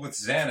filled with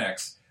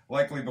Xanax,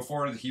 likely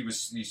before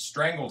he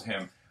strangled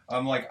him.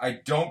 I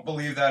don't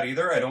believe that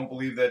either. I don't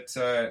believe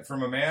that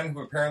from a man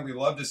who apparently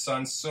loved his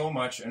son so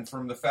much, and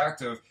from the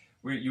fact of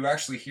you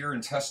actually hear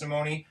in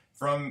testimony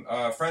from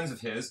friends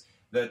of his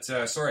that,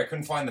 sorry, I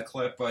couldn't find the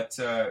clip, but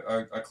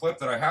a clip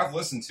that I have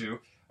listened to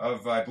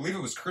of, I believe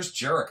it was Chris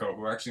Jericho,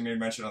 who actually made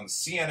mention on the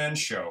CNN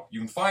show. You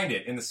can find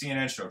it in the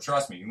CNN show.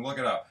 Trust me, you can look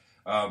it up.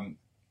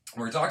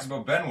 Where he talks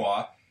about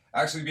Benoit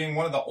actually being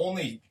one of the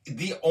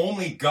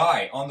only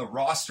guy on the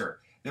roster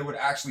that would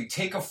actually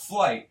take a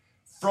flight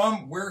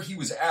from where he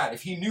was at.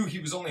 If he knew he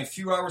was only a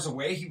few hours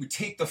away, he would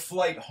take the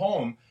flight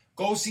home,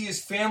 go see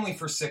his family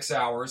for 6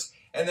 hours,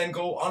 and then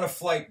go on a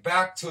flight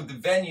back to the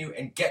venue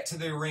and get to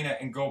the arena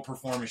and go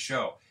perform his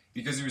show,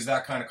 because he was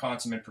that kind of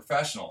consummate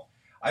professional.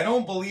 I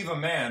don't believe a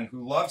man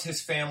who loved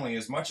his family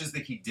as much as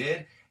that he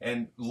did,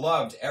 and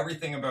loved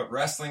everything about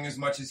wrestling as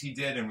much as he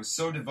did, and was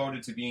so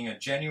devoted to being a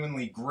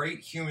genuinely great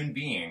human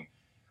being.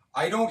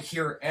 I don't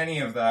hear any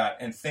of that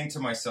and think to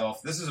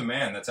myself, this is a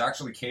man that's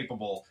actually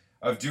capable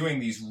of doing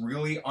these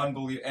really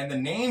unbelievable... And the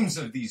names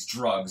of these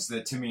drugs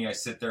that, to me, I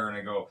sit there and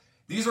I go,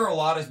 these are a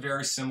lot of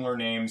very similar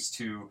names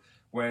to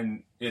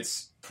when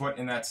it's put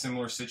in that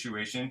similar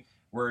situation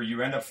where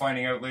you end up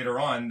finding out later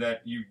on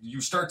that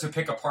you start to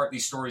pick apart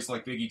these stories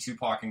like Biggie,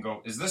 Tupac, and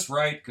go, is this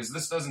right? Because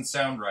this doesn't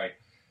sound right.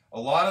 A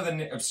lot of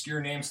the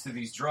obscure names to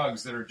these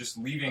drugs that are just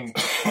leaving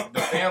the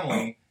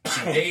family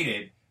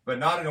sedated, but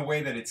not in a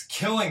way that it's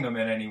killing them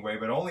in any way,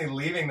 but only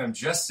leaving them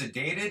just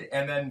sedated,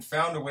 and then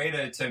found a way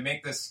to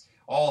make this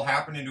all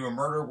happen into a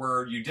murder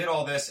where you did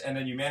all this and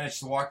then you managed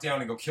to walk down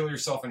and go kill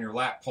yourself in your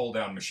lap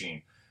pull-down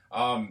machine.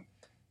 From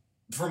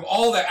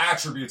all the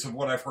attributes of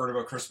what I've heard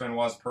about Chris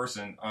Benoit as a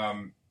person,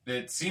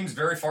 it seems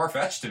very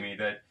far-fetched to me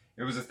that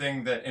it was a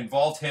thing that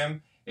involved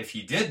him. If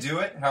he did do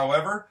it,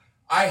 however,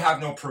 I have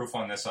no proof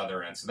on this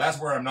other end. So that's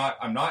where I'm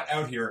not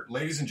out here.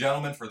 Ladies and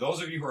gentlemen, for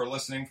those of you who are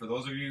listening, for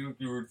those of you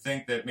who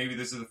think that maybe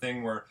this is a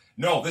thing where,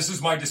 no, this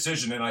is my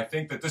decision and I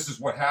think that this is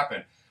what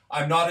happened.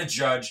 I'm not a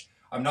judge.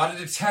 I'm not a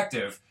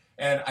detective.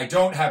 And I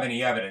don't have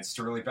any evidence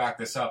to really back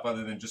this up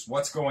other than just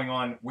what's going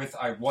on with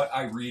what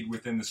I read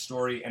within the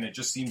story. And it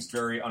just seems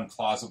very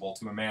unplausible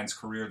to a man's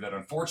career that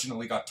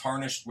unfortunately got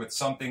tarnished with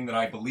something that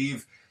I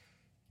believe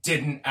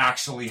didn't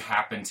actually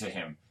happen to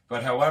him.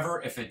 But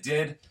however, if it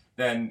did,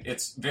 then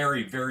it's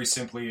very, very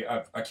simply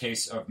a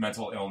case of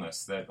mental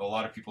illness that a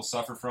lot of people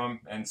suffer from.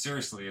 And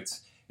seriously,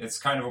 it's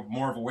kind of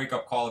more of a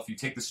wake-up call if you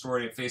take the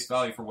story at face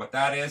value for what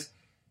that is.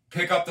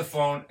 Pick up the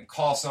phone and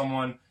call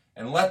someone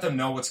and let them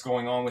know what's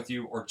going on with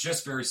you, or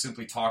just very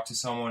simply talk to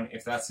someone.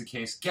 If that's the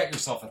case, get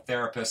yourself a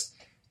therapist.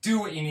 Do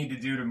what you need to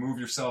do to move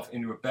yourself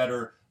into a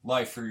better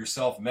life for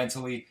yourself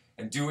mentally,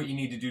 and do what you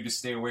need to do to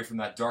stay away from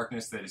that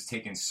darkness that has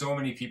taken so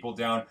many people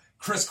down.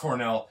 Chris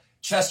Cornell,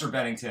 Chester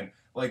Bennington,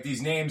 like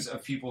these names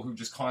of people who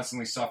just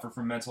constantly suffer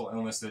from mental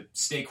illness that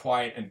stay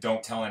quiet and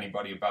don't tell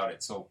anybody about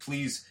it. So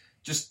please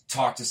just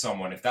talk to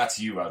someone if that's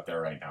you out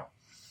there right now.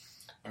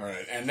 All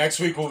right, and next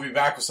week we'll be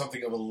back with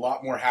something of a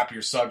lot more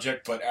happier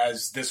subject, but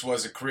as this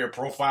was a career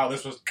profile,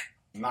 this was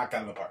knocked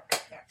out of the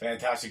park. Yeah.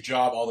 Fantastic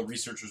job. All the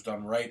research was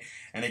done right.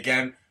 And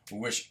again, we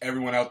wish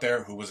everyone out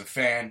there who was a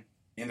fan,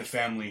 in the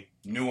family,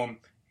 knew him,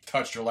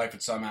 touched your life in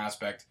some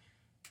aspect,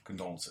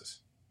 condolences.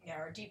 Yeah,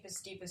 our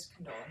deepest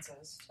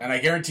condolences. And I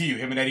guarantee you,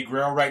 him and Eddie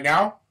Guerrero right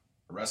now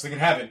are wrestling in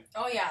heaven.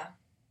 Oh, yeah.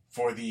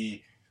 For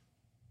the...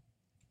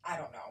 I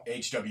don't know.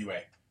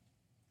 HWA.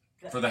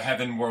 For the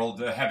Heavenly World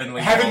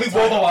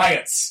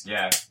Alliance.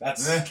 Yeah.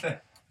 That's not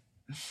bad.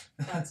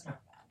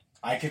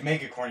 I could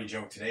make a corny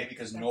joke today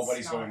because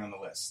nobody's going on the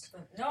list.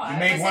 No, you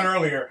made one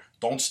earlier.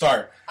 Don't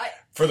start.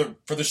 For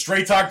the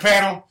Straight Talk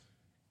panel,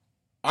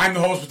 I'm the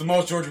host with the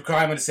most, George McCoy.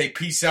 I'm going to say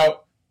peace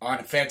out on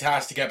a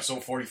fantastic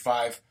episode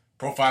 45,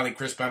 profiling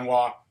Chris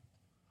Benoit.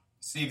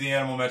 Steve the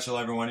Animal Mitchell,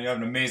 everyone. You have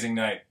an amazing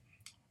night.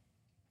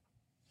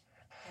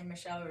 And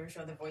Michelle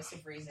Rougeau, the voice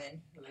of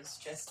reason, who is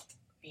just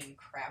being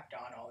crapped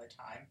on all the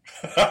time.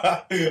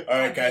 All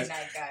right, guys. Good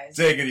night, guys.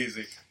 Take it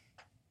easy.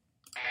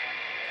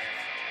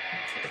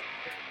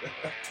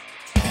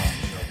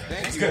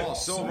 Thank you all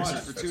so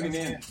much for tuning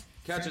in.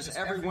 Catch us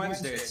every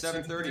Wednesday at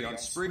 7:30 on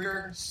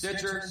Spreaker,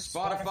 Stitcher,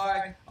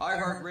 Spotify,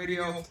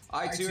 iHeartRadio,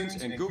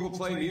 iTunes, and Google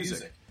Play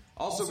Music.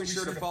 Also be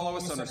sure to follow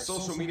us on our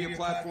social media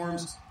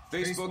platforms,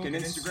 Facebook and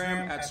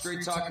Instagram at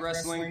Straight Talk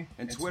Wrestling,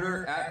 and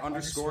Twitter at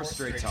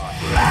 _Straight Talk.